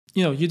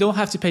you don't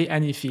have to pay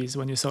any fees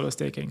when you're solo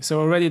staking. So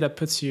already that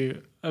puts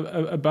you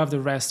above the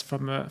rest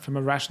from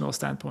a rational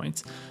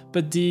standpoint.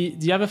 But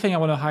the other thing I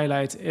want to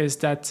highlight is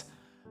that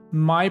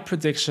my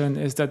prediction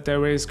is that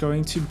there is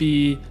going to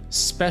be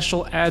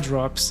special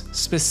airdrops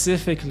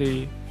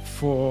specifically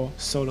for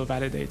solo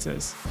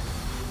validators.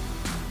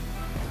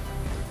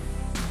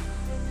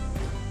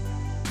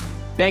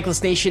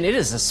 Bankless Nation, it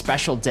is a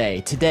special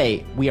day.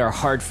 Today, we are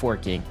hard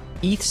forking.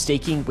 ETH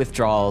staking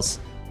withdrawals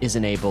is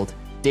enabled.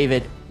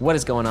 David, what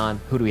is going on?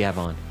 Who do we have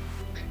on?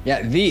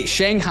 Yeah, the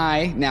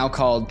Shanghai, now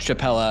called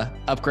Capella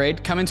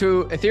upgrade, coming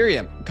to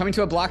Ethereum, coming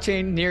to a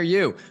blockchain near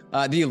you.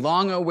 The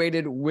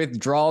long-awaited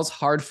Withdrawals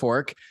hard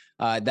fork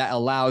that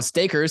allows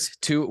stakers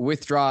to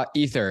withdraw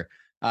Ether.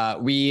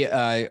 We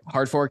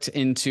hard forked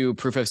into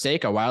proof of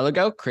stake a while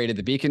ago, created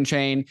the beacon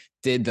chain,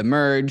 did the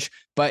merge,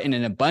 but in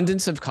an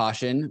abundance of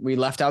caution, we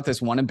left out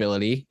this one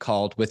ability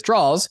called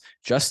withdrawals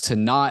just to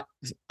not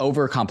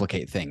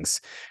overcomplicate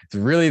things. It's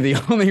really the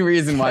only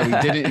reason why we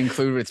didn't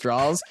include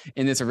withdrawals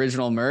in this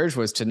original merge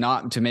was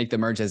to make the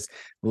merge as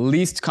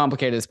least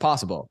complicated as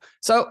possible.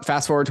 So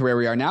fast forward to where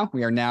we are now.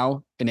 We are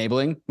now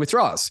enabling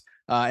withdrawals.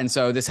 And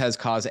so this has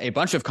caused a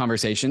bunch of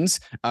conversations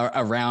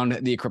around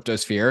the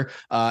cryptosphere.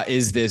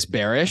 Is this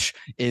bearish?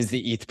 Is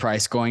the ETH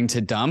price going to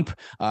dump?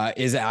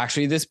 Is it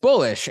actually this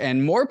bullish?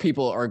 And more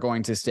people are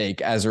going to stake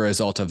as a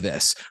result of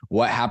this.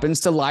 What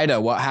happens to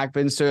Lida? What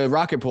happens to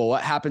Rocket Pool?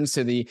 What happens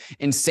to the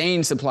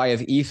insane supply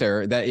of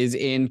Ether that is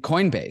in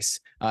Coinbase?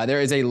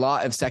 There is a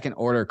lot of second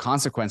order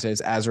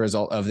consequences as a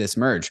result of this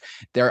merge.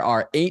 There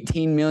are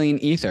 18 million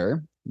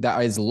Ether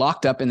that is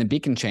locked up in the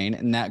beacon chain,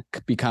 and that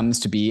becomes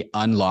to be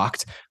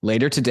unlocked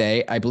later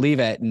today, I believe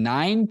at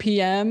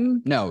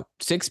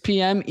 6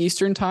 p.m.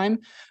 Eastern time,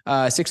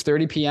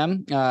 6:30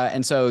 p.m.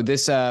 And so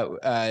this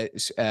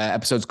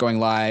episode's going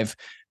live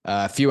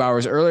a few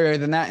hours earlier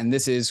than that. And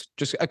this is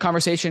just a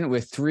conversation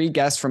with 3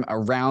 guests from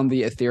around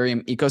the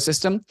Ethereum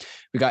ecosystem.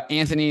 We got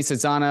Anthony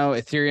Sassano,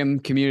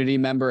 Ethereum community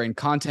member and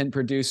content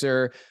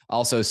producer,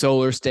 also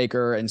solar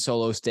staker and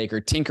solo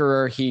staker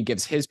tinkerer. He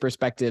gives his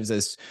perspectives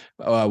as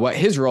what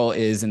his role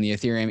is in the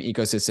Ethereum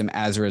ecosystem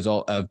as a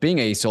result of being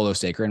a solo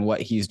staker and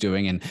what he's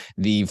doing and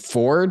the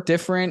 4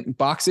 different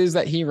boxes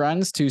that he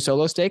runs to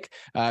solo stake.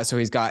 So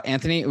he's got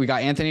Anthony. We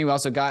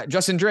also got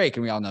Justin Drake,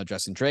 and we all know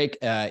Justin Drake,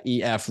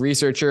 EF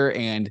researcher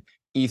and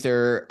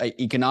Ether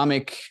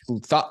economic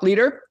thought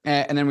leader.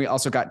 And then we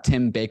also got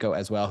Tim Beiko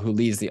as well, who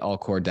leads the all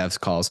core devs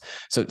calls.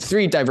 So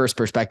 3 diverse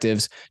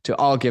perspectives to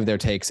all give their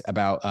takes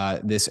about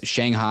this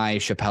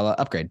Shanghai-Capella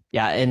upgrade.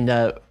 Yeah,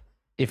 and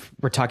if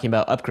we're talking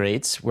about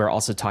upgrades, we're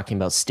also talking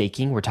about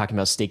staking. We're talking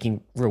about staking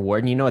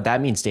reward. And you know what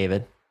that means,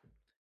 David?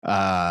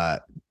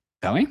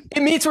 Tell me.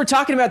 It means we're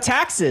talking about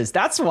taxes.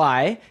 That's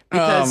why.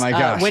 Because, oh my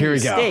gosh, when here we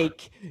you go.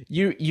 Stake,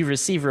 you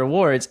receive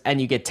rewards and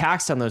you get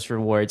taxed on those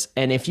rewards.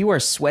 And if you are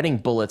sweating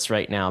bullets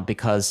right now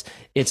because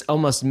it's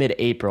almost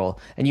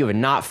mid-April and you have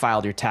not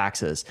filed your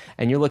taxes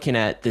and you're looking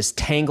at this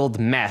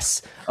tangled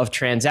mess of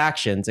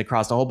transactions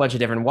across a whole bunch of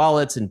different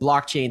wallets and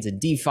blockchains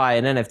and DeFi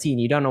and NFT, and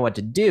you don't know what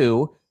to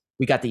do,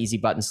 we got the easy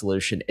button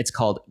solution. It's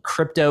called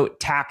Crypto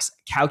Tax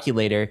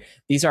Calculator.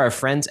 These are our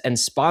friends and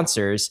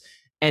sponsors.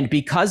 And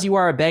because you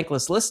are a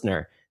Bankless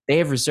listener, they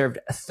have reserved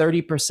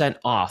 30%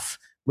 off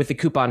with the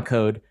coupon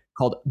code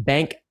called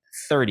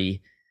BANK30.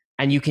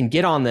 And you can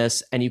get on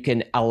this and you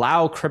can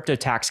allow Crypto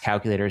Tax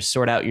Calculator to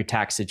sort out your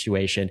tax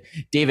situation.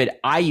 David,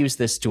 I use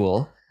this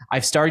tool.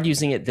 I've started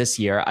using it this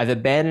year. I've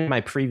abandoned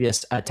my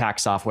previous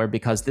tax software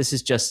because this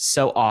is just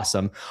so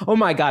awesome. Oh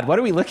my God, what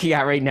are we looking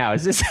at right now?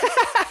 Is this...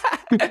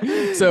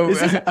 So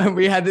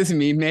we had this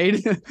meme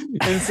made.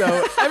 And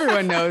so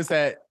everyone knows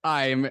that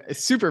I'm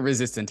super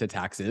resistant to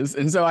taxes.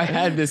 And so I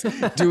had this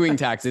doing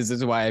taxes. This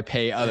is why I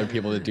pay other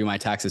people to do my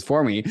taxes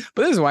for me.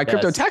 But this is why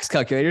Crypto Tax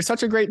Calculator is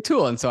such a great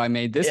tool. And so I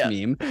made this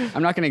meme.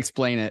 I'm not going to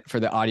explain it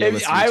for the audio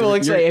listeners. I will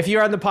explain. If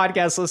you're on the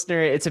podcast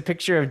listener, it's a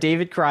picture of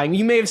David crying.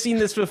 You may have seen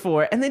this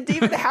before. And then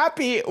David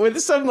happy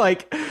with some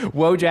like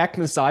Wojak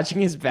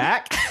massaging his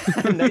back.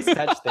 Nice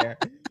touch there.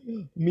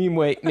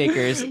 Meme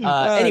makers.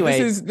 Anyway,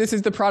 this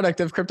is the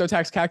product of Crypto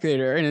Tax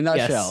Calculator in a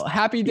nutshell. Yes.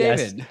 Happy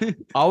David. Yes.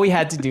 All we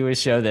had to do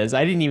was show this.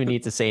 I didn't even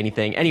need to say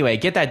anything. Anyway,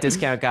 get that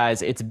discount,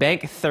 guys. It's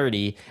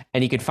BANK30,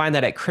 and you can find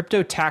that at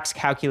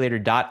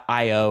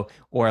cryptotaxcalculator.io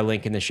or a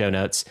link in the show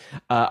notes.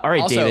 All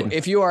right, also, David.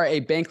 If you are a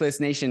Bankless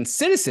Nation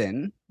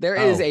citizen, there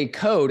is a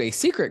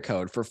secret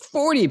code for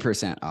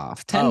 40%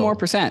 off, 10 more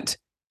percent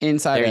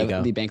inside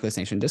of the Bankless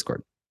Nation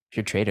Discord. If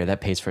you're a trader,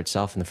 that pays for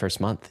itself in the first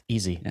month.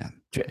 Easy. Yeah.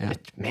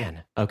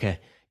 Man. Okay.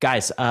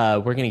 Guys,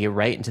 we're going to get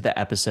right into the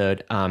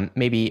episode.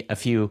 Maybe a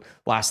few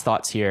last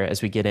thoughts here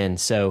as we get in.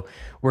 So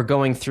we're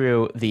going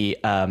through the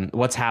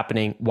what's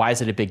happening, why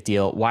is it a big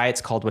deal, why it's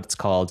called what it's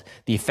called,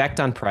 the effect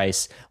on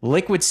price,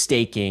 liquid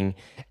staking,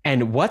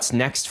 and what's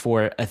next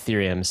for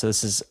Ethereum. So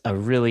this is a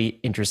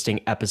really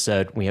interesting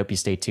episode. We hope you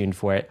stay tuned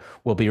for it.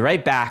 We'll be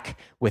right back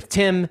with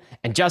Tim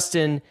and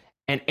Justin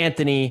and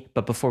Anthony.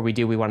 But before we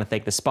do, we want to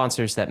thank the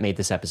sponsors that made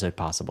this episode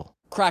possible.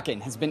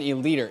 Kraken has been a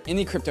leader in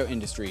the crypto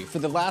industry for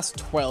the last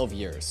 12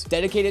 years.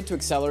 Dedicated to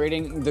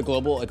accelerating the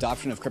global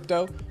adoption of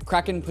crypto,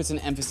 Kraken puts an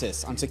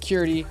emphasis on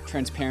security,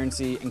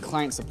 transparency, and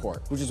client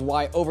support, which is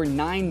why over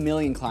 9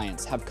 million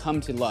clients have come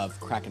to love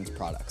Kraken's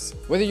products.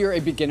 Whether you're a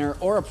beginner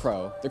or a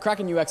pro, the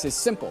Kraken UX is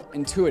simple,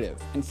 intuitive,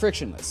 and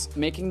frictionless,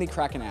 making the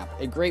Kraken app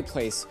a great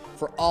place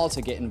for all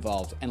to get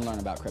involved and learn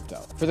about crypto.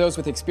 For those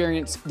with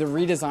experience, the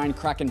redesigned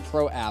Kraken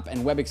Pro app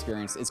and web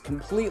experience is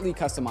completely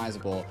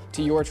customizable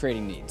to your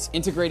trading needs,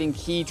 integrating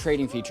key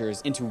trading features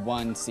into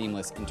one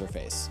seamless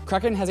interface.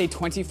 Kraken has a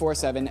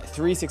 24/7,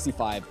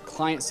 365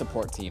 client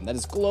support team that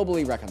is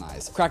globally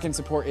recognized. Kraken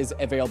support is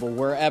available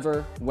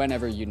wherever,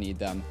 whenever you need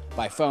them,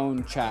 by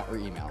phone, chat, or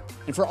email.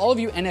 And for all of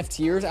you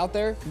NFTers out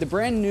there, the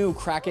brand new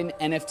Kraken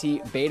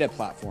NFT beta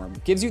platform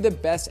gives you the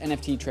best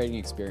NFT trading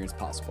experience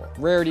possible.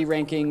 Rarity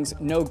rankings,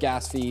 no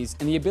gas fees,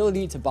 and the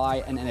ability to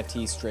buy an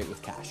NFT straight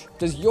with cash.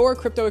 Does your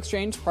crypto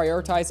exchange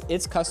prioritize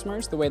its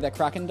customers the way that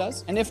Kraken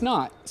does? And if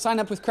not, sign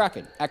up with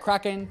Kraken at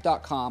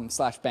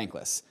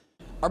kraken.com/bankless.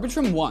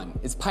 Arbitrum One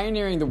is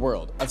pioneering the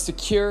world of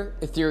secure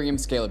Ethereum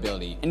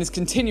scalability and is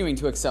continuing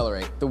to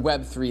accelerate the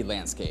Web3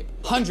 landscape.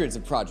 Hundreds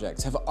of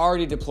projects have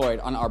already deployed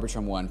on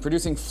Arbitrum One,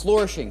 producing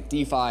flourishing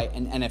DeFi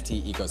and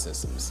NFT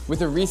ecosystems. With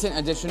the recent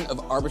addition of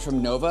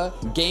Arbitrum Nova,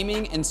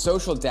 gaming and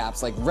social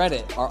dApps like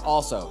Reddit are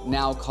also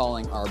now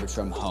calling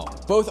Arbitrum home.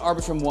 Both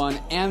Arbitrum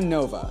One and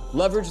Nova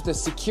leverage the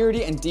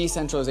security and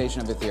decentralization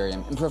of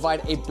Ethereum and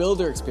provide a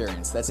builder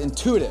experience that's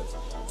intuitive,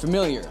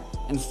 familiar,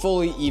 and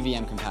fully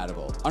EVM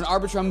compatible. On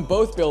Arbitrum,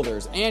 both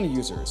builders and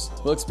users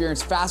will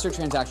experience faster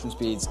transaction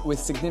speeds with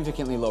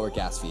significantly lower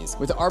gas fees.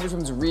 With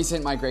Arbitrum's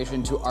recent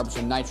migration to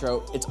Arbitrum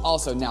Nitro, it's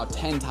also now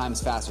 10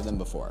 times faster than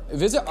before.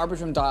 Visit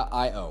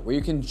arbitrum.io, where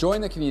you can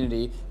join the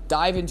community,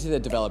 dive into the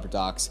developer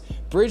docs,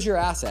 bridge your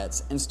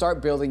assets, and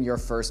start building your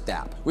first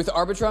dApp. With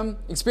Arbitrum,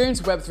 experience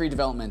Web3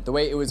 development the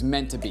way it was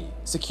meant to be: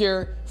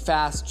 secure,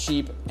 fast,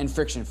 cheap, and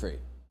friction-free.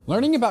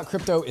 Learning about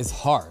crypto is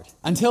hard.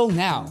 Until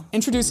now.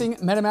 Introducing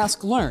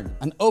MetaMask Learn,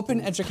 an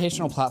open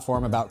educational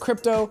platform about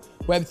crypto,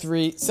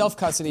 Web3,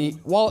 self-custody,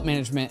 wallet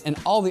management, and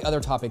all the other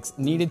topics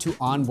needed to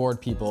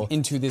onboard people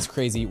into this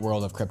crazy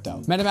world of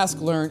crypto.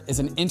 MetaMask Learn is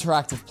an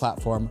interactive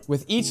platform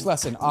with each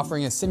lesson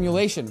offering a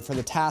simulation for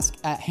the task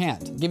at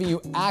hand, giving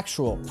you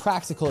actual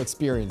practical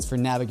experience for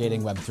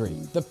navigating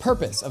Web3. The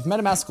purpose of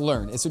MetaMask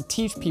Learn is to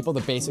teach people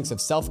the basics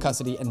of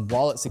self-custody and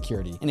wallet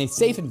security in a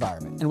safe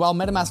environment. And while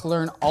MetaMask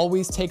Learn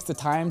always takes the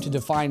time to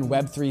define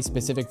Web3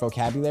 specific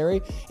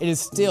vocabulary, it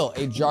is still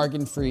a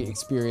jargon-free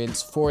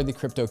experience for the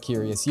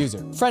crypto-curious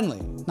user.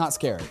 Friendly, not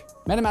scary.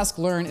 MetaMask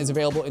Learn is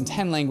available in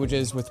 10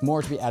 languages with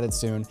more to be added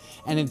soon,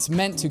 and it's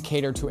meant to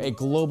cater to a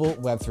global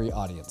Web3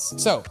 audience.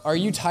 So, are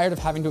you tired of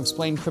having to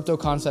explain crypto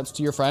concepts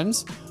to your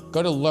friends?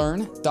 Go to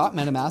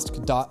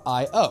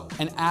learn.metamask.io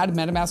and add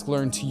MetaMask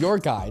Learn to your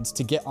guides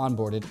to get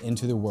onboarded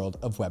into the world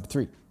of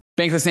Web3.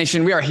 Bankless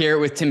Nation, we are here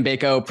with Tim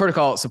Beiko,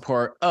 protocol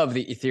support of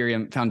the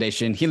Ethereum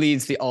Foundation. He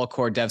leads the All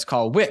Core Devs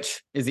Call,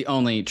 which is the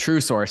only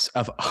true source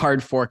of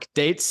hard fork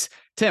dates.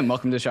 Tim,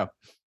 welcome to the show.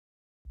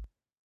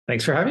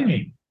 Thanks for having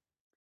me.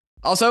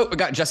 Also, we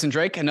got Justin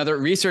Drake, another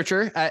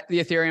researcher at the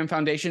Ethereum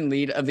Foundation,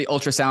 lead of the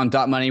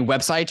ultrasound.money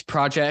website,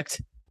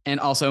 project, and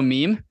also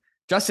meme.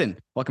 Justin,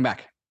 welcome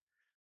back.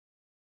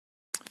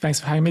 Thanks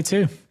for having me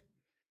too.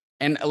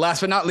 And last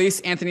but not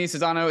least, Anthony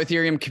Sassano,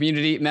 Ethereum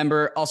community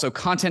member, also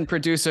content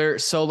producer,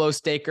 solo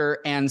staker,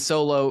 and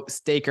solo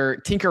staker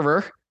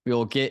tinkerer. We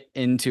will get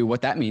into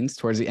what that means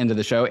towards the end of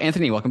the show.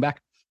 Anthony, welcome back.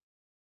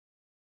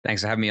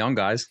 Thanks for having me on,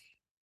 guys.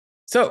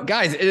 So,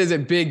 guys, it is a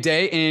big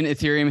day in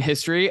Ethereum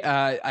history.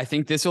 I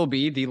think this will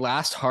be the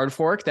last hard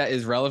fork that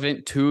is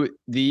relevant to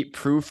the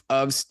proof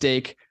of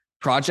stake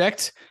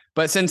project.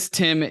 But since,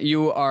 Tim,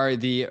 you are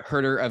the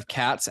herder of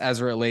cats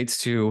as it relates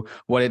to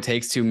what it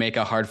takes to make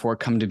a hard fork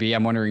come to be,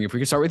 I'm wondering if we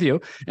could start with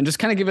you and just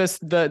kind of give us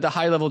the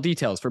high-level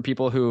details for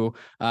people who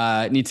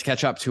need to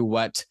catch up to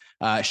what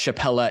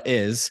Capella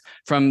is.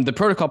 From the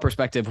protocol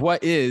perspective,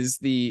 what is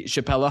the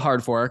Capella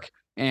hard fork,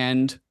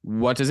 and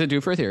what does it do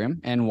for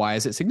Ethereum, and why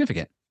is it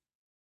significant?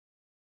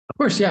 Of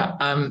course, yeah.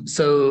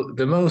 So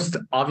the most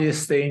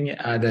obvious thing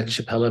that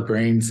Capella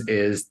brings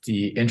is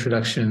the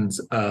introductions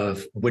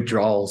of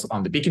withdrawals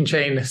on the Beacon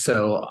chain.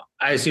 So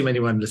I assume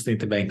anyone listening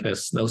to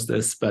Bankless knows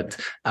this, but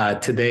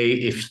today,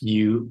 if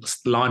you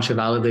launch a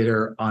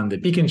validator on the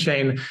Beacon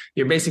chain,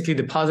 you're basically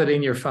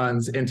depositing your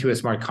funds into a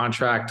smart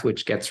contract,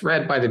 which gets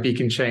read by the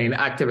Beacon chain,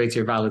 activates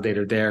your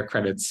validator there,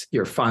 credits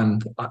your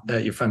funds on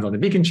the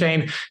Beacon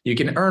chain. You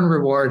can earn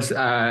rewards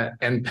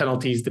and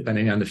penalties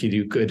depending on if you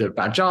do good or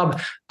bad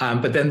job.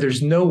 But then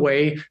there's no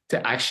way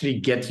to actually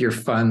get your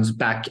funds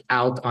back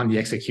out on the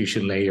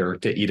execution layer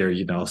to either,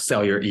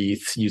 sell your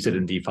ETH, use it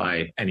in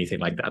DeFi, anything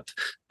like that.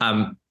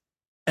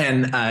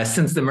 And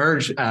since the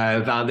merge,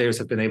 validators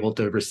have been able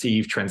to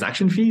receive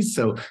transaction fees.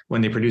 So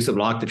when they produce a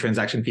block, the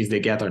transaction fees they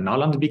get are not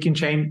on the Beacon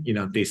chain.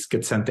 They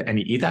get sent to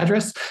any ETH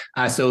address.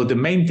 So the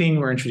main thing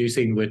we're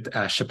introducing with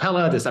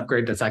Capella, this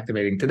upgrade that's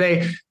activating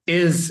today,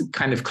 is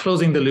kind of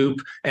closing the loop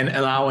and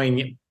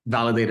allowing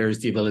validators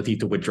the ability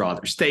to withdraw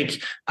their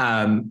stake.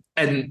 And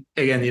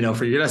again,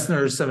 for your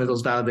listeners, some of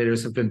those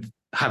validators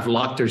have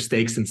locked their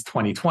stake since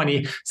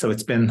 2020, so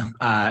it's been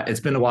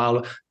a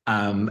while.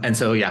 And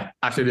so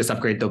after this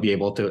upgrade, they'll be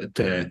able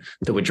to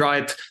withdraw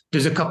it.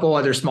 There's a couple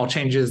other small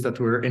changes that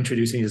we're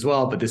introducing as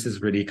well, but this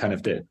is really kind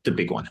of the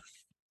big one.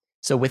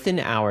 So within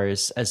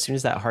hours, as soon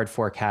as that hard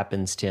fork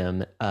happens,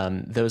 Tim,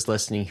 those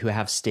listening who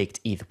have staked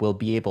ETH will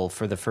be able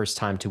for the first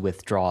time to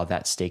withdraw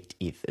that staked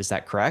ETH. Is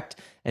that correct?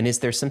 And is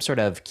there some sort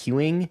of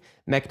queuing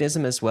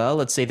mechanism as well?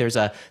 Let's say there's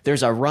a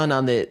run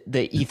on the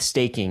ETH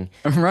staking.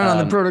 Run on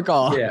the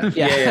protocol.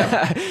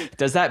 Yeah.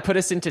 Does that put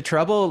us into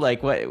trouble?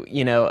 Like what,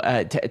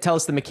 tell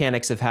us the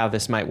mechanics of how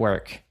this might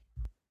work.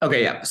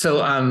 Okay, yeah.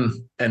 So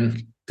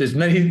and there's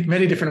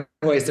many different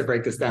ways to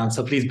break this down,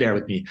 so please bear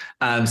with me.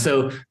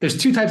 So there's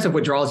two types of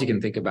withdrawals you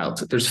can think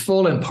about. There's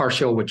full and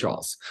partial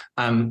withdrawals.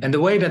 And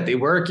the way that they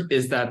work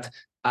is that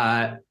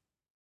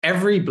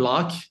every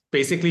block,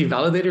 basically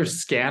validators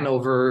scan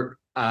over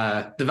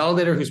the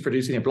validator who's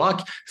producing a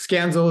block,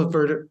 scans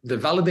over the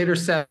validator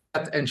set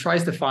and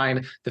tries to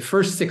find the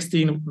first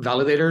 16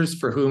 validators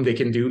for whom they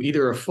can do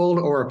either a full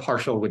or a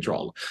partial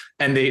withdrawal.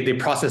 And they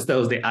process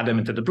those, they add them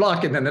into the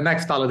block, and then the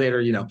next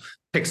validator,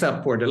 picks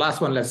up where the last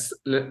one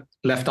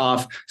left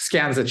off,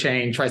 scans the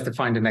chain, tries to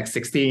find the next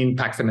 16,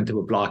 packs them into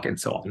a block, and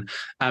so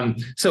on.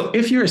 So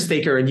if you're a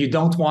staker and you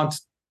don't want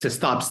to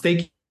stop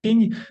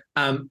staking,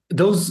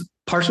 those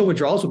partial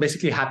withdrawals will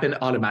basically happen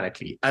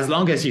automatically as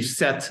long as you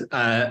set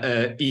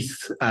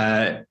ETH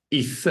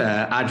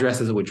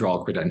address as a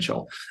withdrawal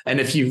credential.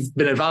 And if you've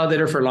been a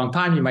validator for a long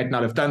time, you might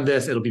not have done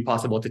this. It'll be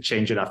possible to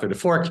change it after the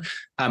fork.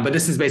 But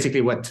this is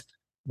basically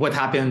what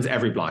happens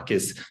every block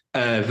is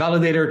a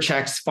validator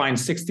checks,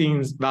 finds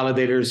 16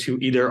 validators who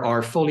either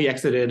are fully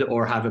exited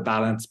or have a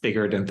balance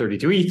bigger than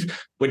 32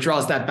 ETH,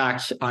 withdraws that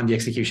back on the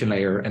execution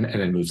layer, and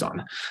then moves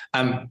on.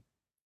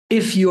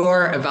 If you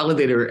are a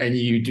validator and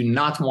you do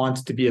not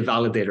want to be a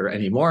validator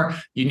anymore,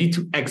 you need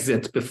to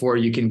exit before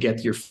you can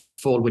get your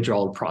full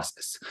withdrawal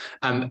process.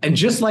 And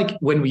just like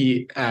when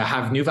we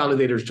have new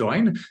validators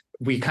join,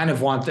 we kind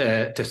of want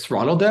to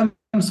throttle them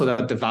so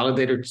that the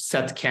validator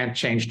set can't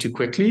change too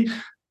quickly.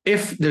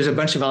 If there's a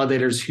bunch of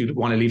validators who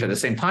want to leave at the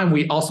same time,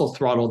 we also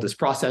throttle this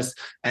process.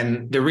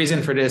 And the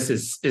reason for this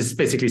is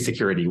basically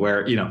security,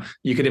 where,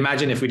 you could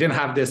imagine if we didn't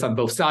have this on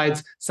both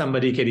sides,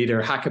 somebody could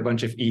either hack a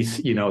bunch of ETH,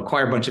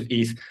 acquire a bunch of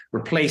ETH,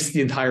 replace the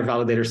entire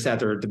validator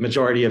set or the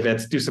majority of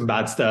it, do some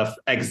bad stuff,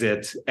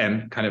 exit,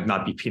 and kind of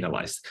not be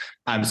penalized.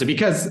 So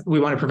because we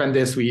want to prevent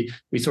this, we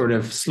sort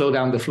of slow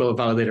down the flow of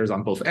validators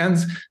on both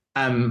ends.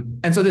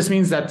 And so this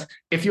means that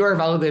if you are a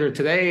validator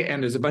today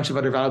and there's a bunch of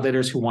other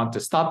validators who want to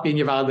stop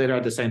being a validator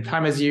at the same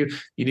time as you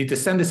need to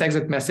send this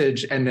exit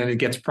message, and then it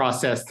gets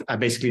processed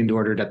basically in the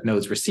order that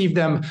nodes receive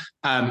them.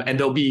 And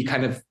there'll be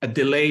kind of a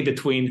delay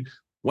between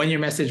when your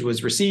message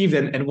was received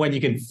and when you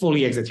can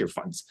fully exit your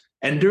funds.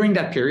 And during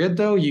that period,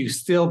 though, you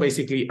still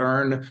basically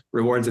earn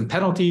rewards and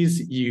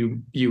penalties.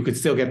 You could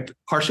still get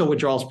partial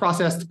withdrawals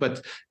processed,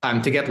 but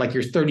to get like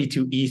your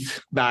 32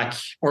 ETH back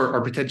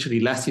or potentially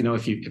less,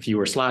 if you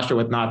were slashed or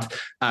whatnot,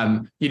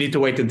 you need to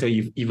wait until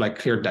you've like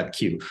cleared that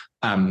queue.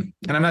 And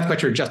I'm not quite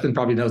sure. Justin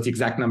probably knows the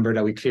exact number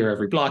that we clear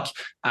every block,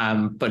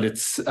 but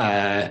it's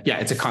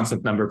a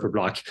constant number per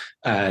block.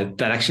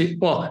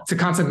 It's a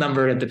constant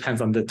number that depends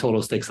on the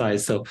total stake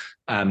size. So,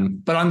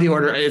 but on the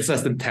order, it's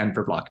less than 10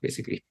 per block,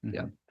 basically.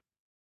 Yeah.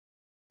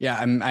 Yeah,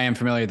 I am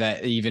familiar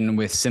that even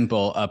with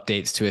simple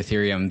updates to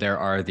Ethereum, there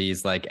are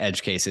these like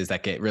edge cases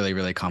that get really,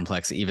 really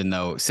complex, even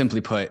though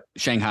simply put,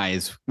 Shanghai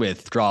is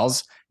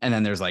withdrawals. And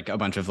then there's like a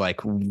bunch of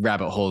like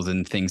rabbit holes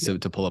and things to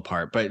pull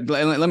apart. But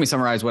let me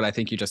summarize what I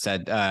think you just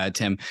said,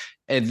 Tim.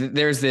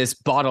 There's this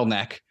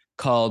bottleneck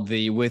called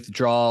the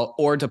withdrawal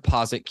or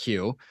deposit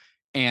queue.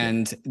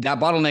 And that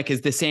bottleneck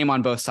is the same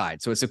on both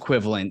sides. So it's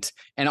equivalent.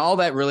 And all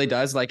that really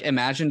does, like,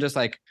 imagine just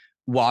like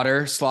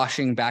water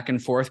sloshing back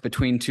and forth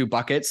between two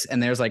buckets,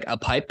 and there's like a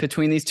pipe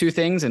between these two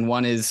things, and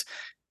one is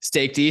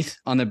staked ETH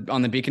on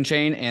the beacon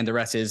chain, and the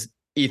rest is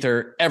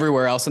Ether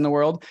everywhere else in the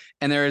world.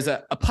 And there is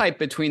a pipe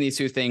between these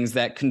two things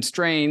that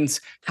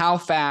constrains how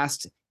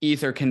fast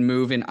Ether can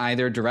move in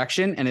either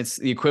direction, and it's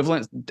the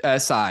equivalent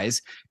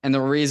size. And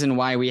the reason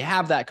why we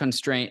have that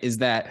constraint is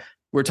that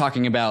we're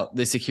talking about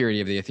the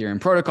security of the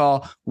Ethereum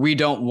protocol. We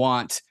don't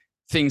want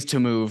things to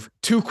move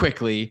too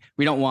quickly.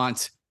 We don't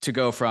want to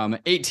go from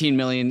 18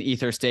 million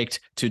Ether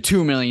staked to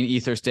 2 million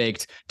Ether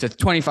staked to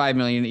 25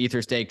 million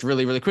Ether staked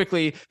really, really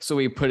quickly. So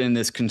we put in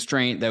this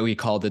constraint that we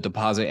call the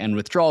deposit and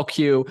withdrawal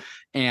queue.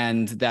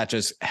 And that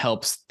just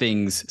helps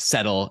things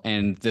settle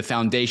and the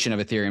foundation of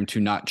Ethereum to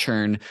not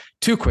churn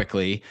too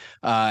quickly.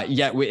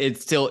 Yet it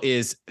still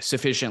is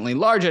sufficiently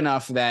large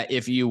enough that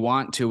if you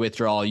want to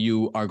withdraw,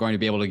 you are going to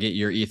be able to get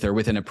your Ether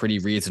within a pretty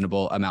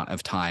reasonable amount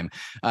of time.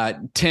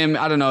 Tim,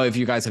 I don't know if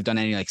you guys have done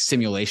any like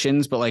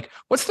simulations, but like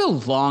what's the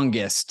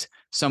longest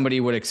somebody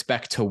would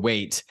expect to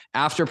wait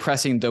after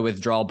pressing the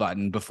withdrawal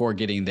button before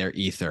getting their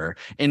Ether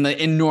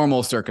in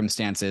normal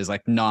circumstances,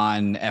 like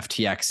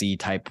non-FTXE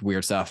type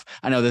weird stuff?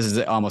 I know this is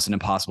almost an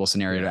impossible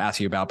scenario to ask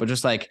you about, but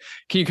just like,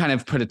 can you kind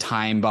of put a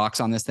time box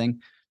on this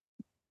thing?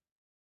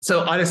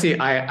 So honestly,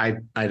 I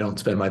don't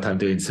spend my time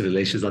doing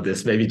simulations on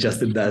this. Maybe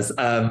Justin does.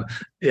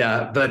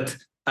 But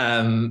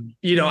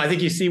I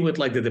think you see with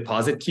like the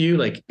deposit queue,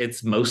 like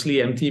it's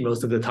mostly empty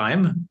most of the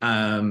time.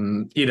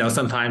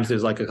 Sometimes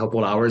there's like a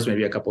couple hours,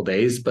 maybe a couple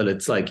days, but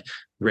it's like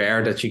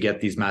rare that you get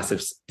these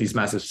massive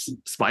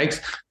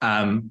spikes.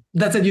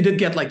 That said, you did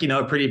get like,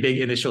 a pretty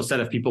big initial set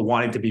of people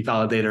wanting to be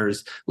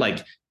validators,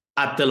 like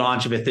at the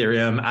launch of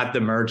Ethereum, at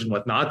the merge and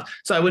whatnot.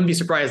 So I wouldn't be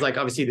surprised. Like,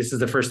 obviously, this is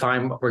the first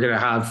time we're going to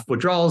have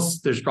withdrawals.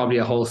 There's probably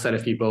a whole set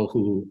of people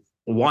who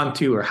want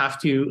to or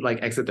have to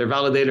like exit their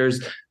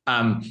validators.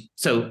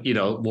 So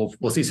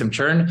we'll see some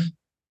churn.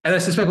 And I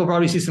suspect we'll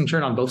probably see some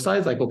churn on both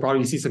sides. Like, we'll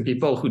probably see some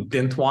people who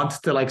didn't want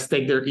to like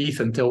stake their ETH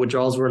until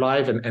withdrawals were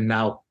live and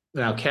now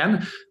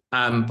can.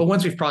 But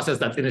once we've processed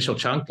that initial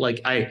chunk,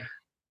 like I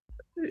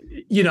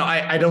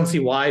don't see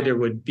why there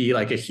would be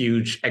like a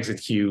huge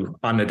exit queue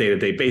on a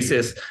day-to-day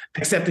basis,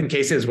 except in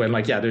cases when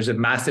like, there's a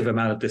massive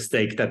amount of the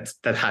stake that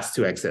has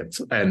to exit.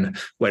 And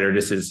whether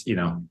this is,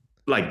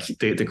 like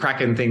the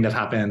Kraken thing that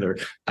happened or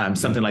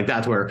something like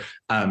that, where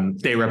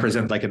they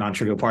represent like a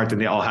non-trivial part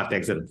and they all have to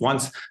exit at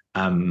once.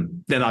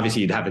 Then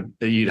obviously you'd have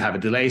a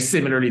delay.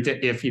 Similarly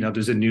to if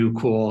there's a new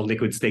cool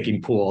liquid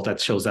staking pool that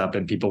shows up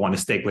and people want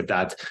to stake with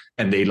that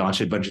and they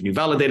launch a bunch of new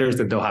validators,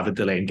 then they'll have a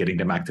delay in getting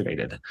them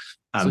activated.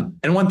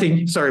 And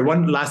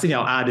one last thing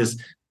I'll add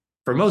is,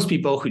 for most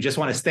people who just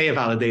want to stay a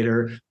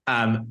validator,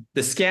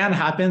 the scan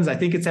happens, I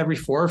think it's every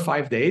 4 or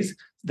 5 days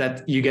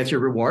that you get your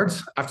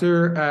rewards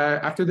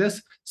after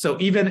this. So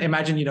even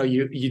imagine,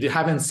 you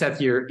haven't set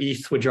your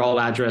ETH withdrawal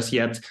address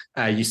yet.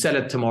 You set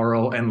it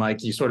tomorrow and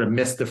like you sort of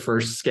missed the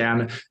first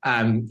scan.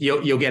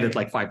 You'll get it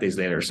like 5 days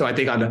later. So I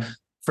think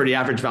for the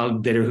average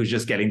validator who's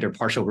just getting their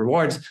partial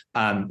rewards,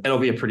 it'll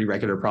be a pretty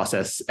regular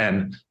process.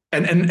 And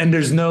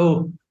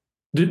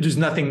there's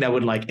nothing that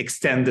would like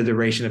extend the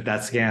duration of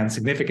that scan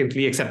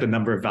significantly, except the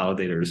number of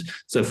validators.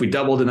 So if we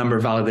double the number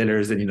of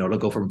validators, then it'll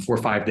go from 4 or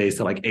 5 days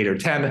to like 8 or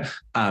 10.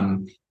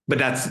 But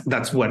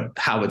that's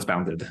how it's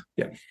bounded.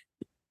 Yeah.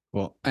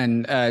 Well,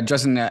 and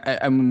Justin,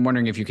 I'm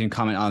wondering if you can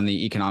comment on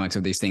the economics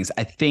of these things.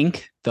 I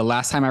think the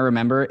last time I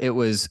remember, it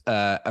was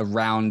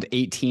around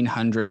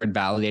 1,800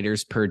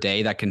 validators per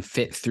day that can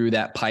fit through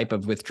that pipe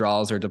of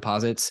withdrawals or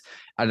deposits.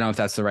 I don't know if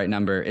that's the right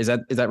number. Is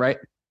that right?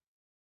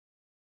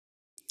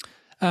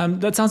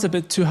 That sounds a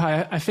bit too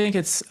high. I think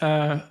it's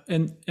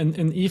in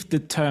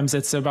ETH terms,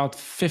 it's about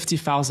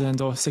 50,000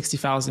 or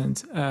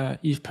 60,000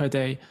 ETH per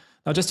day.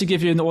 Now, just to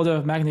give you an order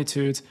of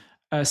magnitude,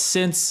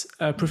 since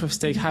proof of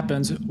stake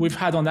happened, we've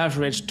had on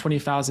average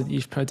 20,000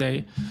 ETH per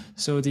day.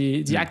 So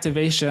the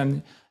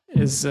activation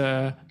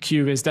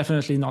queue is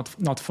definitely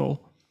not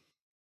full.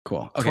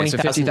 Cool. Okay, so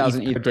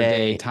 50,000 ETH per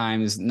day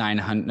times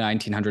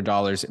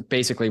 $1,900,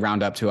 basically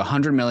round up to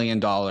 $100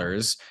 million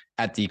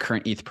at the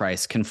current ETH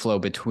price can flow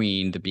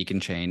between the Beacon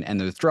chain and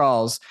the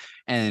withdrawals.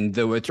 And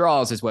the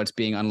withdrawals is what's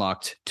being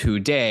unlocked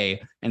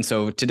today. And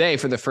so today,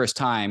 for the first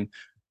time,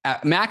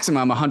 at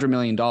maximum $100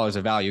 million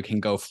of value can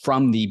go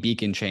from the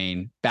Beacon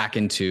chain back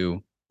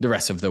into the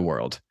rest of the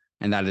world.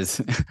 And that is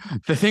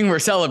the thing we're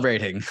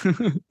celebrating.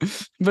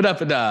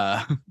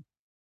 Ba-da-ba-da.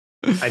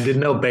 I didn't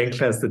know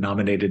Bankfest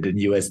denominated in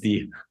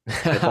USD. I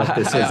thought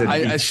this was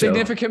a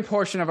significant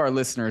portion of our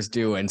listeners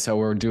do, and so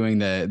we're doing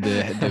the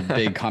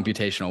big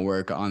computational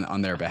work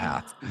on their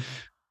behalf.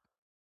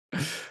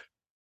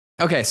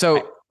 Okay,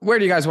 so where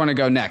do you guys want to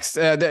go next?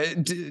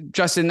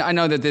 Justin, I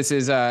know that this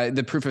is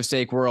the proof of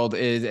stake world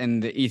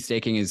and the ETH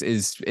staking is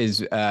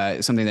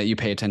something that you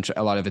pay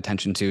a lot of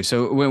attention to.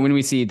 So when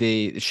we see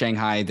the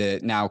Shanghai, the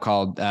now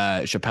called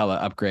Capella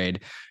upgrade,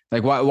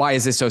 like why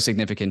is this so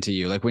significant to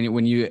you? Like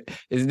when you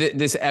is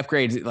this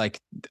upgrade, like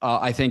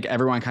I think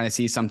everyone kind of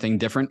sees something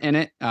different in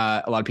it.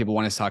 A lot of people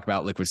want to talk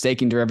about liquid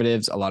staking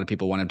derivatives. A lot of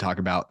people want to talk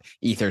about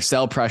Ether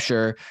sell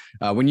pressure.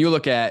 When you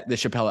look at the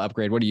Capella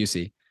upgrade, what do you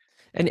see?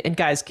 And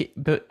guys,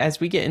 but as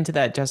we get into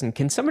that, Justin,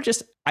 can someone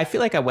I feel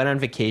like I went on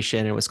vacation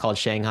and it was called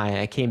Shanghai and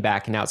I came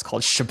back and now it's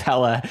called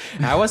Capella.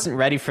 I wasn't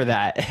ready for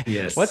that.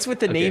 Yes. What's with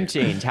the name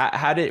change?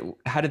 How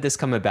did this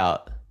come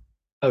about?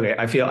 Okay,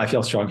 I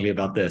feel strongly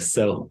about this.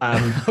 So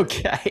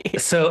okay.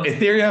 So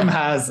Ethereum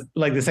has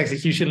like this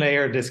execution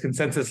layer, this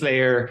consensus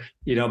layer.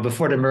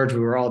 Before the merge,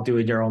 we were all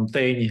doing our own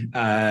thing.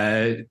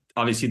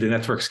 Obviously, the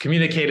networks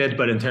communicated,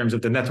 but in terms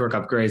of the network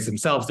upgrades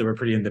themselves, they were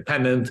pretty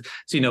independent.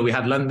 So we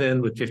had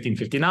London with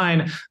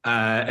 1559,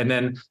 and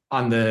then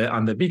on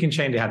the Beacon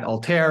chain, they had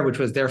Altair, which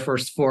was their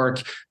first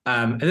fork,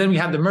 and then we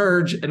had the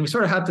merge, and we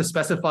sort of had to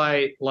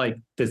specify like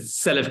the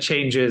set of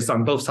changes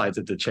on both sides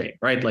of the chain,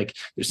 right? Like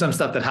there's some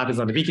stuff that happens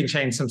on the Beacon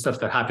chain, some stuff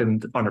that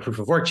happened on a proof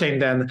of work chain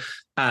then,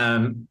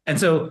 and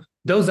so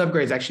those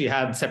upgrades actually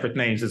had separate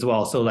names as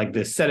well. So like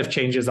the set of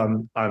changes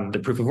on the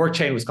proof of work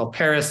chain was called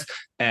Paris,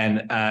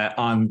 and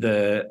on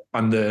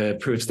the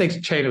proof of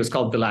stake chain, it was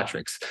called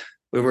Bellatrix.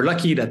 we were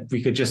lucky that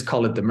we could just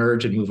call it the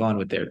merge and move on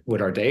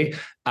with our day.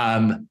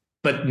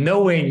 But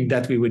knowing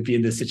that we would be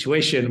in this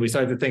situation, we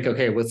started to think,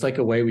 okay, what's like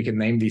a way we can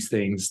name these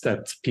things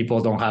that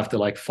people don't have to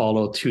like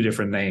follow two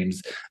different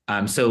names.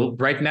 So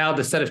right now,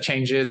 the set of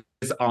changes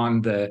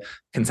on the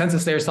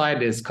consensus layer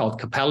side is called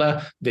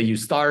Capella. They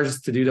use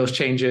stars to do those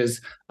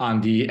changes.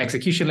 On the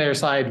execution layer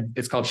side,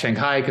 it's called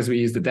Shanghai because we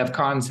use the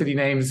DevCon city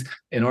names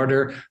in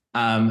order.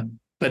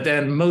 But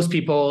then most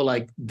people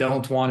like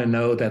don't want to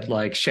know that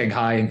like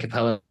Shanghai and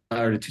Capella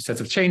are the two sets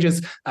of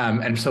changes.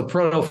 And so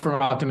Proto from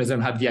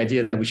Optimism had the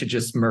idea that we should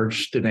just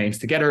merge the names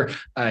together.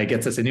 It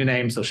gets us a new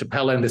name, so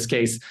Capella in this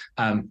case.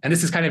 And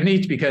this is kind of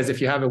neat because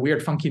if you have a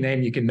weird, funky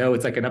name, you can know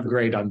it's like an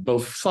upgrade on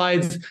both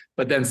sides,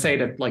 but then say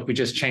that like we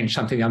just changed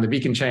something on the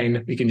beacon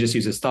chain, we can just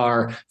use a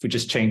star. If we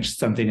just changed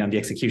something on the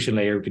execution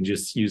layer, we can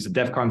just use the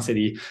DevCon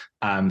city.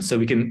 So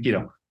we can,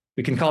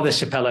 we can call this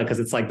Capella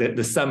because it's like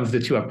the sum of the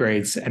two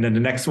upgrades. And then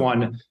the next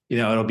one,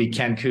 it'll be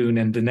Cancun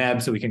and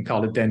Deneb. So we can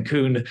call it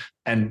Dencun,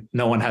 and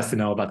no one has to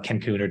know about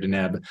Cancun or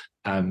Deneb.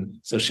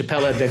 So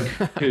Capella,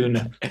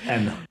 Dencun,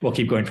 and we'll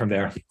keep going from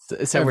there.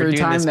 So every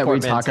time that we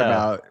talk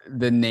about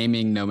the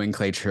naming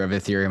nomenclature of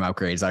Ethereum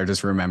upgrades, I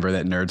just remember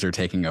that nerds are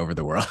taking over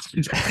the world.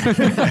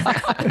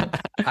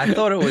 I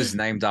thought it was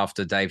named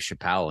after Dave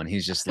Chappelle, and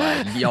he's just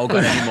like, y'all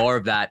got any more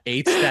of that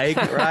ETH steak,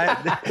 right?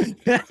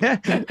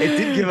 It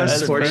did give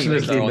us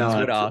unfortunately on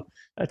Twitter.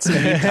 That's some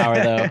heat power,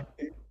 though.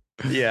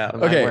 Yeah.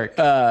 Okay.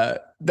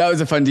 That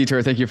was a fun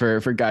detour. Thank you for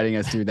guiding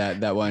us through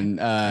that one,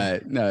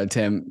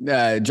 Tim.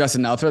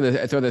 Justin, I'll throw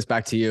this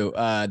back to you.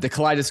 The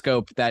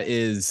kaleidoscope that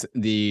is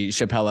the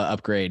Capella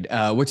upgrade.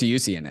 What do you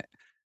see in it?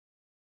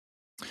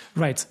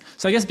 Right.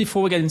 So I guess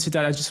before we get into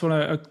that, I just want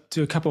to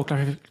do a couple of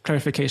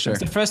clarifications. Sure.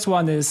 The first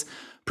one is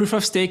proof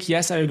of stake.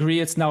 Yes, I agree.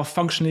 It's now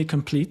functionally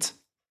complete.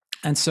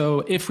 And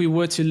so if we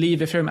were to leave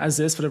Ethereum as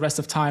is for the rest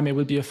of time, it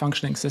would be a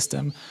functioning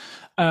system.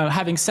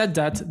 Having said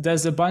that,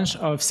 there's a bunch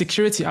of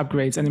security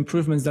upgrades and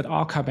improvements that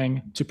are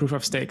coming to proof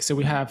of stake. So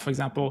we have, for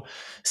example,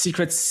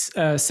 secret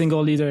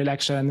single leader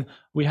election.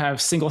 We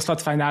have single slot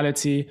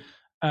finality,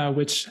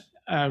 which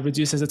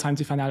reduces the time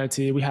to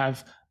finality. We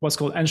have what's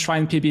called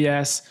enshrined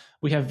PBS.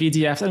 We have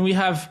VDF, and we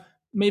have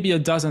maybe a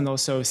dozen or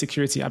so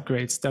security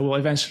upgrades that will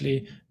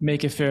eventually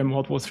make Ethereum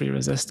World War III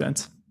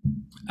resistant.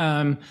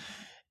 And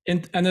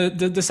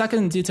the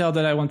second detail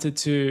that I wanted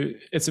to,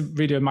 it's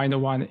really a minor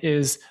one,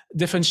 is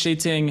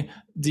differentiating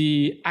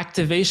the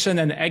activation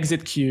and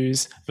exit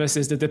queues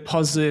versus the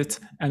deposit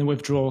and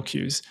withdrawal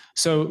queues.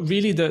 So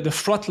really the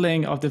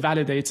throttling of the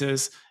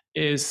validators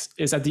is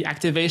at the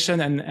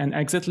activation and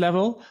exit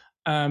level.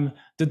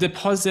 The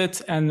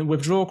deposit and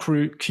withdrawal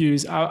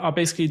queues are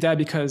basically there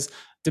because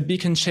the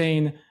beacon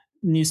chain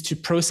needs to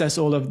process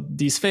all of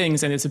these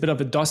things, and it's a bit of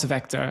a DOS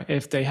vector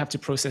if they have to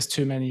process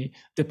too many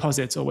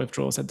deposits or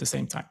withdrawals at the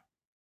same time.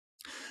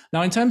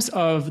 Now, in terms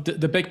of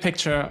the big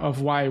picture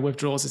of why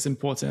withdrawals is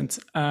important,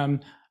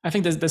 I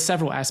think there's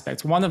several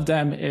aspects. One of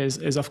them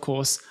is of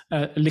course,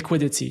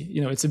 liquidity.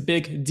 It's a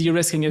big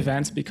de-risking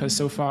event because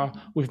so far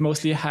we've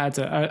mostly had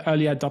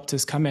early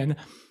adopters come in.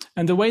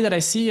 And the way that I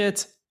see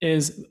it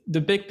is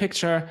the big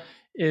picture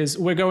is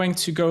we're going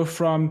to go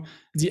from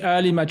the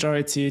early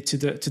majority to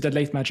the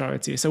late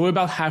majority. So we're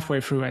about halfway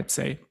through, I'd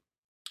say.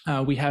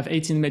 We have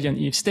 18 million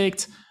ETH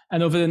staked,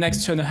 and over the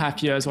next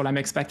 2.5 years, what I'm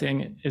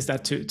expecting is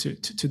that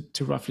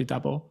to roughly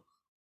double.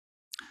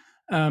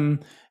 And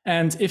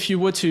if you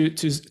were to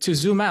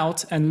zoom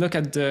out and look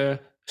at the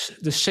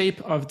shape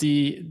of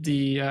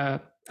the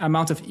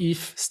amount of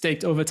ETH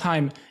staked over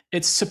time,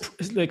 it's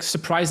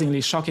surprisingly,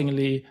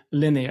 shockingly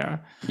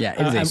linear. Yeah,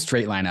 it is a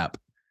straight line up.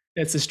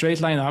 It's a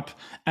straight line up,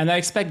 and I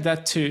expect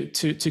that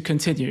to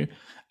continue.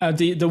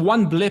 The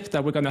one blip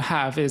that we're going to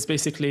have is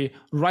basically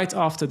right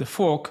after the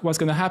fork. What's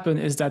going to happen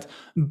is that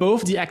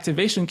both the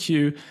activation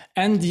queue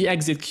and the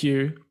exit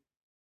queue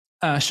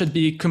should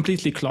be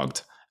completely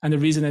clogged. And the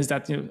reason is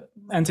that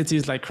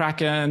entities like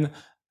Kraken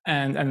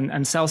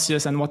and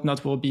Celsius and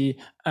whatnot will be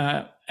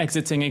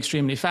exiting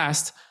extremely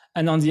fast.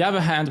 And on the other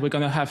hand, we're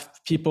going to have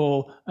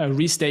people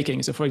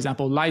restaking. So for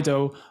example,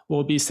 Lido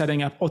will be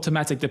setting up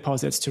automatic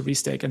deposits to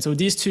restake. And so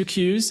these two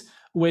queues,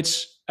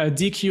 which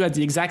dequeue at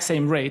the exact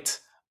same rate,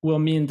 will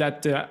mean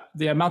that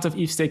the amount of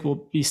ETH stake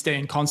will be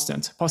staying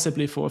constant,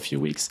 possibly for a few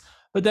weeks.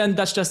 But then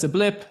that's just a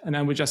blip, and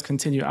then we just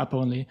continue up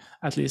only.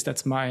 At least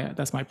that's my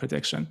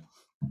prediction.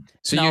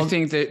 So now, you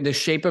think that the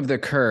shape of the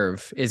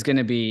curve is going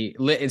to be,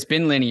 it's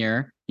been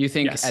linear. You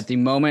think yes. At the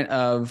moment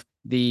of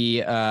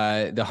the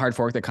hard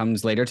fork that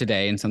comes later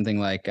today in something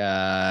like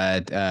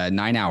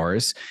 9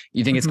 hours,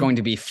 you think it's going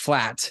to be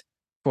flat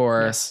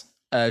for yes.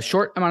 a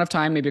short amount of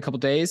time, maybe a couple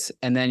of days,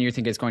 and then you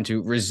think it's going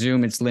to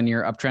resume its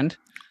linear uptrend?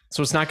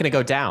 So it's not going to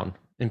go down,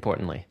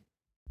 importantly.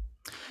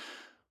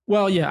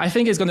 Well, yeah, I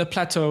think it's going to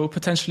plateau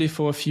potentially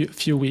for a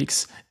few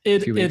weeks.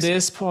 It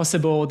is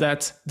possible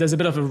that there's a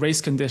bit of a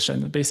race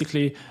condition.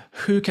 Basically,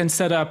 who can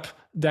set up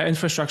their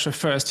infrastructure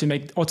first to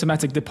make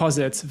automatic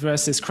deposits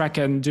versus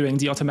Kraken doing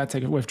the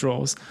automatic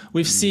withdrawals.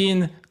 We've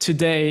seen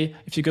today,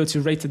 if you go to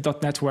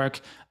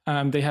rated.network,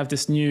 they have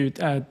this new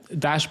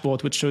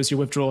dashboard which shows you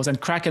withdrawals, and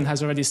Kraken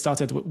has already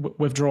started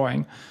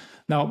withdrawing.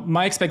 Now,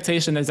 my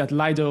expectation is that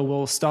Lido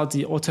will start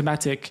the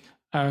automatic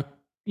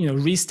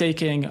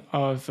restaking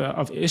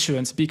of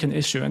issuance, beacon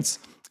issuance,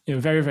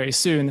 very, very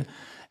soon.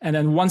 And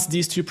then once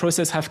these two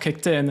processes have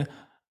kicked in,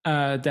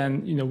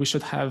 then we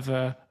should have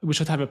a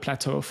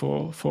plateau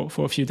for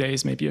a few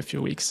days, maybe a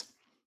few weeks.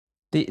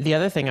 The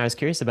other thing I was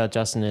curious about,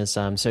 Justin, is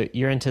so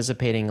you're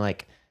anticipating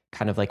like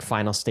kind of like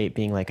final state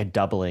being like a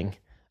doubling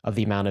of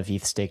the amount of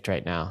ETH staked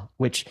right now.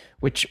 What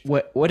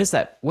does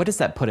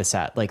that put us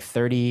at? Like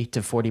 30 to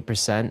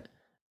 40%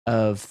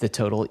 of the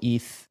total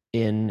ETH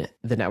in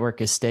the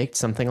network is staked,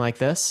 something like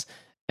this.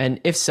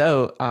 And if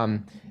so,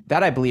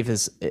 that I believe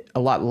is a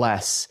lot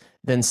less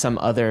than some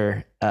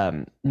other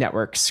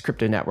networks,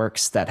 crypto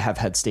networks that have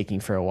had staking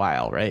for a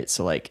while, right?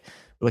 So like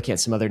we're looking at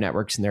some other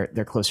networks and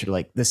they're closer to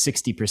like the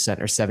 60%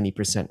 or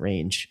 70%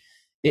 range.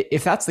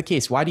 If that's the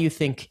case, why do you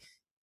think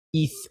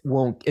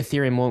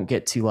Ethereum won't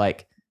get to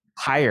like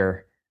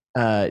higher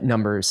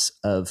numbers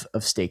of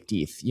staked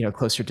ETH,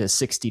 closer to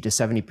 60 to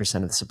 70%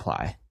 of the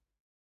supply?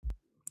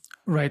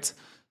 Right.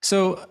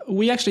 So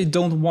we actually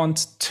don't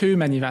want too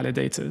many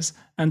validators,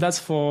 and that's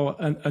for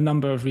a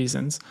number of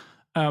reasons.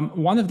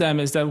 One of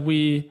them is that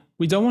we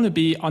don't want to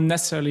be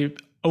unnecessarily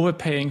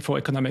overpaying for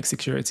economic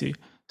security.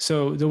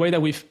 So the way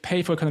that we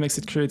pay for economic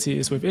security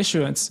is with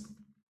issuance.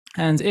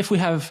 And if we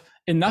have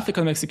enough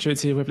economic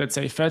security with, let's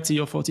say,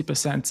 30 or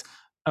 40%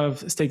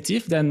 of staked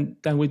ETH, then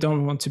we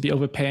don't want to be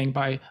overpaying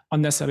by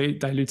unnecessarily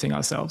diluting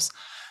ourselves.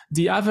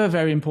 The other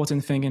very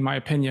important thing, in my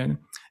opinion,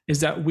 is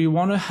that we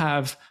want to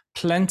have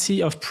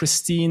plenty of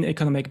pristine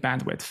economic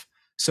bandwidth.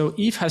 So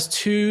ETH has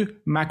two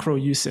macro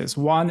uses.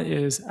 One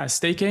is as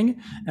staking,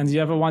 and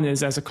the other one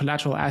is as a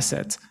collateral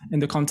asset in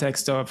the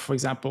context of, for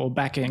example,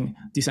 backing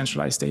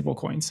decentralized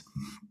stablecoins.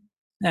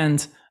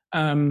 And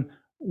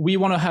we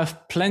want to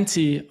have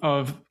plenty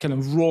of kind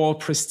of raw,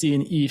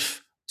 pristine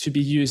ETH to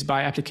be used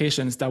by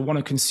applications that want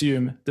to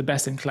consume the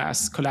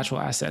best-in-class collateral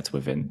asset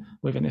within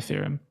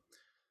Ethereum.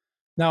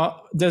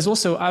 Now, there's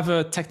also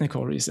other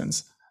technical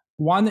reasons.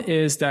 One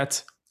is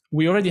that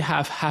we already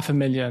have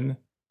 500,000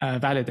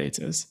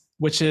 validators,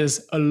 which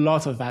is a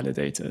lot of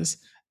validators.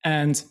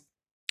 And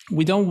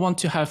we don't want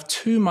to have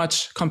too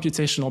much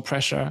computational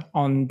pressure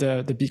on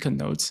the beacon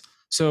nodes.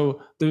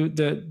 So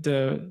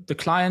the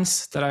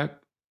clients that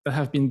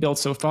have been built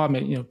so far,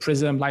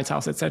 Prism,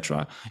 Lighthouse,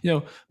 etc.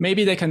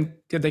 Maybe they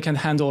can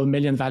handle 1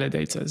 million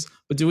validators,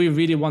 but do we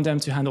really want them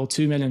to handle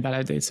 2 million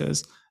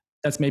validators?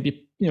 That's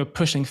maybe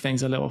pushing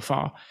things a little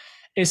far.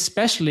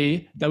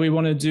 Especially that we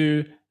want to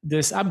do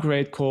this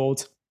upgrade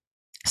called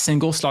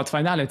single slot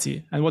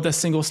finality. And what does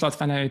single slot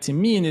finality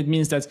mean? It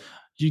means that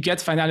you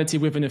get finality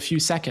within a few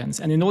seconds.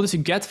 And in order to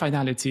get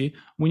finality,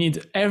 we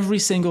need every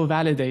single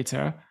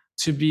validator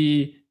to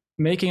be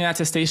making an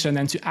attestation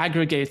and to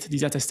aggregate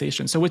these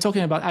attestations. So we're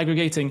talking about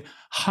aggregating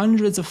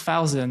hundreds of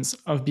thousands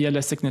of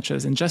BLS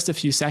signatures in just a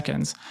few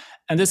seconds.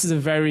 And this is a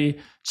very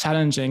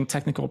challenging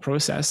technical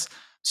process.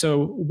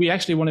 So we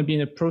actually want to be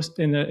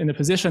in a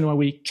position where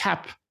we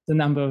cap the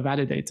number of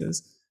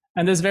validators.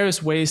 And there's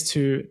various ways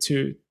to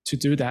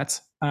do that.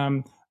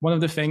 One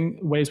of the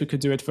ways we could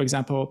do it, for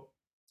example,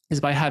 is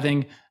by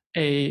having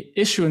a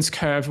issuance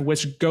curve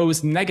which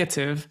goes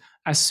negative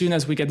as soon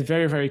as we get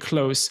very, very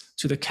close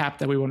to the cap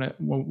that we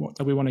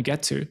want to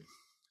get to.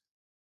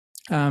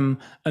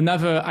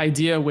 Another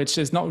idea, which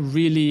is not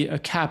really a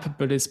cap,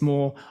 but it's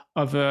more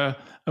of a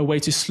way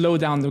to slow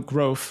down the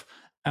growth,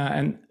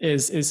 and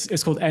is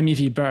called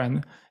MEV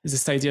burn. Is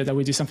this idea that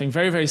we do something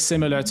very, very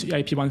similar to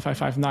IP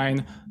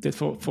 1559 did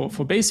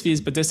for base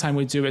fees, but this time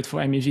we do it for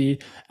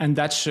MEV, and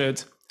that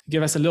should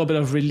give us a little bit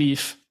of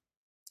relief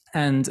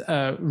and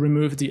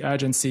remove the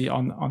urgency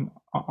on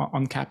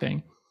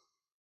capping.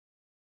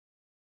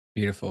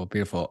 Beautiful,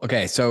 beautiful.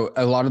 Okay, so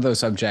a lot of those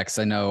subjects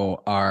I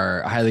know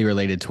are highly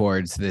related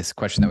towards this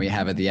question that we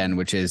have at the end,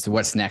 which is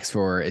what's next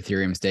for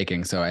Ethereum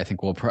staking. So I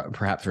think we'll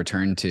perhaps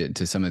return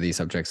to some of these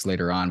subjects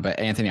later on. But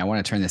Anthony, I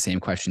want to turn the same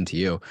question to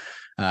you.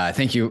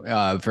 Thank you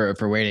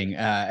for waiting.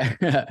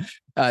 The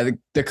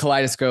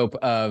kaleidoscope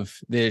of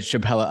the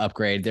Capella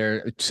upgrade. There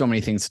are so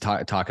many things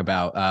to talk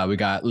about. We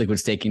got liquid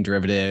staking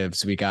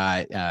derivatives. We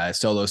got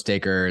solo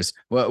stakers.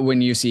 When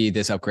you see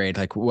this upgrade,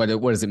 like what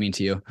does it mean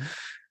to you?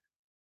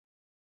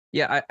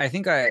 Yeah, I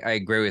think I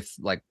agree with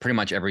like pretty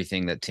much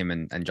everything that Tim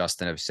and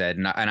Justin have said.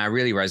 And I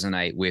really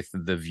resonate with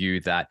the view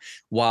that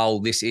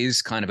while this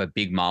is kind of a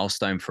big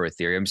milestone for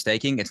Ethereum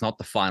staking, it's not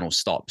the final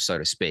stop, so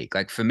to speak.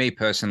 Like for me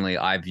personally,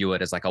 I view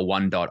it as like a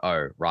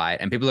 1.0, right?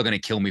 And people are going to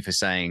kill me for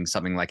saying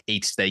something like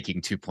ETH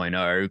staking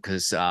 2.0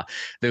 because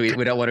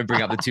we don't want to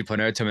bring up the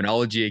 2.0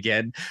 terminology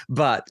again.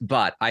 But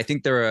I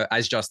think there are,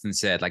 as Justin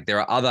said, like there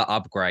are other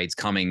upgrades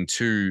coming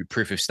to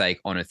proof of stake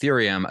on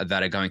Ethereum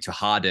that are going to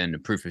harden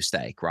proof of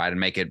stake, right? And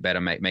make it better,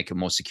 make it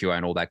more secure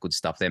and all that good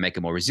stuff. They make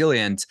it more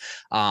resilient,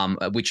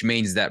 which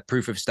means that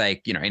proof of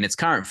stake, in its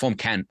current form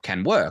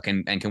can work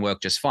and can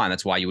work just fine.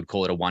 That's why you would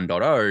call it a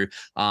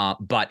 1.0,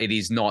 but it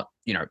is not,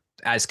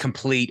 as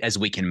complete as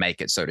we can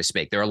make it, so to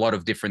speak. There are a lot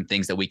of different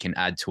things that we can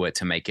add to it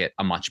to make it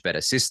a much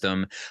better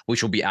system,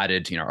 which will be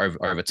added,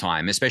 over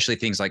time, especially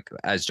things like,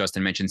 as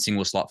Justin mentioned,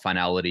 single slot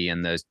finality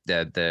and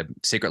the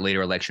secret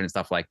leader election and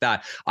stuff like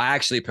that. I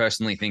actually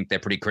personally think they're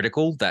pretty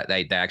critical, that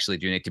they actually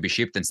do need to be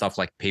shipped, and stuff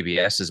like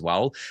PBS as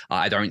well.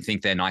 I don't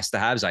think they're nice to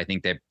haves. I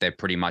think they're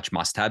pretty much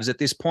must haves at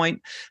this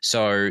point.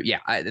 So yeah,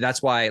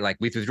 that's why, like,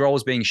 with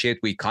withdrawals being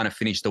shipped, we kind of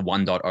finished the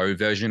 1.0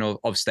 version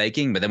of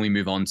staking, but then we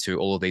move on to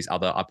all of these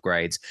other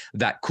upgrades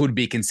that could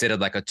be considered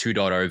like a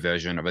 2.0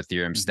 version of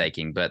Ethereum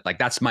staking. But like,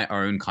 that's my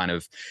own kind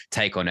of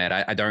take on it.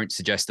 I don't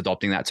suggest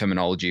adopting that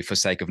terminology for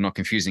sake of not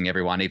confusing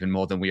everyone even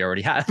more than we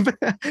already have.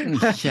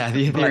 Yeah,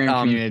 the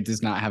Ethereum community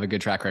does not have a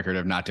good track record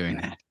of not doing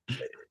that.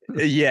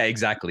 Yeah,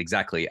 exactly.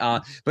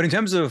 But in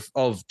terms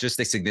of just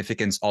the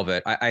significance of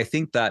it, I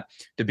think that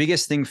the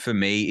biggest thing for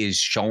me is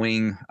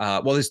showing,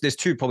 there's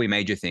two probably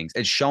major things.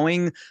 It's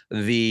showing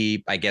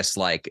the, I guess,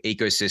 like,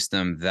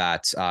 ecosystem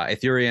that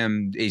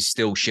Ethereum is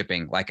still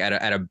shipping like at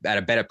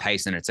a better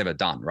pace than it's ever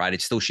done, right?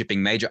 It's still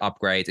shipping major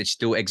upgrades. It's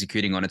still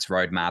executing on its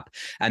roadmap.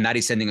 And that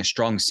is sending a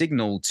strong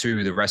signal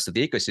to the rest of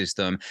the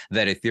ecosystem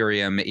that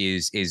Ethereum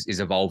is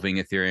evolving.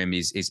 Ethereum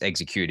is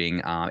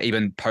executing,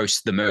 even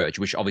post the merge,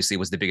 which obviously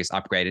was the biggest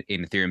upgrade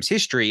in Ethereum's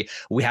history.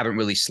 We haven't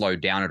really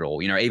slowed down at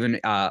all. Even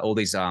all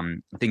these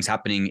things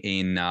happening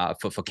in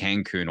for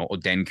Cancun or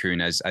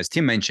Dencun, as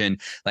Tim mentioned,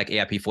 like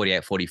EIP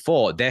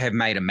 4844, they have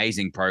made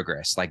amazing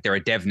progress. Like, there are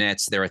dev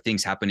nets, there are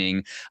things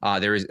happening.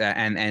 There is,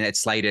 and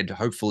it's slated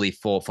hopefully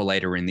for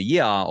later in the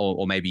year,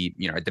 or maybe,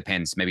 it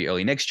depends, maybe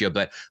early next year.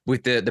 But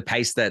with the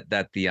pace that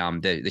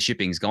the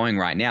shipping is going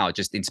right now, it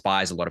just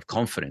inspires a lot of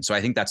confidence. So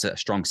I think that's a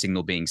strong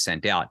signal being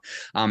sent out.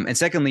 And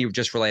secondly,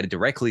 just related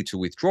directly to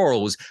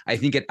withdrawals, I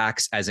think it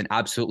acts as an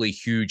absolutely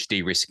huge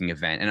de-risking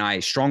event. And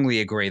I strongly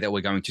agree that we're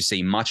going to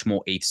see much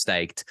more ETH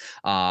staked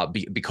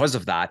because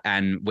of that.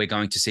 And we're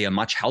going to see a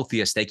much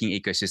healthier staking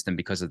ecosystem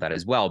because of that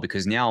as well,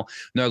 because now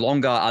no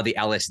longer are the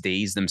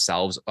LSDs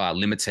themselves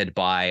limited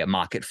by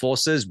market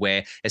forces,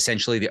 where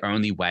essentially the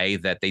only way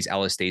that these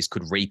LSDs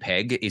could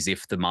repeg is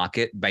if the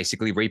market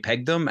basically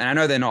repegged them. And I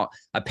know they're not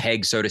a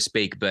peg, so to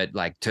speak, but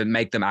like, to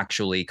make them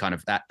actually kind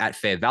of at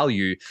fair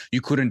value,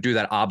 you couldn't do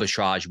that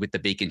arbitrage with the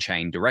beacon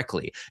chain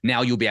directly.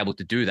 Now you'll be able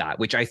to do that,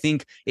 which I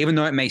think, even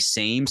though it may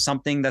seem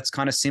something that's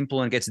kind of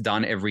simple and gets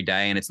done every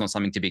day and it's not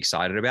something to be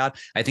excited about,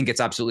 I think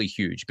it's absolutely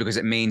huge, because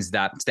it means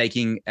that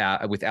staking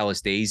with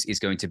LSDs is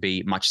going to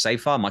be much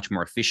safer, much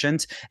more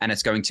efficient. And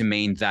it's going to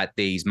mean that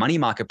these money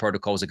market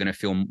protocols are going to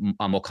feel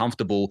more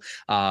comfortable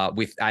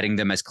with adding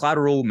them as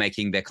collateral,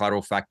 making their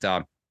collateral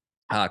factor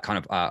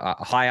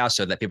higher,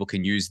 so that people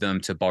can use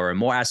them to borrow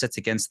more assets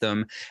against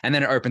them. And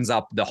then it opens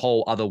up the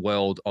whole other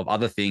world of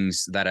other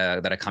things that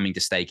are coming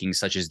to staking,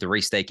 such as the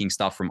restaking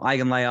stuff from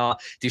Eigenlayer,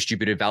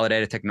 distributed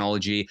validator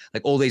technology,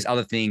 like all these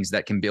other things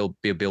that can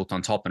be built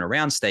on top and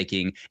around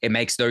staking. It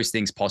makes those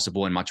things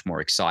possible and much more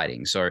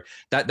exciting. So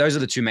those are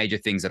the two major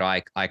things that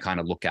I kind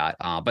of look at.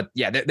 But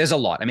yeah, there's a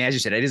lot. I mean, as you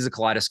said, it is a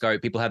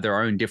kaleidoscope. People have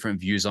their own different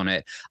views on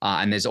it.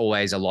 And there's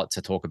always a lot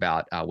to talk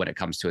about when it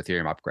comes to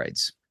Ethereum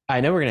upgrades. I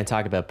know we're going to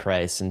talk about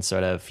price and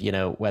sort of,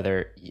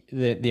 whether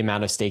the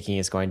amount of staking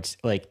is going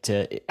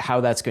to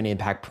how that's going to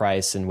impact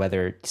price, and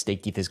whether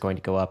staked ETH is going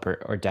to go up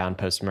or down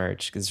post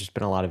merge, because there's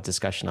been a lot of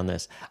discussion on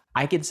this.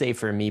 I could say,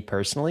 for me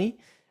personally,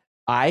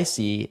 I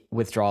see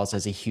withdrawals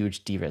as a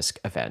huge de-risk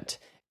event,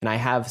 and I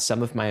have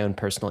some of my own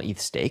personal ETH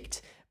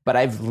staked, but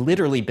I've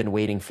literally been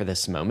waiting for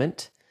this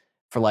moment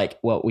for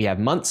we have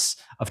months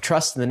of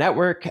trust in the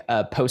network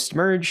post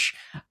merge,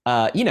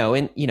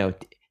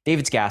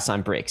 David's gas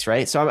on brakes,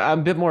 right? So I'm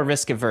a bit more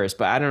risk averse,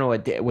 but I don't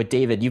know what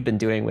David, you've been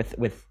doing with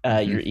your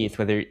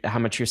ETH, how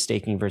much you're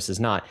staking versus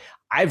not.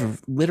 I've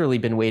literally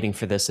been waiting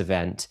for this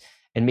event,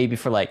 and maybe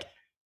for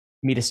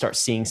me to start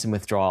seeing some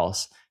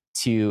withdrawals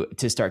to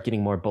start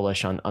getting more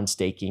bullish on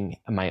staking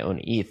my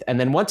own ETH. And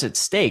then once it's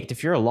staked,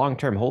 if you're a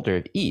long-term holder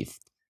of ETH,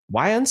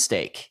 why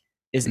unstake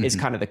is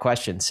kind of the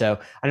question. So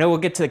I know we'll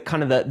get to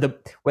kind of the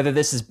whether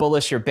this is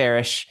bullish or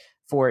bearish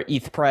for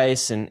ETH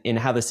price and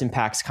how this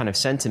impacts kind of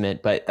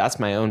sentiment, but that's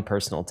my own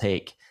personal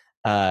take.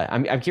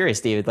 I'm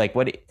curious, David,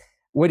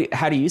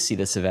 how do you see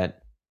this event?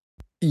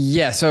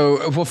 Yeah.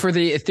 So, for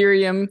the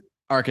Ethereum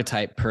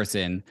archetype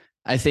person,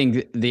 I guess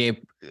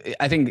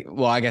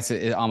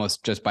it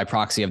almost just by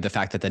proxy of the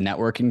fact that the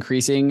network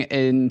increasing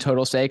in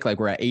total stake, like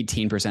we're at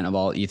 18% of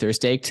all Ether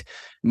staked.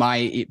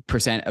 My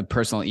percent of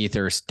personal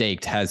Ether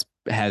staked has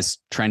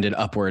trended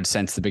upwards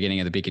since the beginning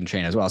of the beacon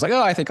chain as well. I was like,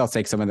 I think I'll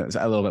stake some of those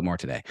a little bit more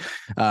today.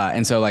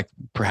 And so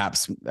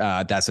perhaps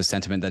that's a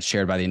sentiment that's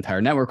shared by the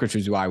entire network, which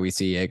is why we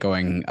see it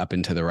going up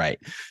and to the right.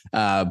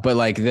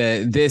 But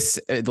this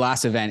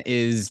last event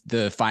is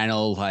the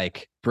final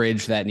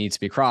bridge that needs to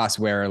be crossed,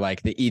 where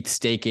the ETH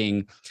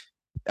staking,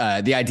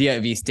 the idea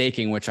of ETH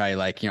staking, which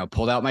I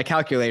pulled out my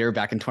calculator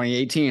back in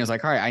 2018. I was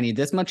like, all right, I need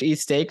this much ETH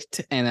staked,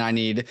 and then I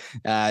need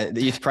the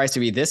ETH price to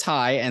be this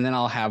high, and then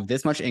I'll have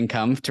this much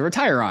income to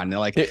retire on.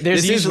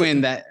 There's usually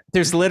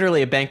There's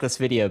literally a Bankless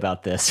video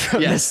about this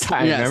from this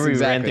time. Yes, Remember exactly.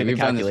 we ran through the We've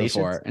done this calculations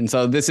before. And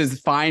so this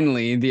is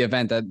finally the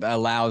event that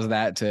allows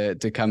that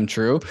to come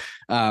true.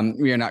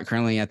 We are not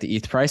currently at the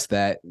ETH price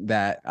that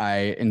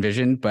I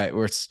envisioned, but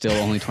we're still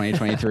only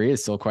 2023.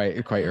 It's still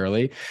quite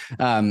early.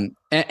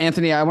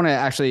 Anthony, I want to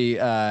actually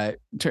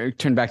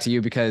turn back to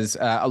you because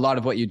a lot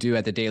of what you do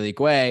at the Daily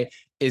Gwei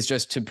is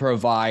just to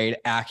provide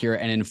accurate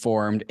and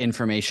informed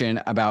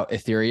information about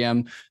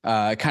Ethereum,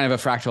 kind of a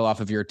fractal off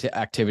of your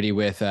activity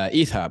with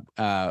ETH Hub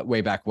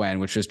way back when,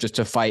 which was just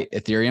to fight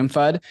Ethereum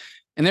FUD.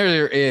 And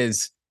there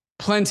is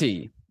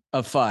plenty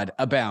of FUD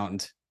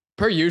abound,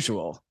 per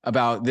usual,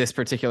 about this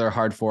particular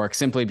hard fork,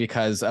 simply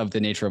because of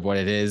the nature of what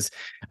it is.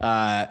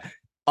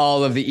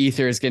 All of the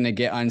ether is going to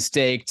get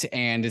unstaked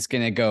and it's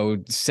going to go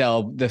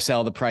sell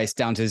the price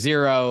down to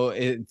zero.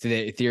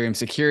 The Ethereum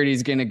security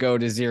is going to go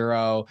to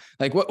zero.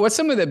 Like what's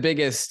some of the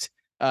biggest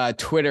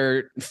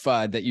Twitter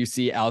FUD that you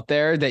see out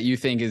there that you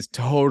think is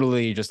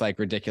totally just like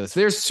ridiculous?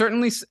 There's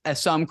certainly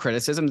some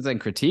criticisms and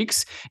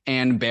critiques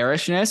and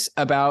bearishness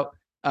about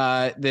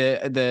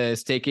the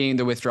staking,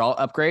 the withdrawal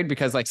upgrade,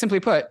 because like simply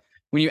put,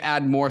 when you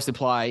add more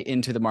supply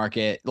into the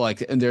market,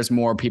 like there's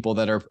more people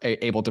that are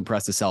able to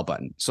press the sell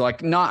button. So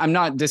like I'm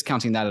not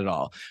discounting that at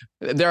all.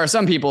 There are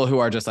some people who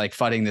are just like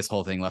fudding this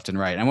whole thing left and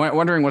right. I'm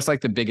wondering what's like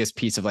the biggest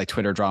piece of like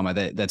Twitter drama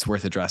that's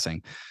worth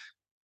addressing.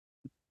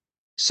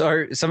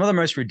 So some of the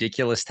most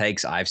ridiculous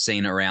takes I've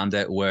seen around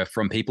it were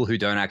from people who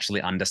don't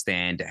actually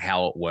understand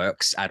how it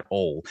works at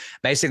all.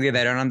 Basically,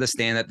 they don't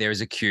understand that there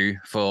is a queue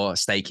for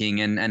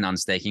staking and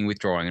unstaking,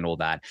 withdrawing and all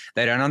that.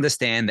 They don't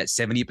understand that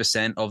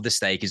 70% of the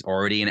stake is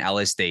already in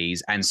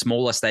LSDs and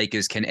smaller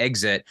stakers can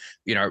exit,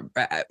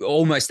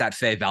 almost at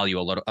fair value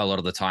a lot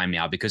of the time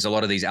now, because a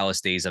lot of these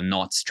LSDs are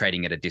not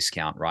trading at a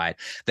discount, right?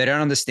 They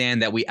don't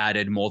understand that we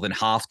added more than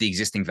half the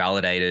existing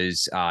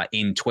validators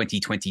in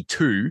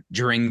 2022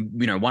 during,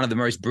 one of the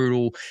most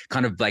brutal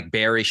kind of like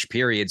bearish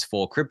periods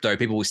for crypto.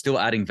 People were still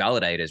adding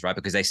validators, right?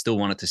 Because they still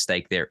wanted to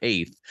stake their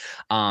ETH.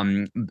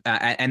 And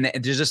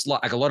there's just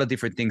like a lot of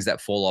different things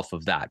that fall off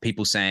of that.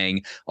 People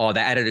saying, oh,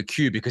 they added a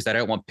queue because they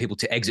don't want people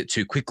to exit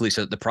too quickly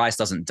so that the price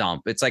doesn't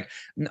dump. It's like,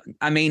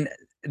 I mean,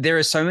 there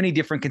are so many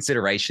different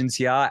considerations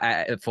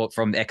here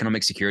from the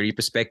economic security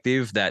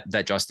perspective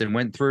that Justin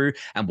went through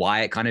and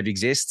why it kind of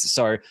exists.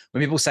 So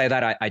when people say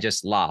that, I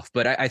just laugh.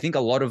 But I think a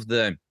lot of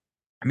the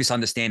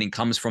misunderstanding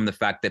comes from the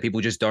fact that people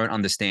just don't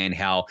understand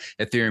how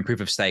Ethereum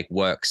proof of stake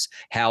works,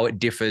 how it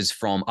differs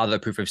from other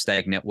proof of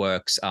stake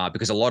networks,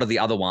 because a lot of the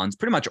other ones,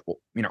 pretty much,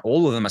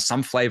 all of them are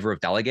some flavor of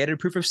delegated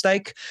proof of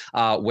stake,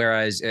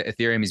 whereas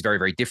Ethereum is very,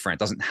 very different.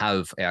 It doesn't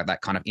have that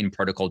kind of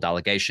in-protocol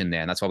delegation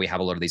there, and that's why we have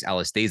a lot of these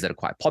LSDs that are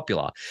quite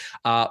popular.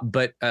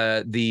 But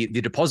the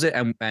deposit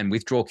and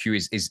withdrawal queue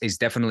is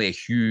definitely a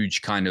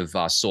huge kind of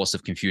source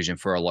of confusion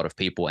for a lot of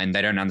people, and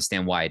they don't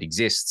understand why it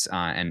exists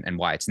and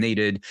why it's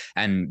needed,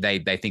 and they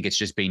think it's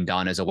just been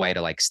done as a way to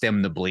like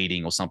stem the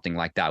bleeding or something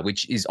like that,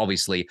 which is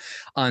obviously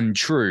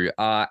untrue.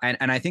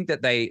 And I think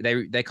that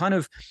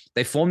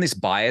they form this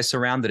bias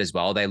around it as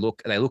well. They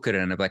look at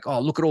it and they're like, oh,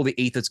 look at all the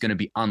ETH that's going to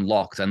be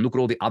unlocked, and look at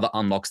all the other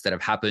unlocks that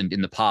have happened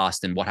in the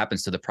past and what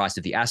happens to the price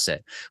of the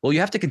asset. Well, you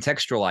have to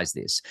contextualize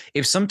this.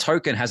 If some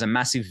token has a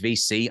massive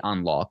VC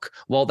unlock,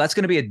 well, that's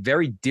going to be a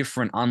very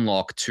different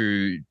unlock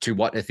to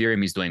what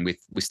Ethereum is doing with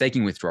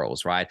staking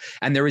withdrawals, right?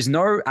 And there is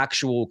no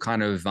actual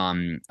kind of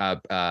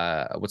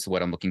what's the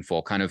word I'm looking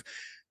for? Kind of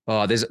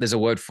there's a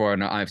word for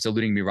it, and it's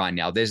eluding me right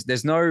now.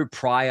 There's no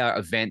prior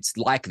events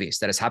like this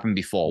that has happened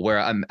before, where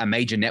a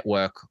major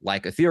network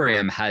like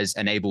Ethereum has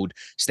enabled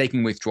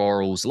staking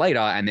withdrawals later,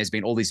 and there's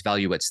been all this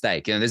value at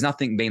stake. There's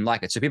nothing been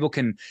like it, so people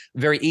can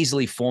very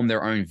easily form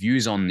their own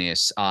views on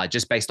this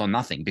just based on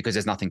nothing, because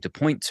there's nothing to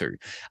point to.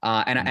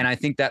 And I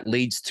think that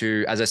leads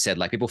to, as I said,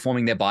 like people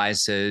forming their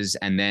biases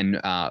and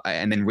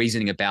then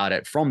reasoning about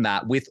it from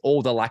that, with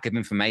all the lack of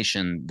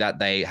information that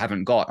they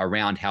haven't got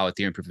around how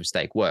Ethereum proof of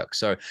stake works.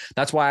 So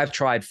that's why I've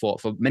tried for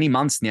many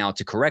months now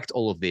to correct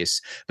all of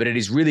this, but it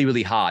is really,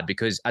 really hard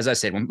because, as I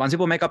said, once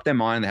people make up their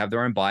mind, they have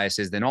their own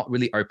biases, they're not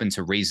really open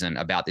to reason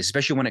about this,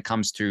 especially when it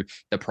comes to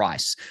the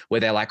price,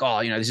 where they're like,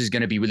 oh, this is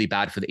going to be really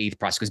bad for the ETH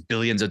price because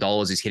billions of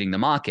dollars is hitting the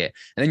market.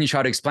 And then you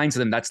try to explain to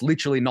them that's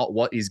literally not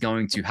what is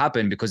going to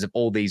happen because of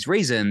all these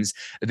reasons.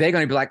 They're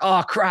going to be like,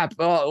 oh, crap.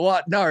 Oh,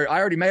 what? No, I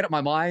already made up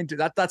my mind.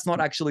 That's not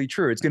actually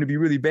true. It's going to be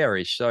really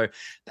bearish. So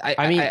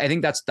I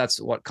think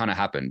that's what kind of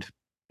happened.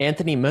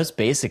 Anthony, most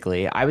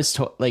basically, I was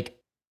told, like,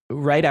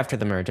 right after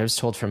the merge, I was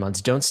told for months,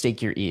 don't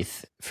stake your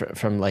ETH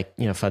from like,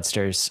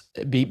 Fudsters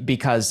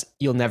because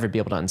you'll never be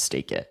able to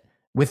unstake it.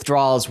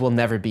 Withdrawals will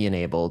never be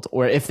enabled,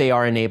 or if they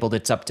are enabled,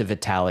 it's up to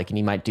Vitalik, and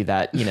he might do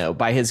that,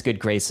 by his good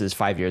graces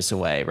 5 years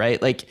away,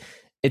 right? Like,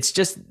 it's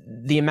just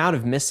the amount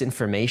of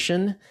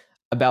misinformation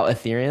about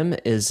Ethereum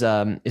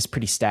is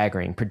pretty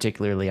staggering,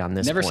 particularly on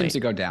this Never point. seems to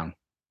go down.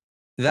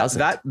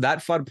 That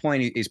FUD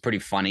point is pretty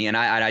funny, and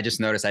I just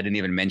noticed I didn't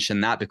even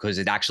mention that because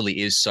it actually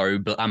is so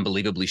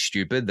unbelievably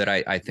stupid that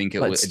I think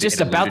it's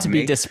just about to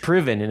be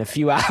disproven in a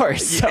few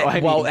hours. So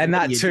and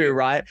that too,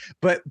 right?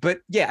 But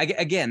yeah,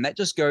 again, that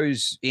just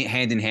goes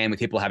hand in hand with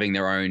people having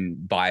their own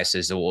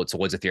biases towards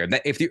Ethereum.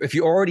 If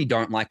you already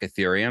don't like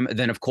Ethereum,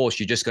 then of course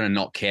you're just going to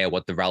not care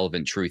what the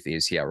relevant truth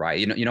is here, right?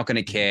 You're not going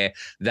to care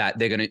that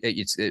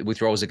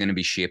withdrawals are going to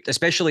be shipped,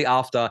 especially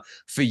after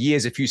for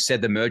years if you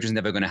said the merge was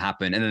never going to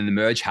happen and then the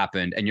merge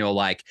happened. And you're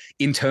like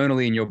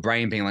internally in your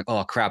brain being like,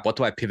 oh crap, what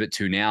do I pivot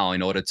to now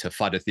in order to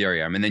FUD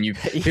Ethereum? And then you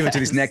pivot to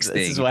this next thing.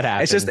 This is what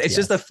happens. It's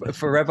just a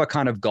forever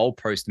kind of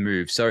goalpost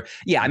move. So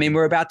yeah, I mean,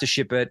 we're about to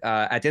ship it.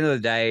 At the end of the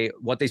day,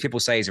 what these people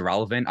say is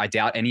irrelevant. I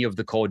doubt any of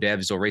the core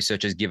devs or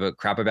researchers give a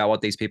crap about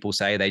what these people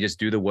say. They just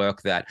do the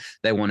work that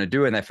they want to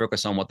do and they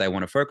focus on what they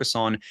want to focus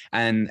on.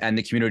 And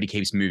the community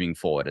keeps moving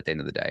forward at the end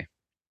of the day.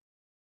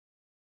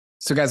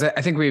 So guys,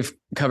 I think we've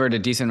covered a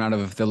decent amount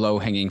of the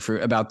low-hanging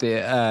fruit about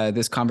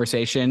this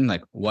conversation,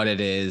 like what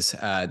it is,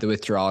 the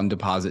withdrawal and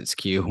deposit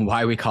skew,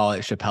 why we call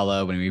it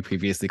Capella when we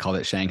previously called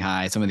it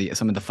Shanghai, some of the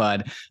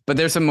FUD. But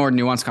there's some more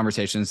nuanced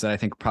conversations that I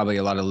think probably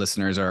a lot of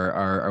listeners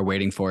are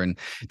waiting for. And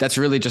that's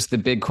really just the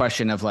big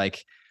question of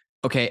like,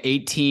 okay,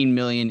 18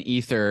 million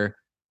Ether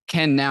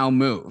can now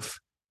move.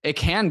 It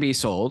can be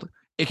sold.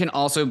 It can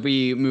also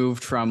be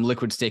moved from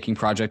liquid staking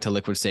project to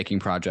liquid staking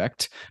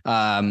project.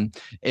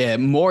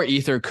 More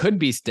Ether could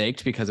be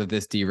staked because of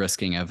this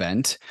de-risking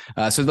event.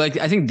 So like,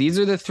 I think these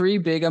are the three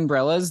big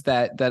umbrellas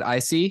that I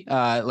see,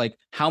 like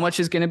how much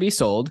is going to be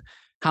sold,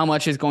 how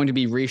much is going to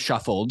be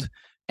reshuffled,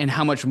 and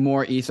how much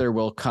more Ether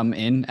will come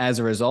in as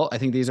a result. I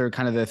think these are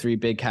kind of the three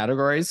big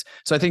categories.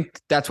 So I think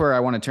that's where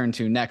I want to turn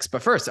to next.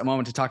 But first, I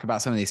want to talk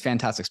about some of these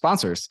fantastic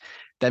sponsors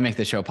that make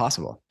the show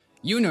possible.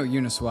 You know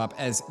Uniswap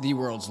as the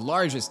world's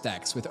largest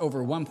DEX with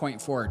over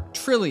 $1.4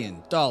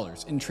 trillion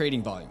in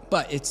trading volume.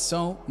 But it's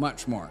so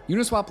much more.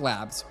 Uniswap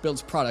Labs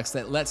builds products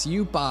that lets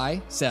you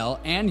buy, sell,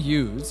 and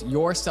use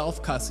your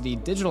self-custody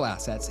digital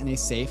assets in a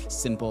safe,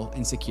 simple,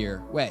 and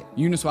secure way.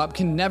 Uniswap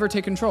can never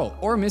take control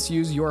or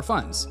misuse your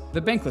funds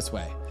the bankless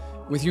way.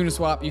 With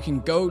Uniswap, you can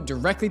go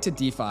directly to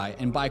DeFi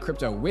and buy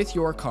crypto with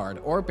your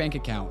card or bank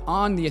account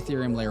on the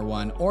Ethereum Layer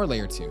 1 or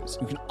Layer 2s.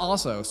 You can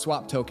also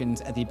swap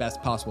tokens at the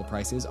best possible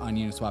prices on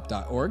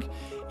uniswap.org.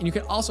 And you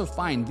can also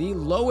find the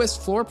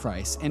lowest floor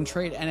price and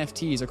trade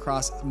NFTs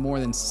across more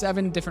than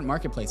 7 different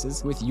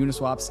marketplaces with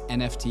Uniswap's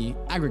NFT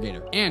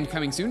aggregator. And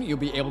coming soon, you'll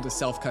be able to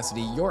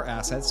self-custody your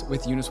assets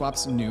with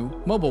Uniswap's new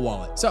mobile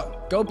wallet. So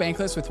go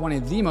bankless with one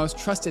of the most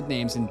trusted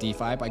names in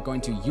DeFi by going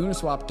to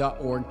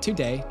uniswap.org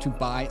today to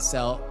buy,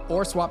 sell,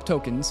 or swap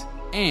tokens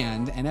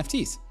and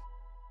NFTs.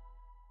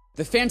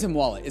 The Phantom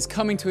wallet is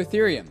coming to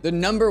Ethereum. The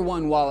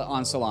 #1 wallet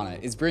on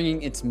Solana is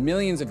bringing its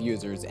millions of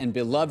users and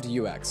beloved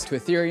UX to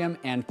Ethereum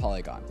and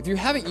Polygon. If you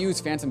haven't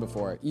used Phantom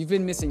before, you've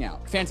been missing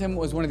out. Phantom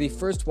was one of the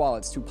first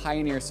wallets to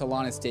pioneer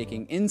Solana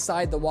staking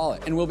inside the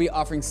wallet and will be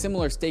offering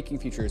similar staking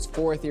features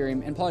for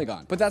Ethereum and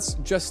Polygon. But that's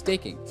just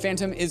staking.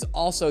 Phantom is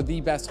also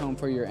the best home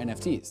for your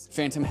NFTs.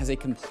 Phantom has a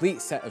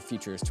complete set of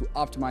features to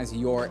optimize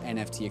your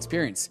NFT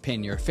experience.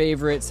 Pin your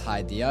favorites,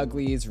 hide the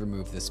uglies,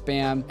 remove the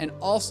spam, and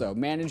also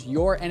manage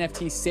your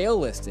NFT sale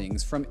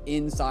listings from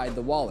inside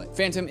the wallet.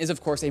 Phantom is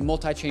of course a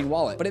multi-chain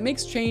wallet, but it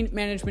makes chain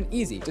management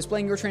easy,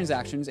 displaying your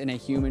transactions in a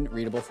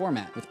human-readable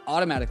format with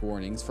automatic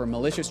warnings for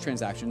malicious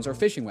transactions or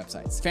phishing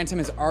websites. Phantom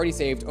has already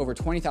saved over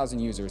 20,000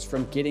 users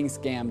from getting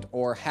scammed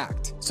or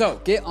hacked.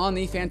 So get on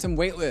the Phantom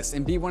waitlist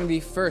and be one of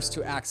the first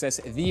to access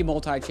the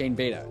multi-chain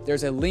beta.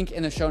 There's a link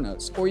in the show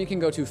notes, or you can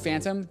go to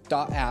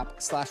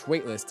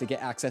phantom.app/waitlist to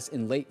get access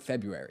in late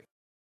February.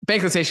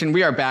 Bankless Nation,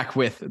 we are back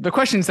with the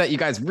questions that you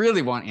guys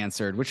really want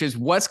answered, which is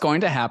what's going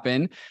to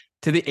happen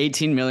to the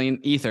 18 million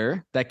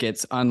Ether that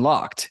gets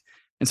unlocked.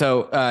 And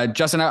so,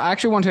 Justin, I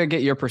actually want to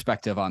get your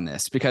perspective on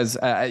this because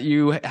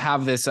you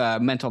have this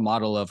mental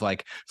model of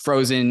like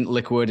frozen,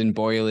 liquid, and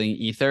boiling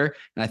Ether.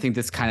 And I think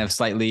this kind of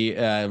slightly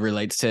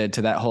relates to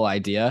that whole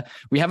idea.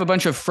 We have a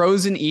bunch of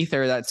frozen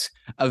Ether that's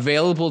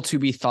available to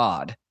be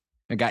thawed.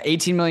 We got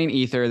 18 million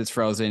Ether that's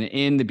frozen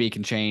in the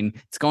Beacon chain.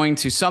 It's going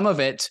to, some of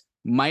it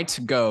might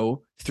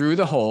go through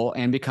the hole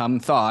and become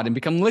thawed and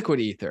become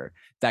liquid Ether.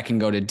 That can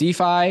go to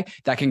DeFi,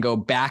 that can go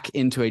back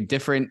into a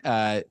different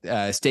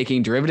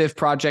staking derivative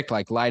project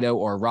like Lido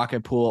or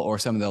Rocket Pool or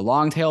some of the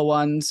long tail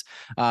ones.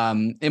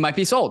 It might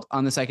be sold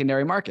on the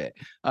secondary market.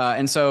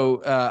 And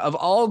so of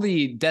all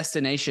the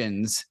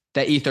destinations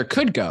that Ether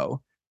could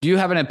go, do you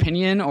have an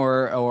opinion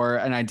or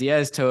an idea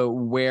as to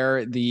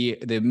where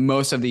the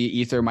most of the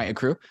Ether might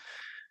accrue?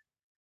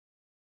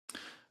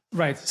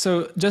 Right.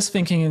 So just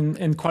thinking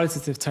in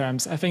qualitative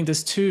terms, I think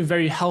there's two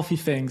very healthy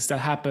things that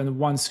happen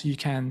once you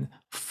can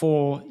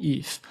for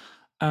ETH.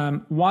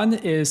 One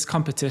is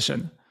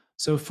competition.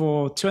 So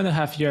for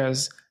 2.5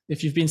 years,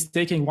 if you've been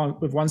staking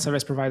with one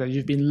service provider,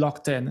 you've been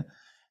locked in.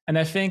 And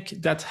I think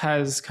that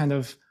has kind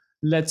of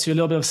led to a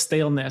little bit of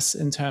staleness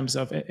in terms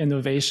of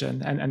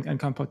innovation and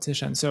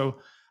competition. So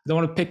I don't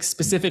want to pick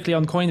specifically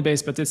on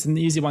Coinbase, but it's an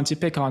easy one to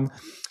pick on.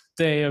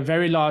 they're a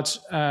very large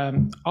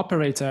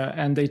operator,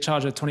 and they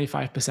charge a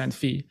 25%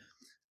 fee.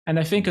 And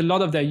I think a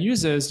lot of their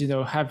users,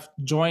 have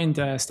joined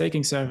their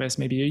staking service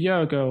maybe a year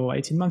ago, or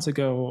 18 months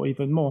ago, or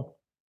even more.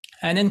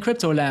 And in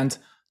crypto land,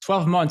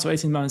 12 months or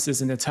 18 months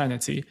is an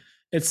eternity.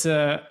 It's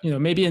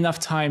maybe enough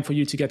time for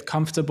you to get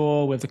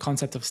comfortable with the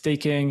concept of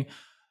staking,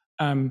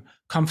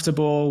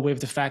 comfortable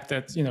with the fact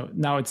that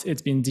now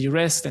it's been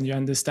de-risked and you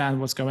understand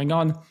what's going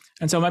on.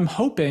 And so I'm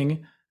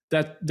hoping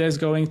that there's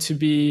going to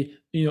be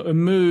a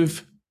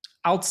move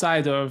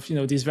outside of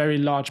these very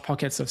large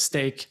pockets of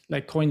stake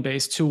like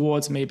Coinbase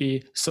towards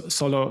maybe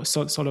solo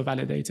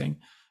validating,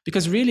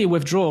 because really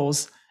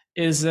withdrawals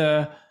is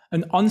an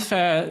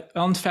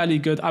unfairly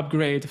good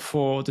upgrade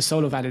for the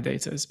solo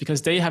validators,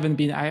 because they haven't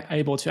been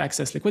able to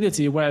access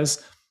liquidity,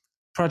 whereas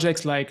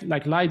projects like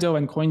Lido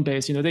and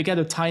Coinbase, they get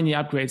a tiny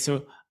upgrade.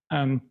 So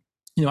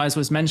as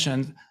was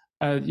mentioned,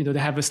 they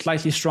have a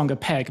slightly stronger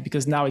peg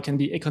because now it can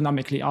be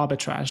economically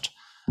arbitraged.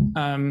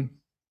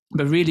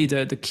 But really,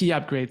 the key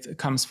upgrade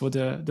comes for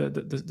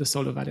the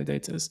solo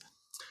validators.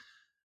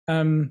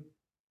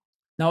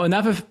 Now,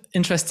 another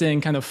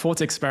interesting kind of thought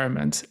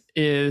experiment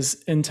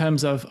is in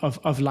terms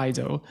of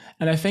Lido.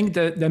 And I think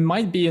that there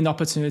might be an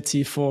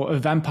opportunity for a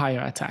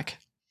vampire attack.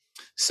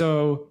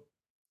 So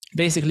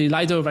basically,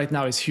 Lido right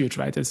now is huge,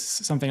 right? It's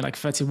something like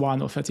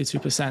 31 or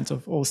 32%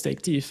 of all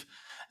staked ETH.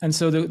 And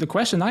so the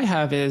question I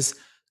have is,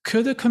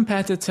 could a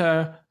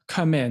competitor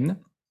come in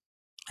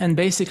and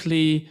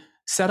basically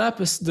set up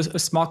a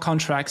smart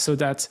contract so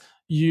that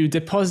you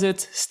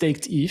deposit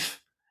staked ETH,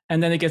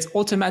 and then it gets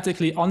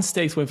automatically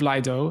unstaked with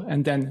Lido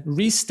and then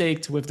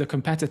restaked with the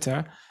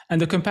competitor.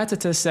 And the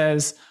competitor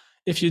says,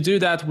 if you do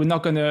that, we're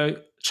not going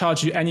to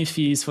charge you any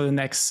fees for the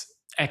next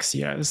X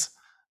years.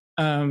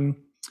 And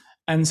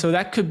so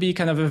that could be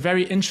kind of a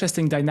very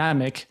interesting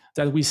dynamic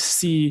that we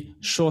see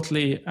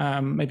shortly,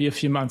 maybe a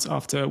few months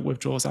after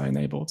withdrawals are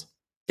enabled.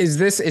 Is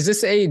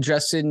this a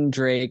Justin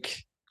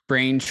Drake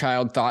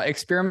brainchild thought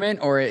experiment,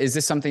 or is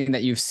this something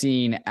that you've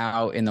seen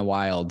out in the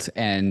wild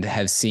and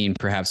have seen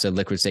perhaps a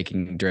liquid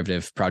staking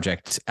derivative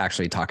project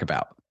actually talk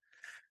about?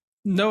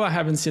 No, I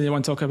haven't seen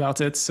anyone talk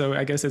about it, so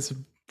I guess it's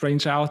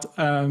brainchild.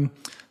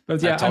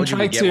 But yeah, I told you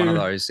to get one of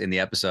those in the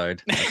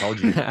episode. I told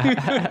you.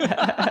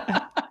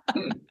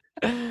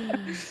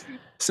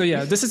 So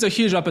yeah, this is a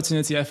huge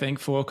opportunity, I think,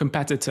 for a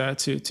competitor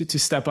to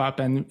step up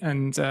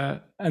and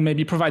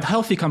maybe provide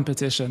healthy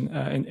competition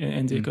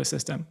in the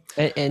ecosystem.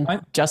 And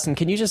Justin,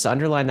 can you just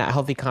underline that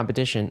healthy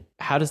competition?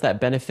 How does that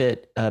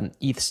benefit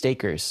ETH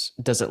stakers?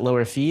 Does it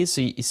lower fees?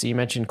 So you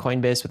mentioned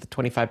Coinbase with a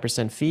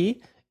 25%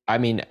 fee. I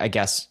mean, I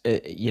guess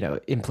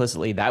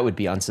implicitly that would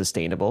be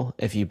unsustainable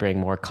if you bring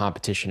more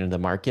competition into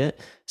the market.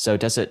 So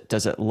does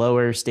it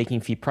lower staking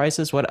fee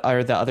prices? What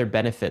are the other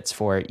benefits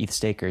for ETH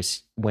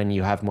stakers when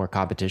you have more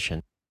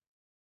competition?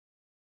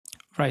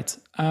 Right.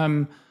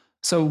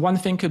 So one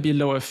thing could be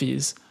lower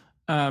fees.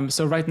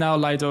 So right now,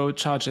 Lido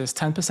charges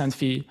 10%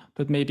 fee,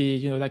 but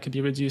maybe that could be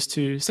reduced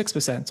to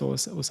 6% or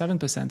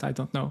 7%. I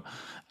don't know.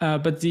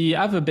 But the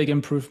other big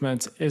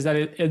improvement is that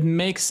it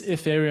makes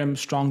Ethereum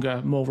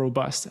stronger, more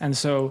robust. And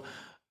so,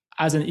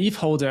 as an ETH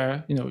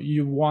holder,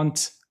 you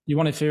want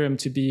Ethereum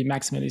to be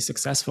maximally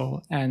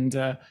successful, and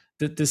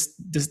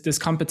this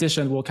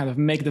competition will kind of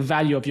make the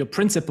value of your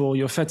principal,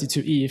 your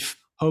 32 ETH,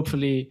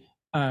 hopefully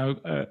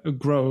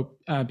grow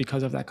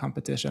because of that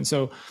competition.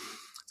 So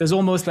there's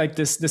almost like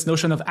this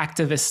notion of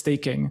activist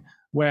staking,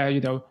 where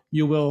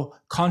you will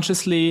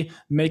consciously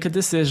make a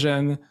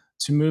decision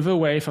to move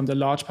away from the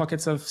large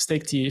pockets of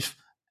staked ETH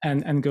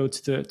and go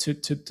to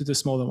the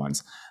smaller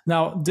ones.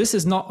 Now, this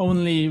is not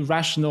only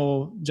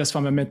rational just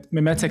from a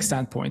mimetic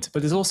standpoint,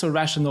 but it's also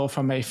rational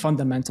from a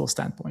fundamental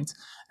standpoint.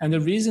 And the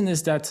reason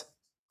is that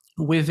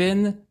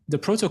within the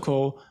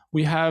protocol,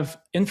 we have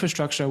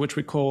infrastructure which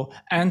we call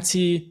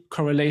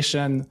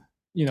anti-correlation,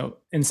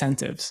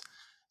 incentives.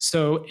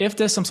 So if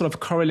there's some sort of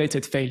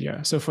correlated failure,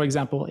 so for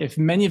example, if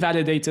many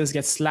validators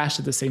get slashed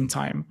at the same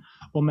time,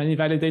 or many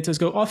validators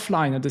go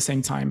offline at the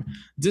same time,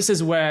 this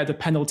is where the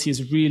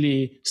penalties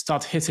really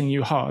start hitting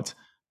you hard,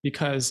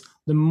 because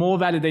the more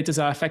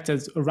validators are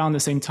affected around the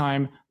same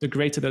time, the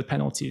greater the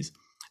penalties.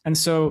 And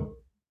so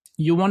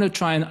you want to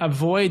try and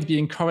avoid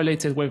being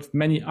correlated with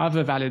many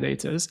other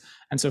validators.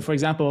 And so, for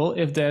example,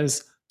 if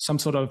there's some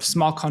sort of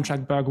smart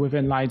contract bug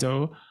within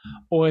Lido,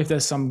 or if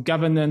there's some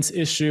governance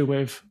issue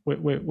with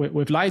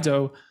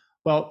Lido,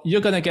 well,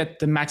 you're going to get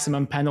the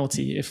maximum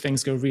penalty if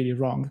things go really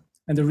wrong.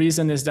 And the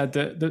reason is that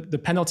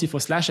the penalty for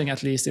slashing,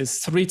 at least, is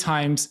 3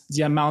 times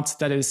the amount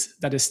that is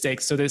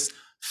staked. So there's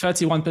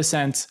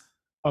 31%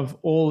 of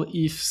all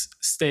ETH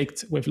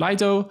staked with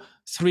Lido.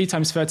 3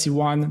 times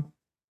 31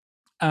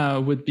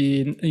 would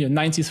be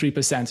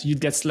 93%.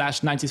 You'd get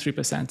slashed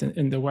 93%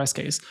 in the worst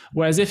case.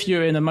 Whereas if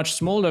you're in a much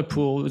smaller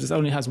pool that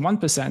only has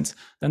 1%,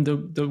 then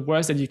the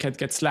worst that you could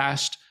get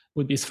slashed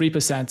would be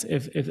 3%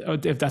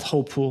 if that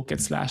whole pool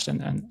gets slashed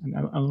and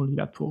only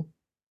that pool.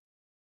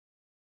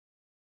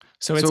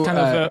 So it's kind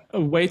of a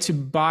way to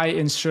buy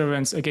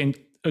insurance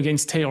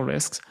against tail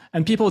risks.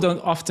 And people don't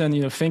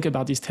often think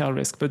about these tail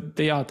risks, but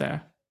they are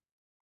there.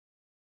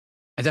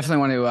 I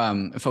definitely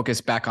want to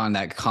focus back on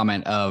that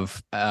comment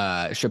of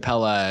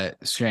Capella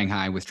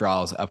Shanghai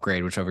withdrawals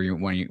upgrade, whichever you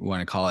want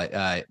to call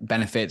it,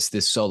 benefits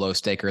this solo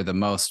staker the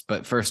most.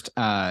 But first,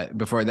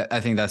 before that, I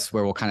think that's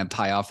where we'll kind of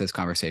tie off this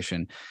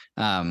conversation.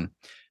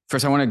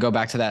 First, I want to go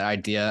back to that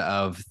idea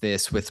of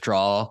this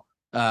withdrawal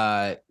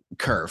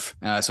curve.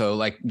 So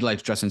like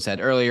Justin said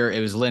earlier, it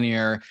was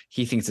linear.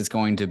 He thinks it's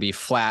going to be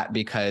flat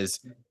because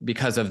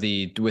of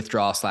the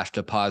withdrawal /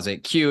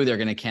 deposit queue. They're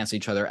going to cancel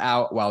each other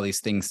out while these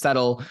things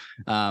settle.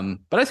 But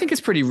I think it's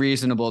pretty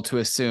reasonable to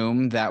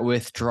assume that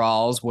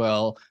withdrawals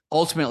will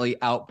ultimately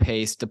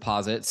outpace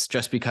deposits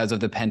just because of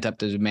the pent up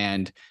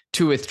demand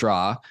to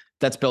withdraw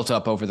that's built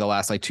up over the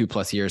last like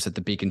 2+ years that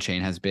the Beacon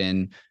chain has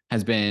been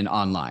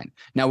online.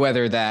 Now,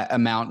 whether that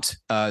amount,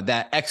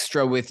 that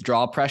extra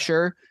withdrawal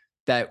pressure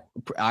that,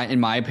 in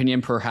my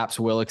opinion, perhaps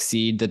will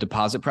exceed the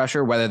deposit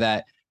pressure, whether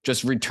that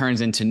just returns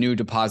into new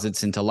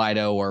deposits into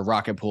Lido or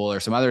Rocket Pool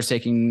or some other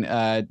staking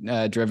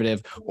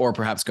derivative, or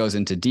perhaps goes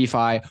into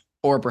DeFi,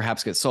 or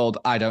perhaps gets sold.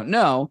 I don't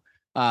know.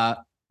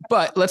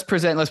 But let's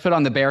put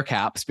on the bear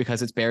caps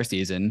because it's bear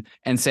season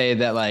and say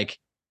that like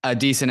a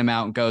decent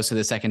amount goes to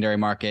the secondary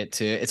market.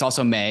 It's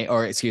also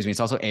it's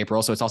also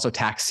April, so it's also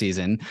tax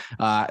season.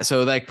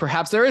 So like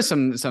perhaps there is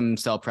some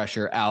sell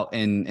pressure out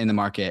in the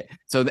market.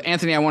 So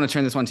Anthony, I want to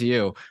turn this one to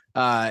you.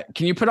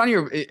 Can you put on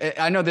your?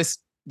 I know this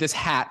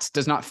hat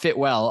does not fit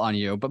well on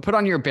you, but put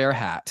on your bear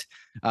hat.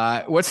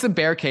 What's the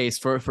bear case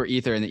for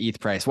Ether and the ETH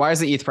price? Why is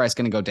the ETH price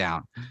going to go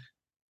down?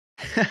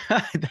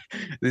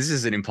 This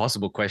is an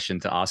impossible question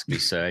to ask me,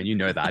 sir. You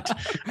know that.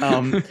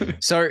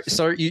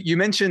 So you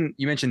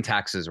mentioned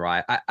taxes,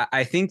 right?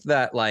 I think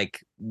that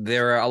like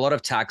there are a lot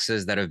of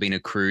taxes that have been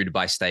accrued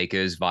by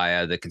stakers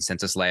via the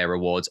consensus layer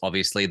rewards,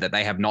 obviously, that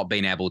they have not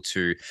been able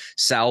to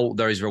sell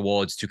those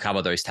rewards to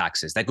cover those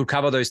taxes. They could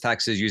cover those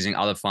taxes using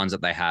other funds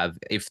that they have,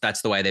 if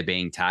that's the way they're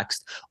being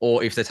taxed,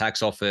 or if the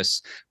tax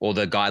office or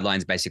the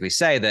guidelines basically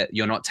say that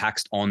you're not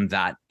taxed on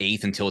that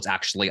ETH until it's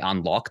actually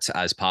unlocked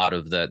as part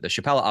of the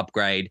Capella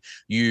upgrade,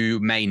 you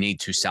may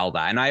need to sell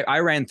that. And I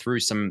ran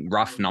through some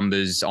rough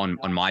numbers on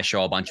my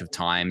show a bunch of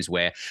times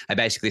where I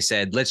basically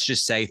said, let's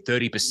just say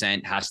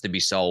 30% has to be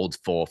sold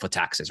for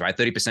taxes, right?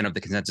 30% of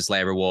the consensus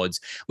layer rewards,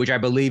 which I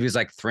believe is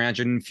like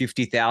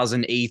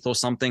 350,000 ETH or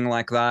something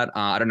like that.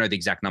 I don't know the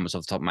exact numbers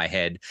off the top of my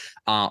head.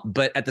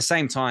 But at the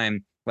same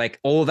time, like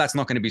all of that's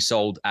not going to be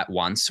sold at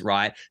once,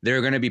 right? There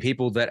are going to be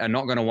people that are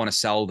not going to want to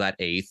sell that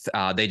ETH.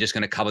 They're just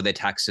going to cover their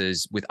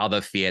taxes with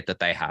other fiat that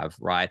they have,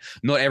 right?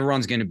 Not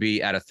everyone's going to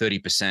be at a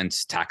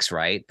 30% tax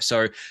rate.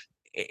 So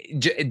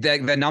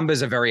the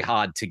numbers are very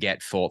hard to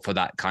get for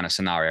that kind of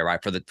scenario,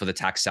 right? For the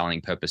tax selling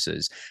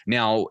purposes.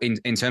 Now,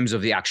 in terms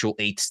of the actual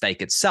ETH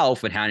stake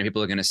itself and how many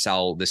people are going to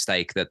sell the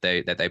stake that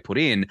they put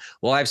in,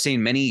 well, I've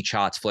seen many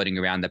charts floating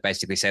around that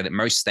basically say that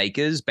most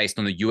stakers, based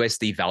on the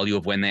USD value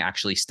of when they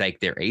actually stake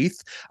their ETH,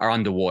 are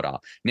underwater.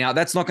 Now,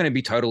 that's not going to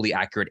be totally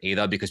accurate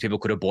either, because people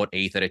could have bought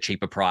ETH at a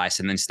cheaper price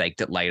and then staked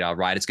it later,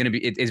 right?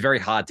 It's very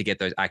hard to get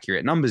those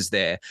accurate numbers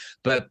there,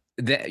 but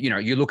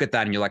you look at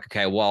that and you're like,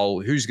 okay, well,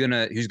 who's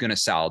gonna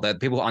sell? The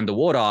people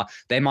underwater,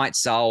 they might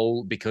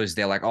sell because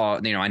they're like, oh,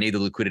 I need the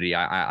liquidity.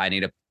 I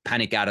need a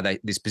panic out of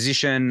this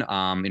position.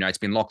 It's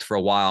been locked for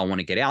a while. I want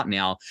to get out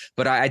now.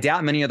 But I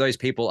doubt many of those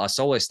people are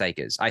solo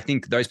stakers. I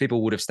think those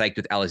people would have staked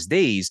with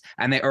LSDs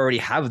and they already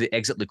have the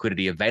exit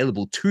liquidity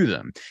available to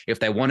them. If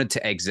they wanted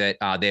to exit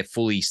their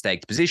fully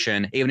staked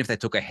position, even if they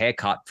took a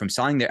haircut from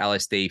selling their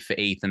LSD for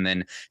ETH and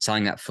then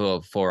selling that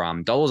for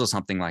dollars or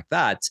something like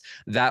that,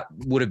 that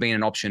would have been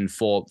an option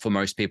for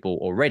most people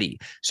already.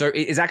 So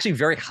it's actually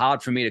very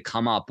hard for me to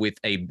come up with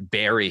a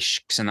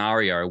bearish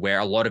scenario where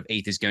a lot of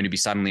ETH is going to be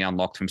suddenly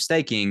unlocked from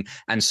staking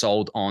and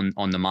sold on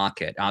the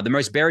market. The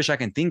most bearish I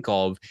can think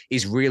of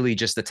is really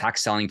just the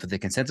tax selling for the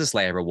consensus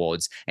layer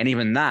rewards. And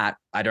even that,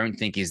 I don't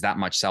think is that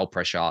much sell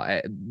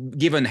pressure,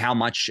 given how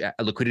much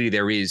liquidity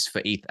there is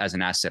for ETH as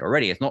an asset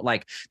already. It's not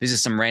like this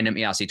is some random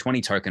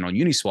ERC20 token on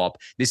Uniswap.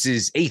 This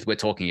is ETH we're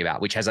talking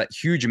about, which has a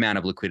huge amount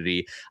of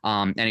liquidity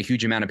and a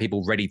huge amount of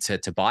people ready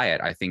to buy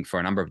it, I think, for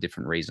a number of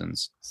different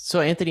reasons. So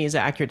Anthony, is it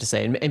accurate to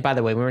say, and by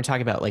the way, when we're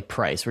talking about like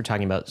price, we're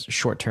talking about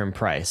short-term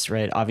price,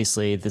 right?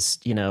 Obviously this,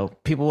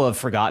 people will have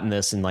forgotten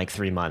this in like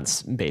 3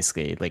 months,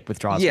 basically, like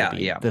withdrawals will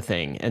be the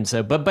thing. And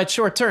so, but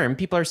short-term,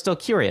 people are still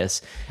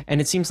curious. And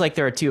it seems like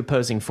there are two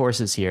opposing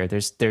forces here.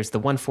 There's the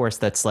one force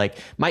that's like,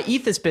 my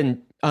ETH has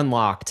been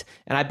unlocked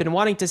and I've been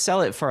wanting to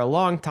sell it for a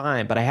long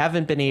time, but I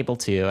haven't been able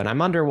to, and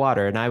I'm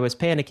underwater and I was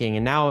panicking,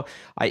 and now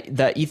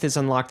the ETH is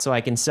unlocked so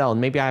I can sell,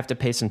 and maybe I have to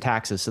pay some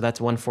taxes. So that's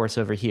one force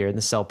over here,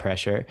 the sell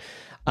pressure.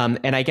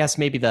 And I guess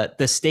maybe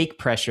the stake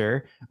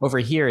pressure over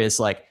here is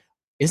like,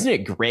 isn't it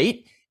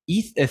great?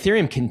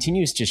 Ethereum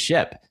continues to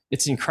ship.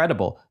 It's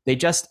incredible. They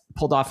just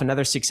pulled off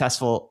another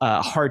successful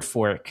hard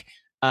fork.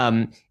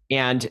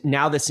 And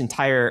now this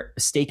entire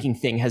staking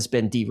thing has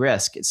been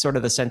de-risked. It's sort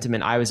of the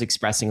sentiment I was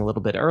expressing a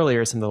little bit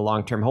earlier. Some of the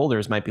long-term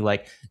holders might be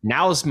like,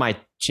 now's my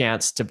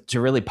chance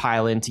to really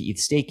pile into ETH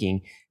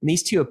staking. And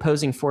these two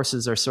opposing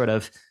forces are sort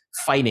of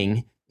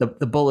fighting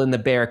the bull and the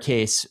bear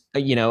case,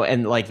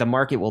 and like the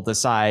market will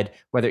decide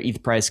whether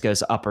ETH price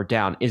goes up or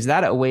down. Is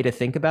that a way to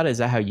think about it? Is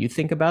that how you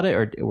think about it,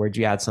 or would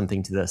you add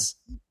something to this?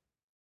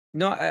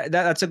 No,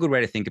 that's a good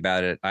way to think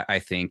about it, I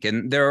think.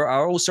 And there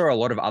are also a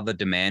lot of other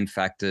demand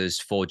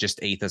factors for just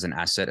ETH as an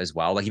asset as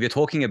well. Like if you're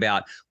talking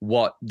about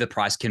what the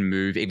price can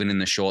move even in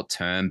the short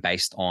term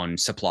based on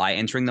supply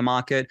entering the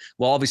market,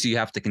 well, obviously you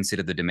have to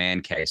consider the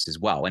demand case as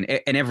well. And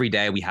every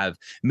day we have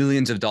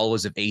millions of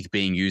dollars of ETH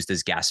being used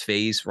as gas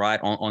fees, right,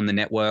 on the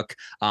network.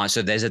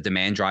 So there's a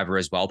demand driver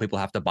as well. People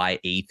have to buy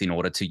ETH in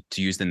order to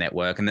use the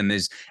network. And then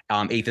there's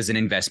ETH as an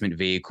investment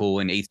vehicle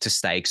and ETH to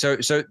stake.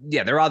 So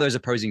yeah, there are those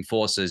opposing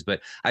forces,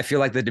 but I feel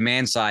like the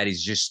demand side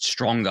is just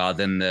stronger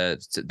than the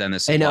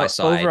supply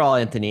side. Overall,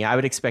 Anthony, I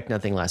would expect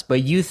nothing less.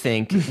 But you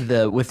think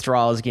the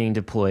withdrawals getting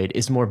deployed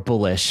is more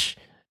bullish,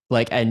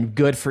 and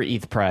good for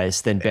ETH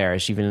price than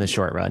bearish, even in the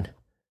short run?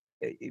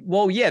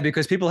 Well, yeah,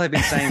 because people have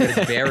been saying that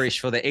it's bearish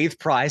for the ETH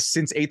price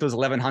since ETH was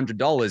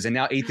 $1,100, and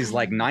now ETH is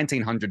like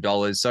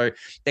 $1,900. So,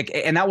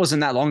 and that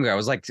wasn't that long ago. It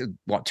was like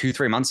what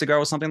 2-3 months ago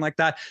or something like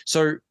that.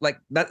 So,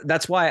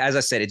 that's why, as I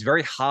said, it's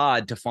very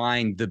hard to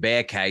find the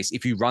bear case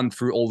if you run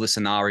through all the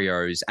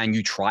scenarios and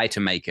you try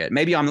to make it.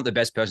 Maybe I'm not the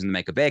best person to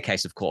make a bear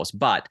case, of course,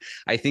 but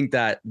I think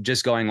that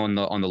just going on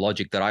the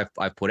logic that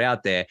I've put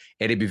out there,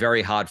 it'd be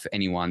very hard for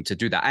anyone to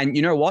do that. And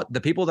you know what? The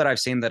people that I've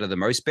seen that are the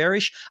most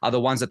bearish are the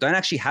ones that don't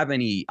actually have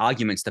any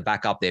arguments to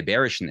back up their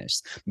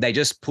bearishness. They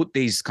just put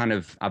these kind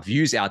of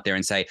views out there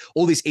and say,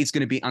 all this ETH's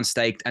going to be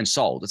unstaked and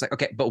sold. It's like,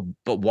 okay,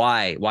 but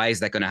why? Why is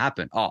that going to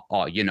happen?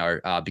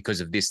 Because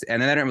of this. And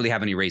then they don't really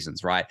have any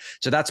reasons, right?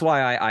 So that's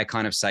why I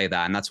kind of say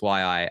that. And that's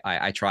why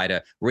I try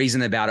to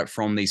reason about it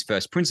from these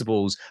first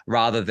principles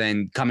rather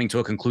than coming to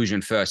a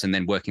conclusion first and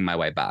then working my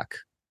way back.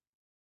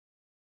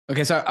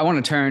 Okay, so I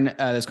want to turn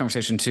this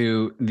conversation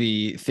to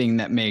the thing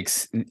that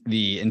makes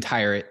the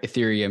entire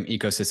Ethereum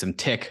ecosystem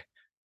tick,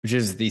 which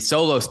is the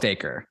solo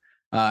staker.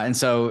 And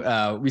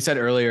so we said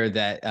earlier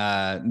that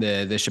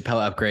the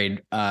Capella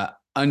upgrade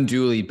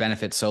unduly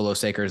benefits solo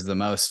stakers the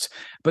most.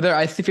 But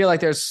I feel like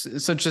there's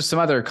just some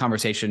other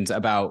conversations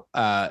about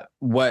how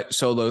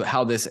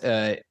this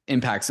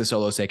impacts the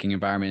solo staking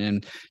environment.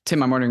 And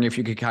Tim, I'm wondering if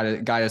you could kind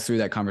of guide us through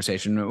that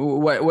conversation.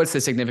 What's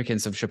the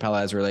significance of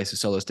Capella as it relates to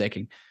solo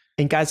staking?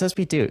 And guys, as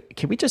we do,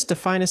 can we just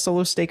define a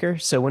solo staker?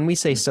 So when we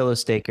say solo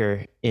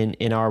staker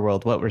in our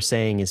world, what we're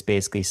saying is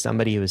basically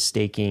somebody who is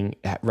staking,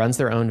 runs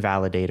their own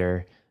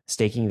validator,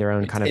 staking their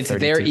own kind of. It's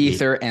their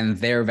Ether and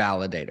their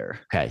validator.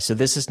 Okay, so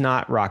this is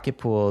not Rocket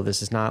Pool.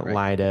 This is not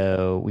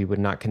Lido. We would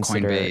not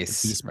consider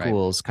Coinbase, these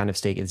pools kind of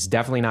stake. It's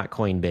definitely not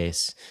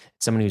Coinbase. It's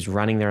someone who's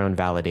running their own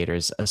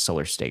validators, a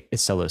solo staker.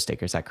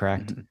 Is that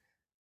correct? Mm-hmm.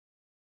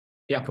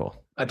 Yeah, cool.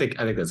 I think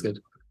that's good.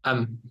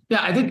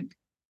 I think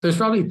there's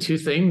probably two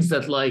things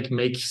that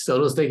make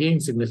solo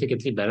staking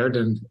significantly better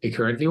than it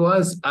currently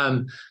was.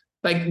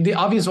 The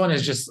obvious one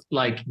is just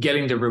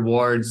getting the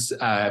rewards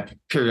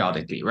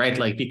periodically,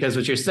 right? Because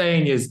what you're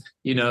saying is,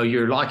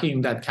 you're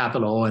locking that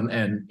capital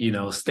and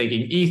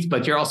staking ETH,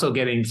 but you're also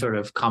getting sort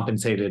of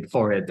compensated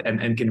for it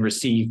and can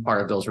receive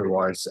part of those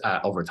rewards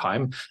over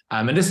time.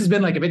 And this has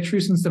been a bit true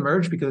since the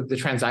merge because of the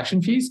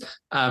transaction fees.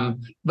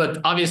 But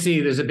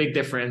obviously there's a big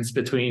difference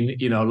between,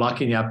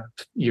 locking up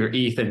your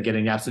ETH and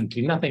getting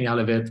absolutely nothing out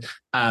of it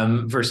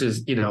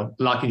versus,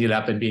 locking it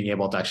up and being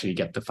able to actually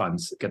get the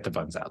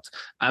funds out.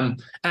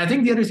 And I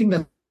think the other thing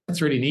that's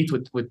really neat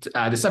with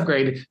this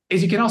upgrade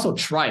is you can also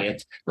try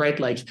it,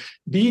 right?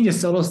 Being a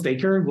solo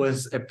staker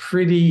was a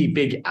pretty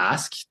big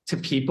ask to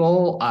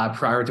people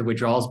prior to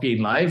withdrawals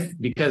being live,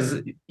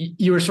 because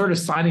you were sort of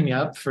signing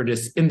up for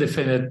this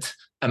indefinite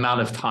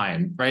amount of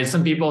time, right?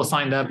 Some people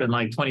signed up in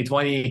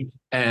 2020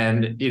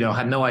 and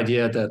had no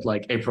idea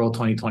that April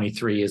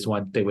 2023 is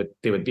when they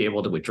would be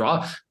able to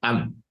withdraw.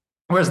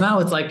 Whereas now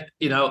it's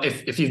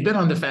if you've been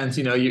on the fence,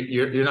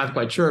 you're not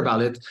quite sure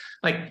about it.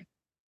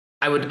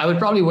 I would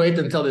probably wait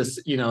until this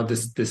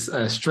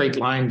straight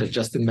line that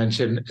Justin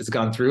mentioned has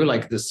gone through,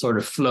 this sort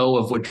of flow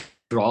of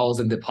withdrawals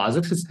and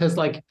deposits has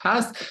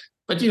passed.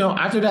 But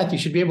after that,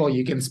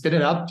 you can spin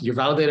it up. Your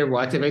validator will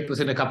activate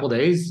within a couple of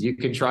days. You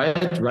can try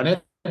it, run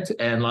it,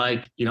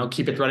 and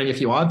keep it running if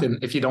you want.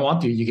 And if you don't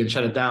want to, you can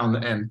shut it down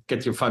and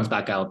get your funds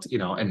back out,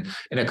 in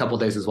a couple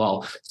of days as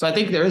well. So I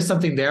think there is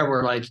something there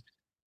where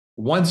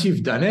once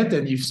you've done it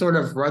and you've sort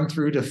of run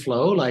through the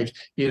flow,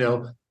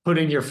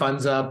 putting your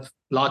funds up,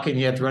 locking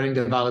it, running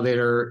the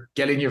validator,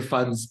 getting your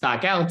funds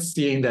back out,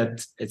 seeing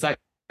that it's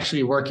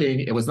actually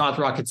working, it was not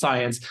rocket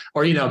science,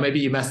 or maybe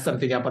you messed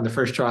something up on the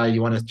first try,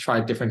 you want to try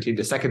it differently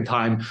the second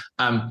time,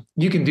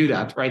 you can do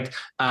that, right?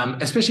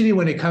 Especially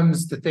when it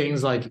comes to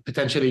things like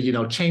potentially,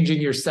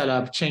 changing your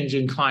setup,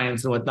 changing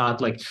clients and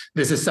whatnot.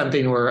 This is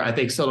something where I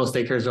think solo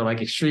stakers are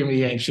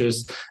extremely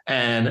anxious,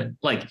 and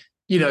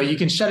you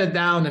can shut it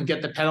down and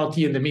get the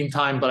penalty in the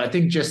meantime, but I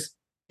think just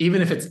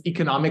even if it's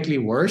economically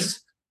worse,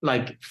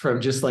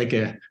 from just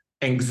a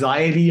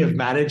anxiety of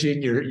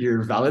managing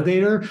your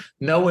validator,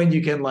 knowing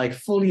you can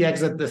fully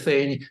exit the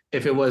thing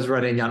if it was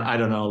running on, I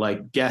don't know,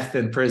 Geth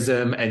and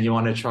Prism, and you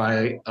want to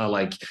try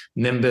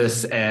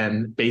Nimbus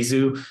and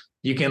Bezu,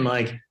 you can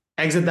like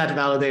exit that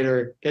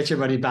validator, get your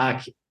money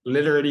back,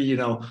 literally,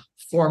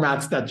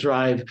 formats that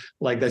drive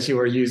like that you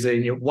were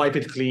using, you wipe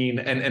it clean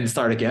and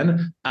start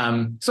again.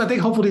 So I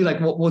think hopefully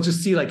like we'll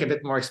just see like a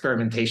bit more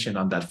experimentation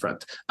on that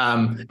front.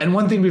 And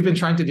one thing we've been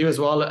trying to do as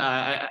well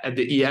at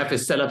the EF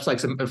is set up like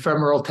some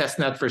ephemeral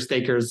testnet for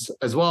stakers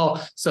as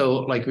well.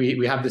 So like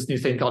we have this new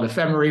thing called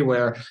Ephemery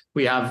where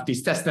we have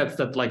these testnets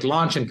that like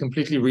launch and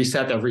completely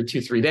reset every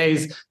 2-3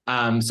 days.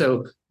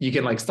 So you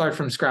can like start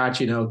from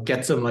scratch,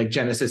 get some like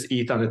Genesis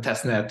ETH on the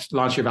testnet,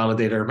 launch your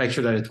validator, make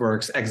sure that it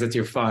works, exit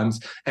your funds,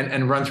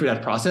 and run through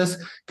that process.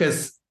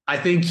 Because I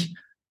think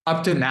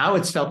up to now,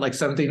 it's felt like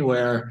something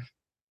where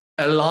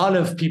a lot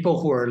of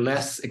people who are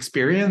less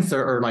experienced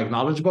or like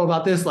knowledgeable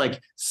about this, like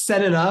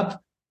set it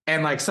up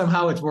and like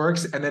somehow it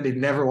works and then they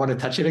never want to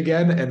touch it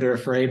again. And they're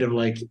afraid of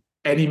like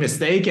any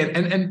mistake.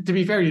 And to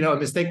be fair, a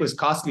mistake was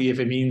costly if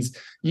it means,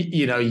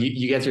 you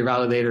get your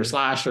validator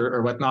slash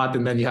or whatnot,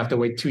 and then you have to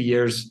wait 2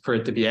 years for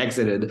it to be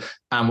exited.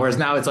 Whereas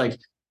now it's like,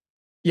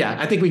 yeah,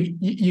 I think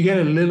you get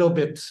a little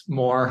bit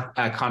more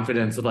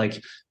confidence that like,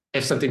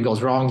 if something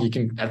goes wrong, you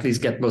can at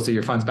least get most of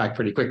your funds back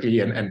pretty quickly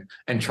and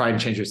try and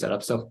change your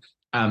setup. So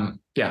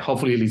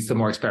hopefully it leads to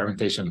more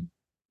experimentation.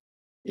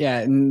 Yeah,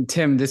 and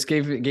Tim, this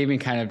gave me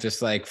kind of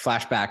just like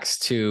flashbacks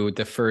to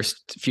the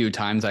first few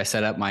times I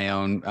set up my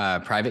own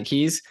private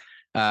keys.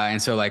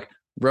 And so like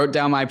wrote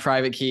down my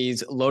private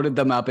keys, loaded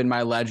them up in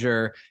my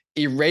ledger,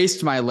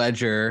 erased my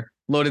ledger,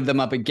 loaded them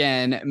up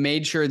again,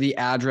 made sure the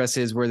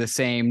addresses were the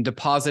same,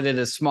 deposited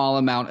a small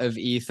amount of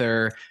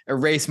Ether,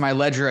 erased my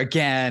ledger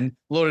again,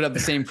 loaded up the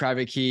same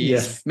private keys,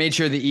 yes. Made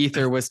sure the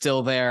Ether was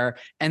still there.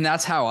 And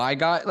that's how I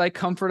got like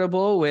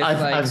comfortable with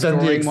I've storing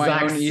done the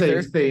exact my own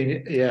Ether. same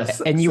thing.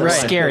 Yes. And you were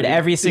scared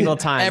every single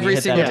time. Every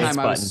single time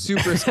I was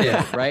super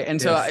scared, right?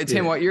 And so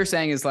Tim, what you're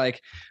saying is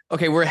like,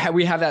 okay,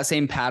 we have that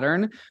same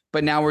pattern,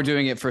 but now we're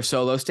doing it for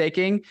solo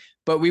staking.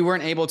 But we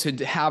weren't able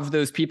to have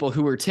those people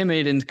who were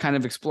timid and kind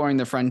of exploring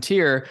the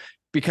frontier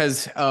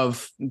because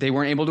they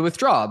weren't able to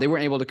withdraw. They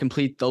weren't able to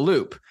complete the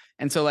loop.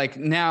 And so like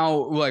now,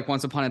 like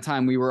once upon a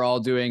time, we were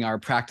all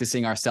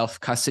practicing our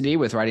self-custody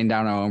with writing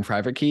down our own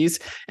private keys.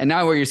 And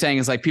now what you're saying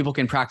is like people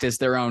can practice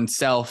their own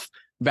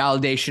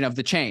self-validation of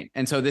the chain.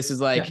 And so this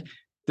is like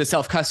the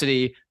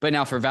self-custody, but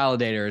now for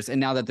validators. And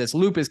now that this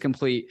loop is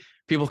complete,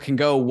 people can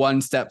go one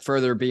step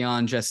further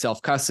beyond just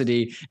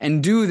self-custody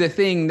and do the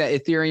thing that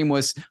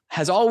Ethereum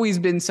has always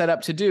been set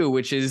up to do,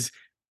 which is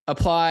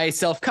apply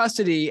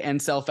self-custody and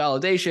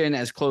self-validation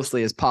as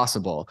closely as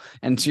possible.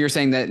 And so you're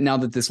saying that now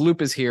that this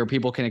loop is here,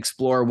 people can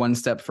explore one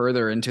step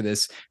further into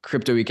this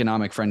crypto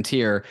economic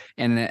frontier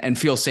and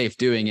feel safe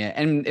doing it.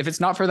 And if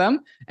it's not for them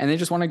and they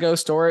just want to go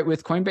store it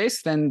with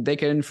Coinbase, then they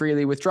can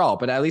freely withdraw.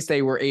 But at least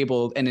they were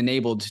able and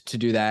enabled to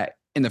do that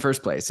in the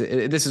first place.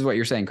 This is what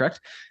you're saying, correct?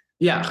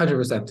 Yeah,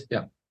 100%.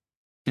 Yeah.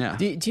 Yeah.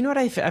 Do you know what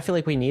I feel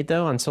like we need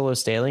though on solo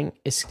staking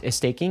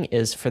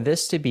is for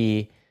this to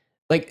be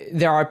like,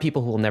 there are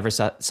people who will never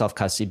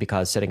self-custody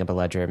because setting up a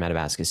ledger in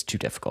MetaMask is too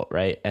difficult,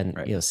 right? And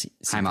you'll see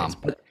Hi, Mom.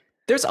 But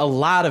there's a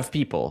lot of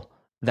people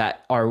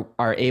that are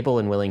able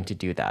and willing to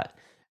do that.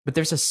 But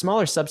there's a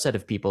smaller subset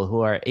of people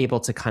who are able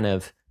to kind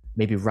of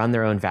maybe run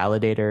their own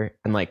validator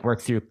and like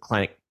work through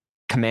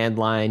command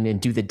line and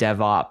do the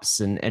DevOps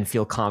and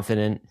feel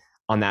confident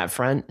on that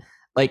front.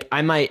 Like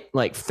I might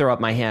like throw up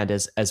my hand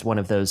as one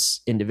of those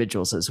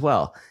individuals as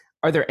well.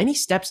 Are there any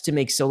steps to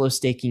make solo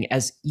staking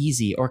as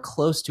easy or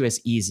close to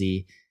as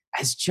easy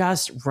as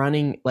just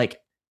running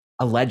like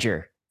a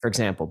ledger, for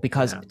example?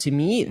 Because to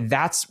me,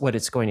 that's what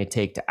it's going to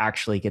take to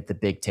actually get the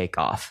big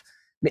takeoff.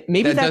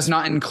 Maybe that does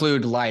not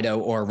include Lido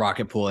or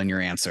Rocket Pool in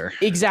your answer.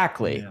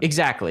 Exactly.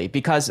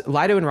 Because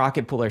Lido and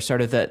Rocket Pool are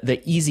sort of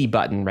the easy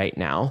button right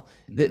now.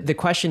 The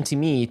question to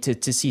me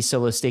to see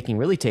solo staking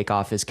really take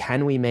off is,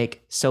 can we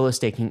make solo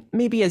staking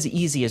maybe as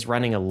easy as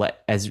running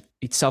as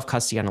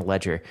self-custody on a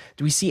ledger?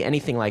 Do we see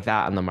anything like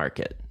that on the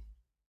market?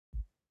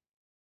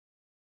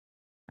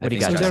 What do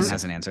you guys think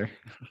has an answer?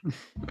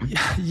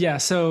 Yeah.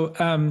 So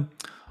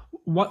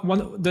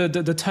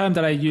the term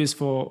that I use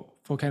for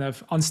kind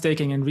of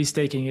unstaking and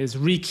restaking is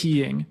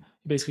rekeying,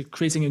 basically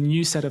creating a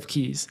new set of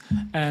keys.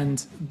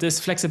 And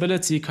this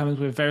flexibility comes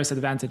with various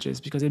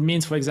advantages because it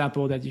means, for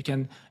example, that you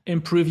can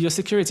improve your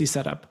security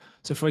setup.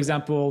 So for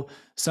example,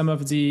 some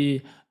of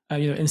the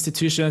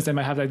institutions, they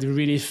might have like the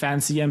really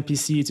fancy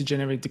MPC to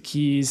generate the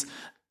keys.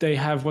 They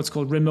have what's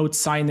called remote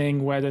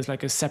signing, where there's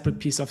like a separate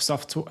piece of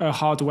software,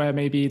 hardware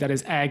maybe that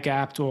is air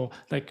gapped or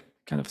like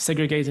kind of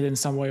segregated in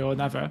some way or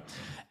another.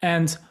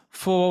 And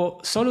for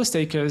solo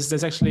stakers,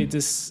 there's actually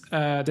this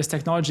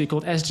technology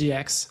called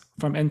SGX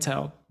from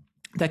Intel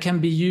that can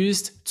be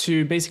used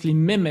to basically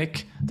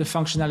mimic the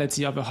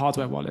functionality of a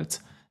hardware wallet.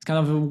 It's kind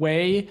of a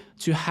way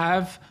to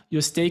have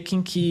your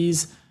staking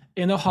keys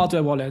in a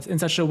hardware wallet in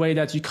such a way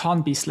that you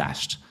can't be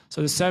slashed.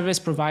 So the service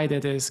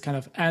provided is kind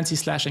of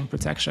anti-slashing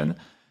protection.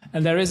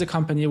 And there is a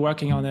company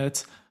working on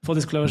it. Full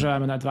disclosure,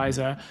 I'm an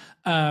advisor,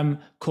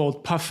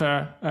 called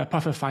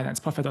Puffer Finance,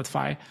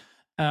 Puffer.fi.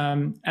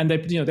 And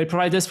they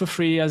provide this for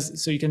free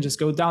so you can just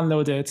go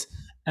download it.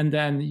 And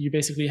then you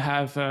basically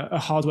have a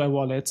hardware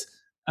wallet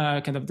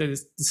kind of the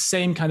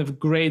same kind of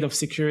grade of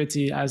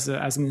security as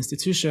an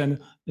institution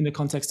in the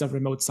context of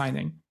remote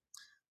signing.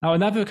 Now,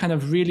 another kind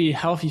of really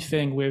healthy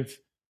thing with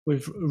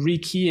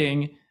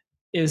rekeying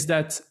is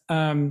that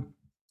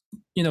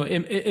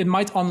it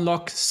might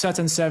unlock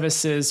certain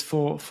services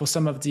for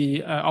some of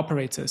the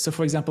operators. So,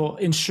 for example,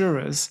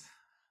 insurers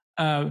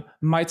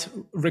might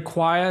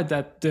require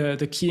that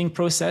the keying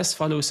process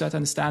follows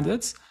certain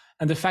standards.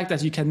 And the fact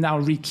that you can now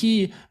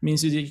rekey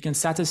means that you can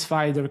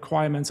satisfy the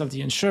requirements of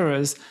the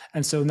insurers.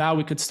 And so now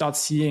we could start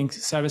seeing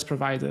service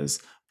providers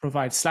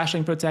provide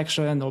slashing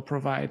protection or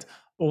provide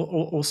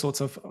all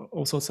sorts of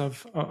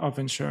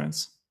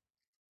insurance.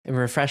 And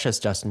refresh us,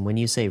 Justin, when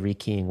you say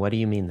rekeying, what do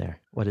you mean there?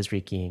 What is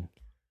rekeying?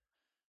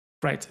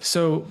 Right.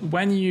 So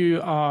when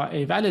you are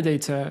a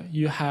validator,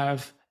 you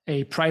have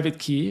a private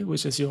key,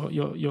 which is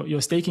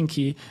your staking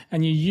key,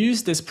 and you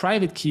use this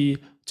private key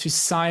to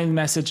sign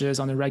messages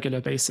on a regular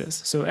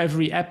basis. So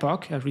every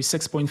epoch, every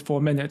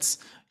 6.4 minutes,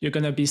 you're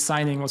going to be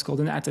signing what's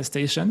called an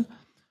attestation,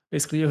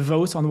 basically a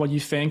vote on what you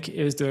think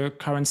is the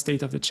current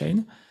state of the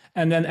chain.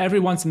 And then every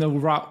once in a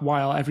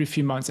while, every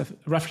few months,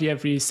 roughly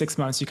every 6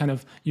 months,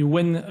 you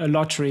win a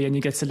lottery and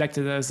you get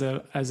selected as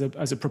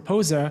a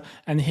proposer.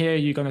 And here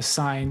you're going to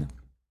sign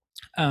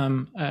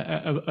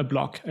a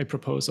block, a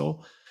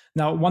proposal.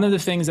 Now, one of the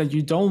things that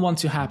you don't want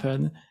to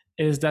happen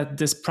is that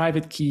this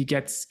private key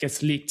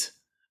gets leaked.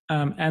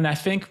 And I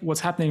think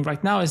what's happening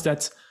right now is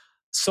that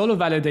solo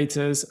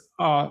validators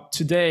are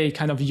today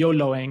kind of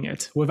YOLOing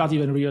it without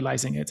even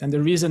realizing it. And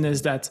the reason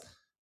is that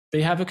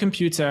they have a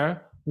computer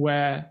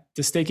where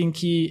the staking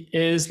key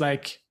is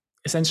like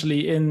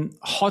essentially in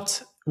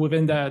hot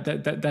within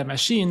their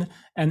machine.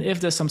 And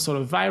if there's some sort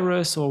of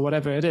virus or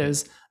whatever it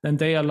is, then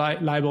they are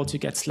liable to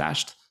get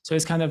slashed. So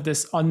it's kind of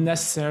this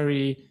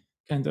unnecessary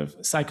kind of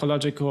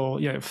psychological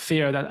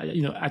fear that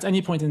at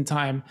any point in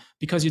time,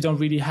 because you don't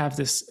really have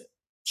this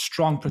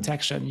strong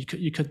protection,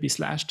 you could be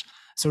slashed.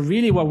 So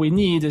really what we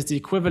need is the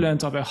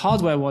equivalent of a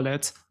hardware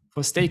wallet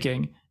for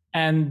staking.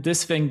 And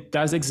this thing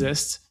does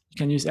exist. You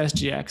can use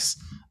SGX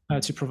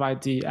to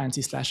provide the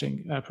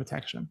anti-slashing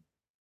protection.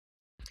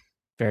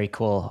 Very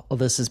cool. Well,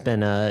 this has been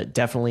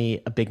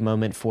definitely a big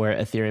moment for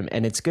Ethereum,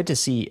 and it's good to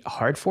see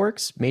hard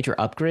forks, major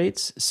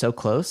upgrades so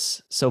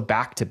close, so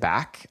back to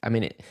back. I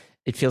mean,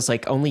 it feels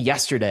like only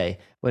yesterday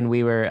when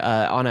we were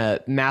on a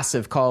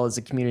massive call as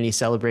a community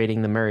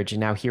celebrating the merge, and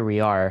now here we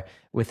are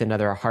with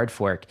another hard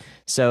fork.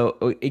 So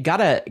we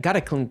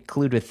gotta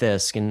conclude with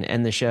this and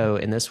end the show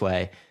in this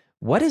way.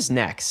 What is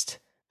next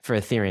for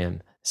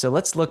Ethereum? So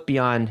let's look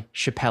beyond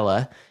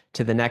Capella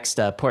to the next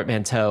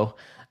portmanteau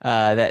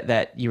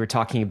that you were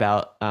talking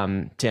about,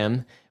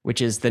 Tim,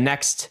 which is the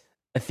next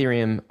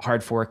Ethereum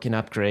hard fork and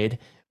upgrade.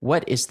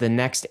 What is the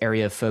next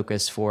area of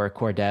focus for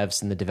core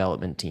devs and the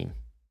development team?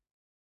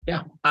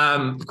 Yeah,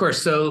 of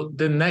course. So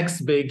the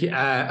next big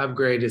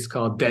upgrade is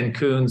called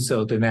Dencun.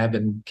 So Deneb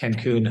and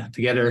Cancun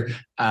together.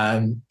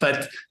 And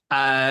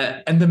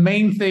the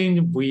main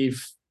thing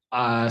we've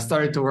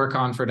started to work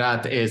on for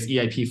that is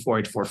EIP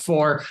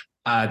 4844.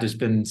 There's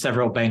been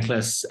several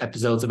Bankless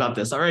episodes about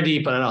this already,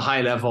 but at a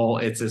high level,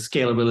 it's a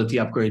scalability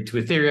upgrade to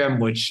Ethereum,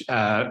 which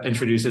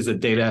introduces a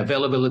data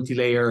availability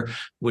layer,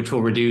 which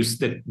will reduce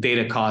the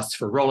data costs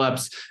for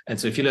rollups. And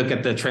so if you look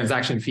at the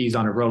transaction fees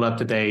on a rollup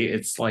today,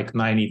 it's like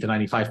 90 to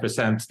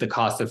 95% the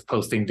cost of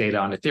posting data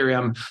on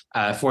Ethereum.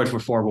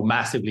 4844 will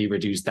massively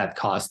reduce that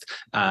cost.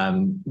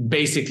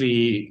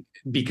 Basically,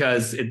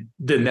 because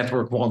the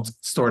network won't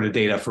store the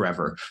data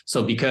forever.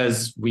 So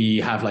because we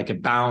have like a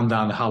bound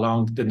on how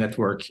long the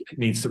network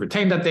needs to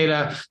retain that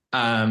data,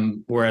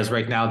 whereas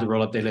right now the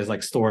rollup data is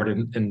like stored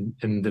in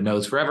the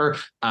nodes forever,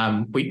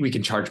 we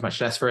can charge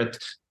much less for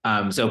it.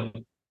 So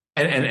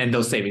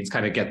those savings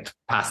kind of get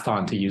passed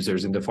on to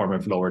users in the form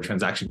of lower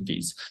transaction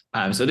fees.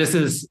 So this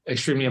is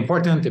extremely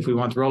important if we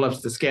want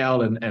rollups to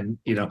scale and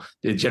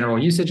the general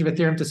usage of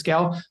Ethereum to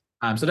scale.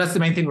 So that's the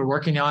main thing we're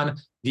working on.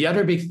 The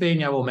other big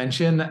thing I will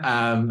mention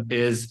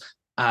is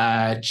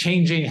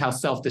changing how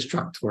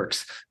self-destruct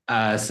works.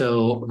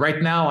 So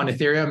right now on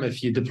Ethereum,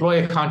 if you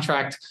deploy a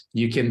contract,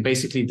 you can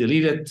basically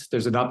delete it.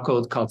 There's an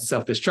opcode called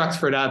self-destruct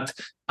for that.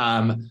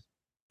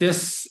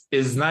 This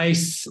is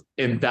nice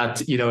in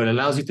that it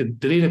allows you to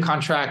delete a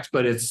contract,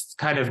 but it's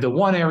kind of the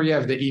one area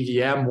of the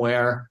EVM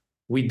where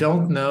we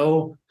don't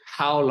know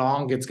how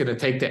long it's going to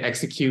take to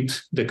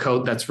execute the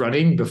code that's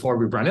running before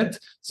we run it.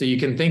 So you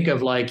can think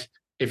of like,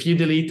 if you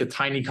delete the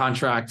tiny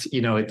contract,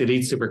 it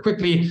deletes super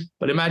quickly.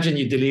 But imagine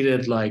you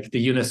deleted like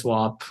the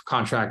Uniswap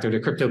contract or the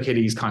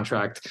CryptoKitties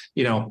contract.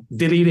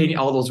 Deleting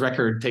all those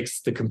records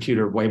takes the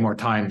computer way more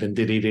time than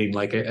deleting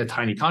like a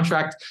tiny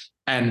contract.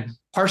 And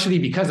partially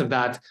because of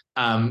that,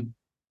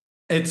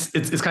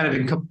 it's kind of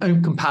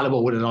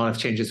incompatible with a lot of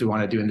changes we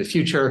want to do in the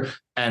future,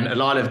 and a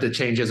lot of the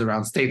changes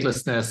around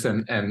statelessness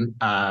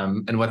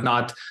and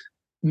whatnot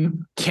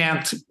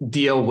can't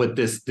deal with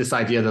this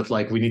idea that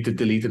like we need to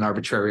delete an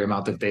arbitrary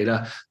amount of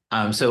data.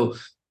 So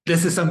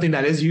this is something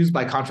that is used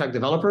by contract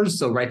developers.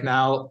 So right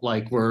now,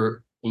 like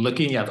we're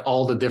looking at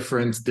all the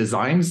different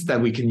designs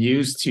that we can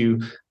use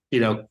to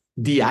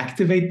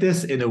deactivate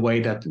this in a way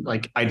that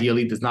like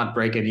ideally does not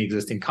break any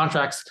existing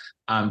contracts.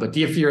 But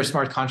if you're a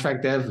smart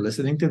contract dev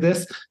listening to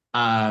this,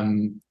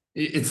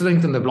 it's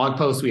linked in the blog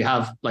post. We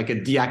have like a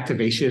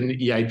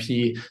deactivation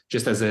EIP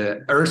just as a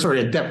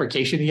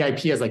deprecation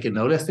EIP as like a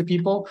notice to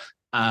people.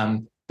 But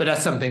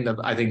that's something that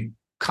I think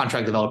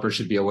contract developers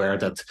should be aware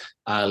that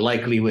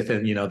likely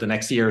within the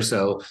next year or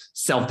so,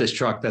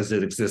 self-destruct as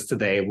it exists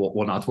today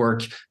will not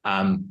work.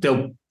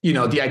 They'll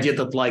the idea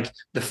that like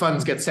the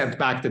funds get sent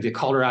back, that the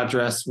caller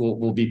address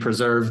will be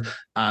preserved,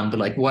 but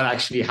like what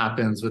actually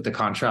happens with the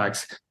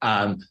contracts,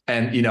 and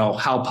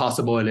how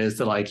possible it is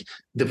to like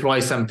deploy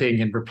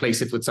something and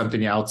replace it with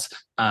something else,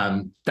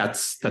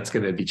 that's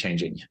going to be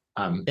changing.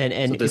 So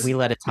if we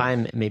let a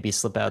time maybe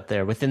slip out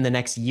there within the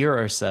next year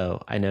or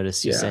so, I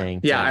noticed you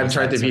saying. Yeah, I'm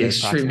trying to be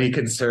extremely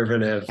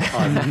conservative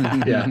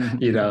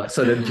on,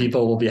 so that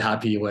people will be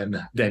happy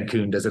when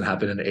Cancun doesn't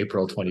happen in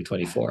April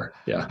 2024.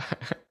 Yeah.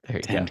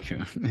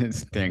 Cancun.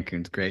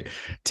 Cancun's great.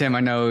 Tim,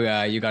 I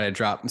know you got to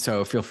drop,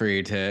 so feel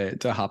free to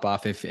hop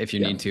off if you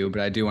need to,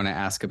 but I do want to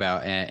ask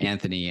about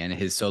Anthony and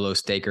his solo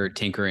staker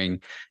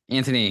tinkering.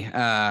 Anthony,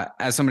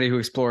 as somebody who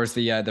explores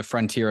the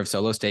frontier of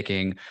solo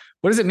staking,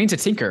 what does it mean to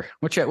tinker?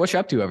 What you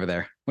up to over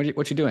there?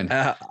 What you doing?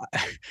 I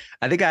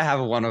think I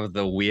have one of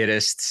the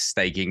weirdest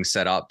staking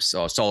setups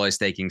or solo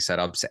staking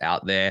setups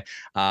out there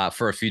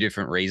for a few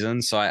different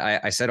reasons. So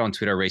I said on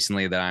Twitter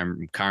recently that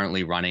I'm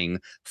currently running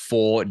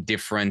 4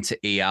 different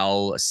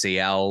EL,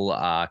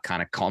 CL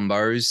kind of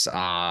combos.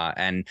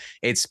 And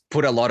it's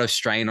put a lot of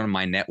strain on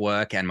my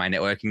network and my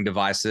networking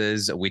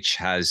devices, which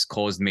has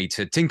caused me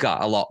to tinker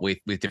a lot with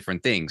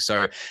different things.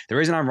 So the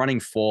reason I'm running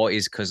 4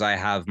 is because I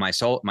have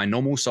my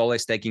normal solo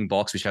staking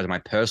box, which has my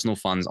personal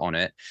funds on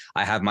it.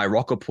 I have my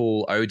Rocker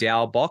Pool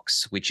ODAO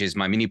box, which is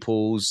my mini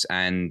pools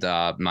and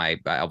my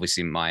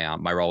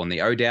role in the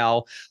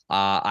ODAO.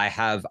 I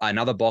have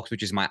another box,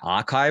 which is my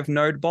archive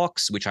node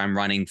box, which I'm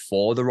running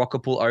for the Rocker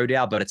Pool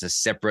ODAO, but it's a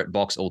separate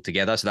box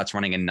altogether. So that's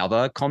running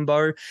another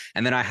combo.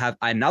 And then I have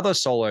another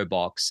solo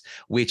box,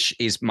 which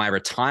is my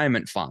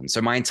retirement fund.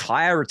 So my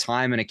entire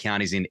retirement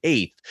account is in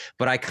ETH,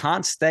 but I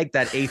can't stake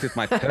that ETH with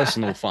my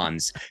personal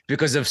funds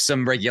because of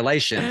some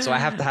regulation. So I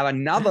have to have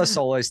another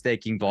solo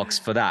staking box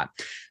for that.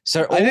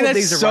 So I think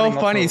that's so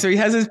funny. So he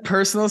has his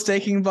personal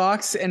staking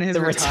box and his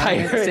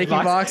retirement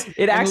staking box.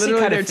 It actually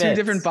literally kind they're of two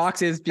different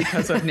boxes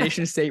because of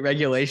nation state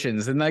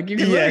regulations, and like you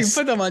can literally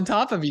put them on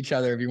top of each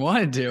other if you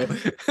wanted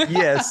to.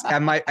 Yes,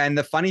 and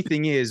the funny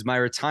thing is, my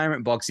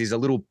retirement box is a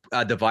little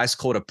device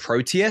called a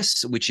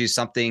Proteus, which is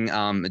something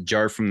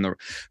Joe from the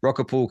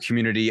Rocker Pool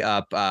community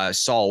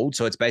sold.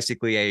 So it's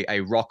basically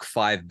a Rock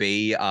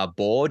 5B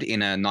board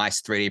in a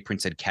nice 3D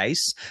printed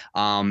case,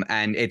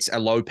 and it's a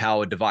low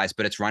powered device,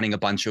 but it's running a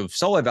bunch of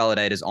solo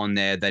validators on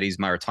there. That is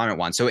my retirement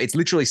one. So it's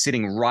literally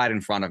sitting right in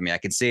front of me. I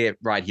can see it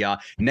right here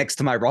next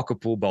to my Rocker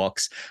Pool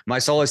box. My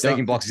solo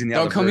staking box is in the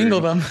other room. Don't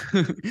commingle them.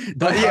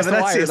 But yeah, but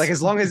that's it. Like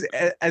as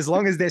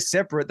long as they're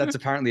separate, that's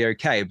apparently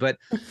okay. But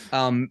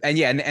and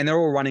they're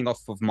all running off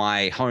of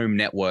my home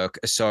network.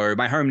 So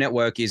my home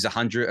network is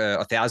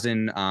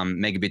 1,000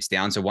 megabits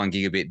down, so 1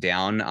 gigabit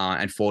down,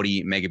 and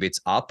 40 megabits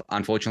up.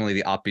 Unfortunately,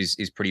 the up is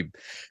pretty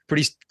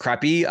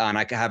crappy, and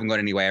I haven't got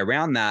any way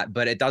around that.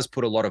 But it does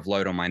put a lot of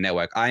load on my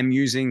network. I'm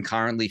using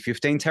currently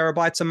 15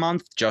 terabytes a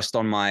month just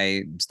on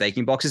my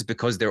staking boxes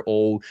because they're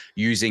all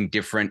using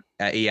different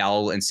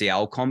EL and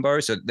CL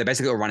combos. So they're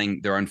basically all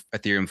running their own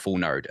Ethereum full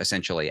node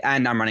essentially.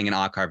 And I'm running an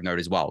archive node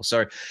as well.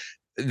 So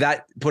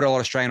that put a lot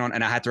of strain on,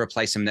 and I had to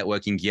replace some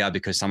networking gear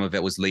because some of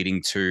it was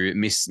leading to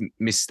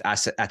missed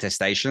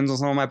attestations on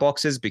some of my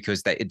boxes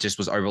because it just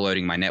was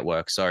overloading my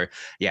network. So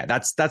yeah,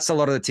 that's a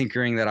lot of the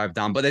tinkering that I've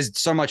done, but there's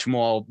so much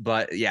more.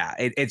 But yeah,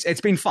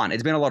 it's been fun.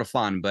 It's been a lot of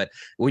fun. But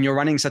when you're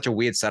running such a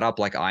weird setup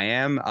like I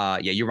am,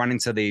 you run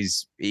into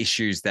these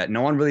issues that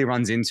no one really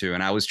runs into.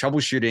 And I was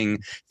troubleshooting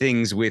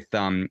things with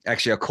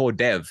actually a core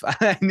dev,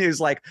 and he was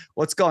like,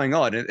 "What's going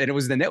on?" And it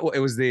was the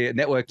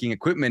networking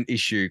equipment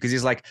issue because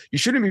he's like, "You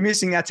shouldn't be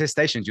missing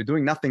attestations. You're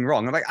doing nothing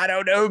wrong." I'm like, "I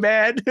don't know,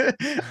 man.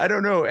 I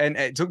don't know." And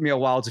it took me a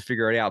while to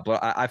figure it out,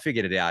 but I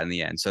figured it out in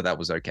the end. So that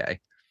was okay.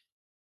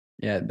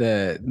 Yeah,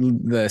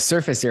 the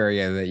surface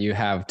area that you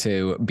have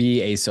to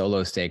be a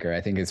solo staker, I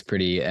think, is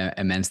pretty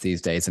immense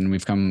these days, and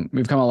we've come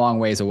a long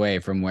ways away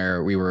from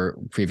where we were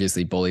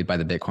previously bullied by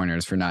the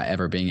Bitcoiners for not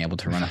ever being able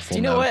to run a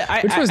full node,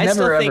 which was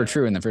never ever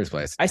true in the first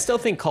place. I still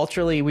think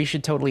culturally we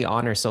should totally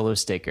honor solo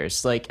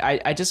stakers. Like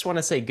I just want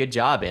to say good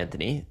job,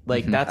 Anthony.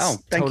 Like that's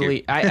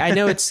totally. I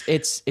know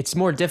it's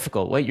more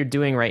difficult. What you're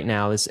doing right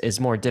now is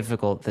more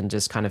difficult than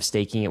just kind of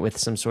staking it with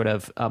some sort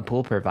of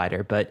pool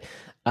provider, but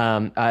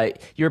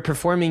you're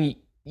performing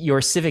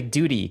your civic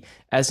duty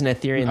as an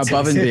Ethereum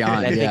above and citizen.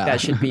 beyond. I think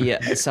that should be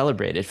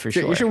celebrated for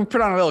sure. You should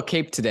put on a little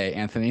cape today,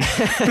 Anthony.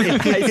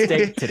 Nice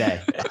take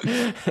today.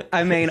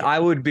 I mean, I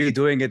would be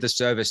doing a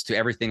disservice to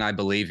everything I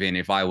believe in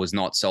if I was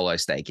not solo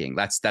staking.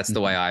 That's the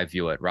way I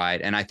view it,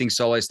 right? And I think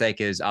solo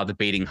stakers are the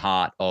beating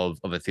heart of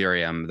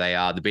Ethereum. They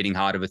are the beating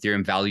heart of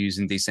Ethereum values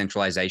and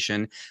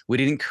decentralization. We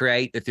didn't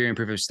create Ethereum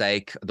proof of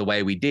stake the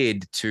way we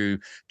did to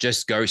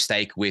just go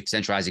stake with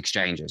centralized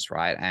exchanges,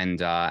 right?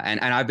 And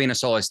I've been a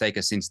solo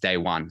staker since day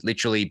one.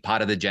 Literally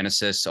part of the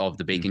genesis of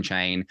the Beacon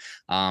chain,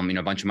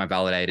 a bunch of my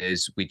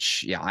validators,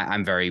 which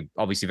I'm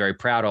obviously very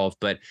proud of.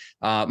 But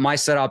my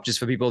setup, just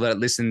for people that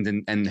listened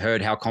and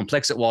heard how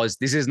complex it was,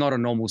 this is not a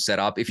normal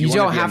setup. If you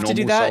don't have to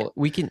do that,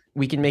 we can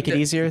make it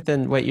easier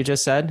than what you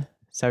just said.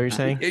 Is that what you're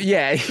saying?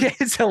 Yeah,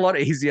 it's a lot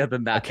easier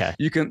than that. Okay.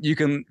 You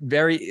can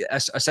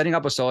setting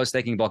up a solo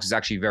staking box is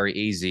actually very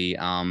easy.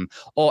 And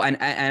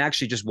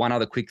actually just one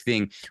other quick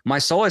thing. My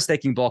solo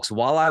staking box,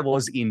 while I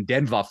was in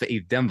Denver for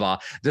ETH Denver,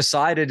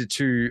 decided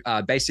to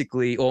the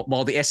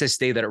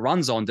SSD that it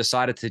runs on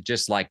decided to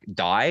just like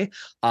die.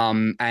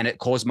 And it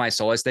caused my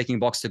solo staking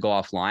box to go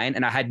offline.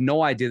 And I had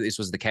no idea that this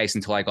was the case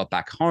until I got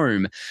back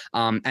home.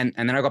 And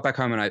then I got back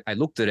home and I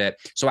looked at it.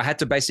 So I had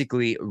to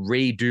basically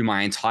redo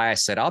my entire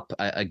setup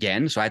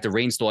again. So I had to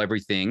reinstall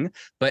everything,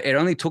 but it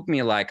only took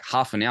me like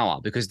half an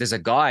hour because there's a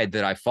guide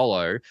that I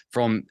follow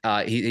from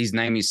his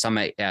name is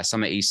Summer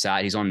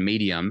ESAT. He's on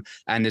Medium,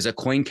 and there's a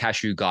Coin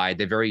Cashew guide.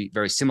 They're very,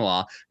 very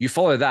similar. You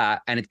follow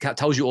that, and it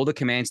tells you all the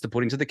commands to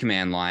put into the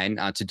command line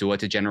to do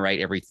it, to generate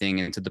everything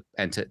and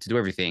to do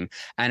everything.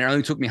 And it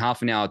only took me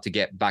half an hour to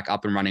get back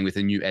up and running with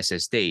a new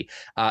SSD.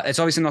 It's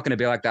obviously not going to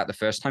be like that the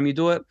first time you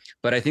do it,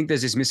 but I think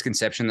there's this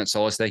misconception that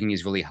solo staking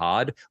is really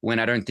hard when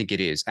I don't think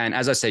it is. And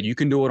as I said, you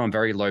can do it on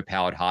very low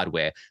powered hardware.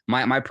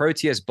 My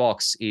Proteus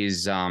box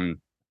is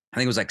I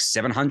think it was like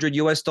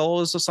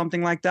 $700 or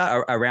something like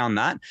that, around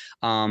that,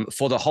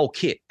 for the whole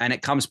kit. And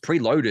it comes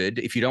preloaded.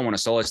 If you don't want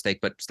to solo stake,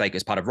 but stake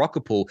as part of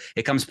Rocket Pool,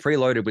 it comes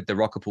preloaded with the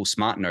Rocket Pool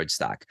Smart Node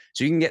stack.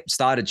 So you can get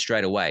started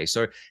straight away.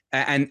 So,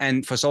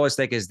 and for solo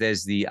stakers,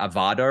 there's the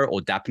Avado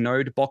or DApp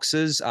node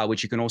boxes,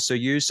 which you can also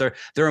use. So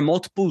there are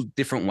multiple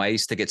different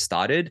ways to get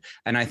started.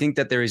 And I think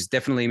that there is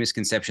definitely a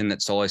misconception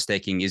that solo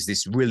staking is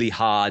this really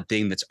hard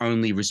thing that's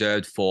only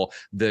reserved for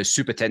the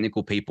super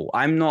technical people.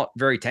 I'm not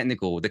very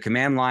technical. The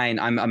command line,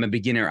 I'm a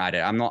beginner at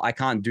it. I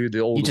can't do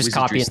all the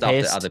wizardry stuff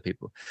that other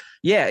people.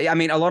 Yeah. I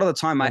mean, a lot of the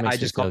time I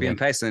just copy and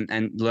paste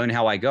and learn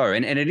how I go.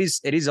 And it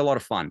is a lot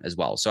of fun as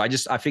well. So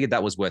I figured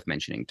that was worth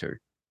mentioning too.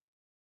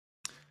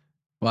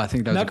 Well, I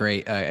think that was a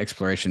great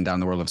exploration down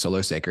the world of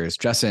solo stakers.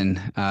 Justin,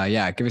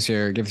 give us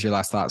your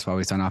last thoughts while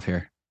we sign off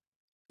here.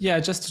 Yeah,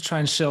 just to try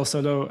and shill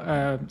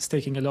solo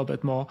staking a little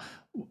bit more.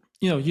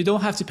 You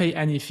don't have to pay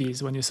any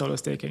fees when you're solo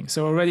staking.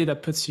 So already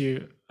that puts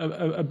you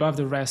above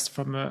the rest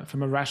from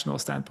a rational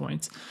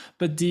standpoint.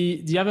 But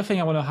the other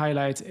thing I want to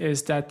highlight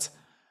is that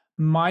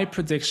my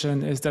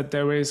prediction is that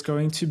there is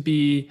going to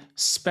be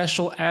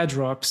special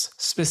airdrops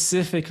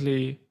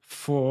specifically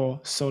for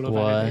solo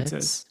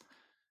validators.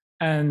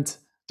 And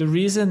the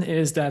reason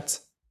is that,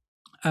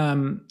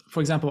 for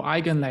example,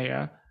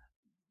 EigenLayer,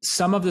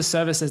 some of the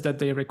services that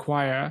they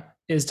require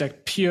is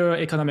like pure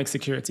economic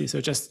security.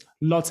 So just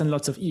lots and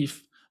lots of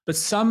ETH. But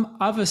some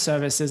other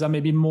services are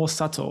maybe more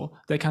subtle.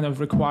 They kind of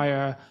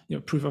require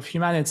proof of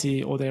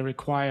humanity, or they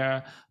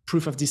require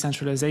proof of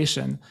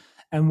decentralization.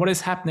 And what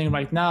is happening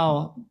right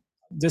now,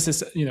 this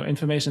is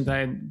information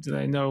that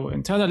I know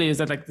internally, is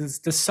that like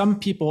there's some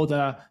people that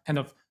are kind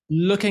of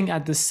looking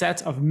at the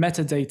set of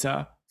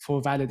metadata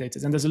for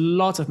validators. And there's a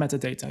lot of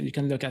metadata. You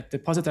can look at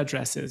deposit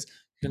addresses,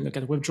 you can look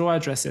at withdrawal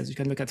addresses, you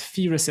can look at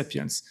fee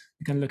recipients,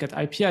 you can look at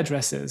IP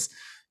addresses,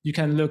 you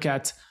can look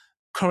at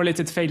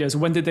correlated failures.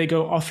 When did they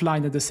go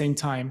offline at the same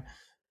time?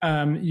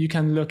 You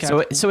can look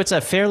at... So it's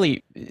a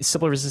fairly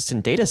Sybil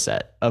resistant data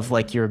set of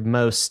like your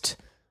most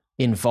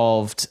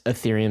involved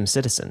Ethereum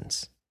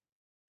citizens.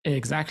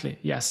 Exactly,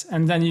 yes.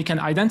 And then you can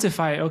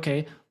identify,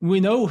 okay, we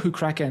know who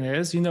Kraken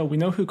is, we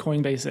know who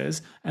Coinbase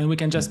is, and we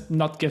can just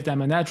not give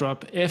them an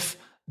airdrop if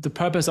the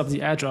purpose of the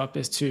airdrop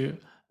is to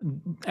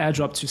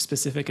airdrop to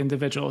specific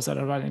individuals that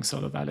are running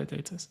solo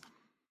validators.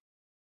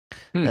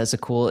 That's a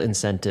cool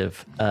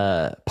incentive,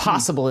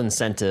 possible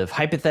incentive,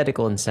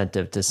 hypothetical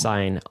incentive to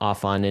sign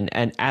off on.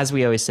 And as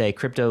we always say,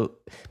 crypto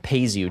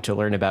pays you to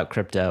learn about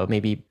crypto.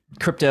 Maybe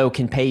crypto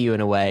can pay you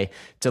in a way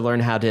to learn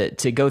how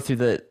to go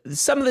through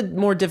some of the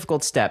more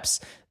difficult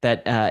steps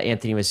that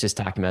Anthony was just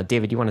talking about.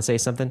 David, you want to say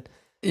something?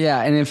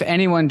 Yeah, and if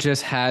anyone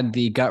just had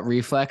the gut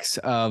reflex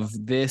of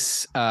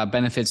this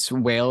benefits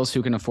whales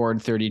who can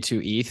afford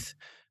 32 ETH,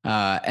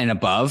 and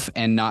above,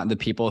 and not the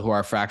people who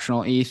are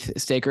fractional ETH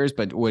stakers,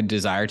 but would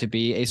desire to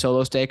be a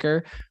solo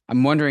staker.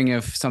 I'm wondering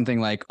if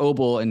something like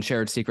Obol and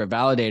Shared Secret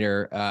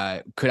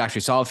Validator could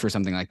actually solve for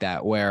something like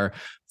that, where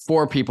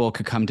 4 people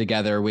could come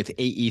together with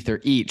 8 Ether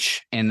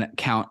each and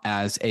count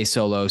as a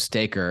solo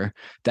staker.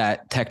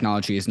 That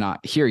technology is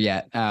not here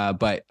yet,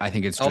 but I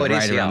think it's just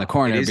right around the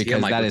corner,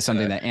 because that is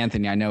something that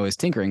Anthony, I know, is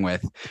tinkering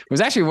with. It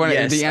was actually one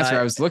of the answer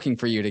I was looking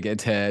for you to get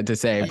to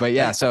say. But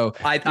yeah, so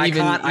I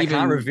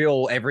can't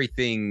reveal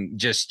everything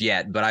just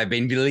yet, but I've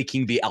been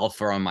leaking the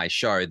alpha on my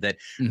show that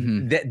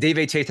the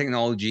DVT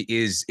technology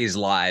is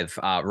live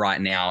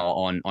right now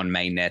on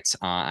mainnet,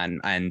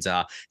 and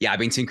I've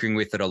been tinkering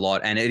with it a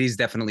lot, and it is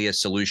definitely a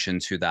solution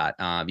to that.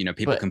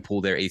 People can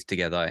pull their ETH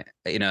together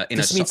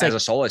as a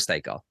solo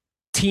staker.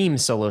 Team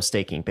solo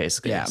staking,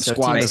 basically. Yeah, so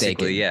squad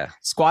staking. Yeah,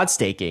 squad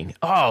staking.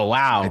 Oh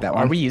wow, like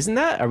are we using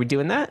that? Are we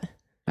doing that?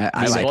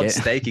 I like squad it.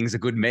 Staking is a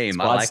good meme.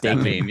 Squad I like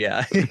staking. that meme.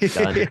 Yeah,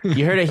 Done.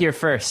 You heard it here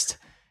first,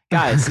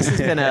 guys. This has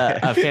been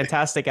a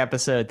fantastic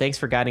episode. Thanks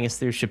for guiding us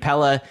through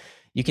Capella.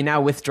 You can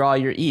now withdraw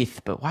your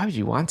ETH, but why would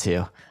you want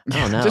to? I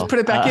don't know. Just put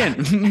it back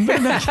in.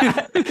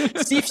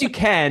 See if you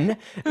can,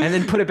 and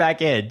then put it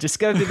back in. Just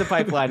go through the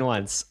pipeline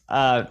once.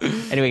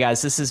 Anyway,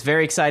 guys, this is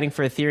very exciting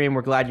for Ethereum.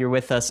 We're glad you're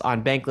with us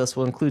on Bankless.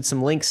 We'll include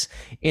some links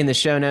in the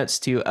show notes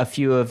to a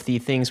few of the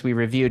things we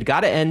reviewed.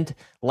 Got to end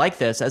like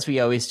this, as we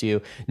always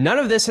do. None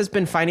of this has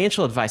been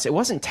financial advice. It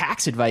wasn't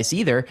tax advice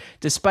either,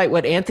 despite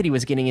what Anthony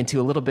was getting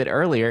into a little bit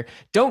earlier.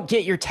 Don't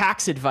get your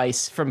tax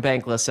advice from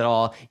Bankless at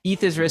all.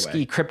 ETH is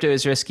risky, crypto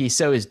is risky,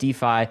 so is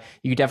DeFi.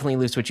 You definitely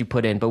lose what you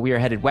put in, but we are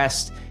headed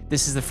west.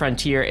 This is the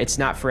frontier. It's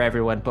not for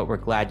everyone, but we're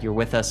glad you're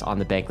with us on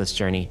the Bankless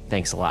journey.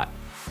 Thanks a lot.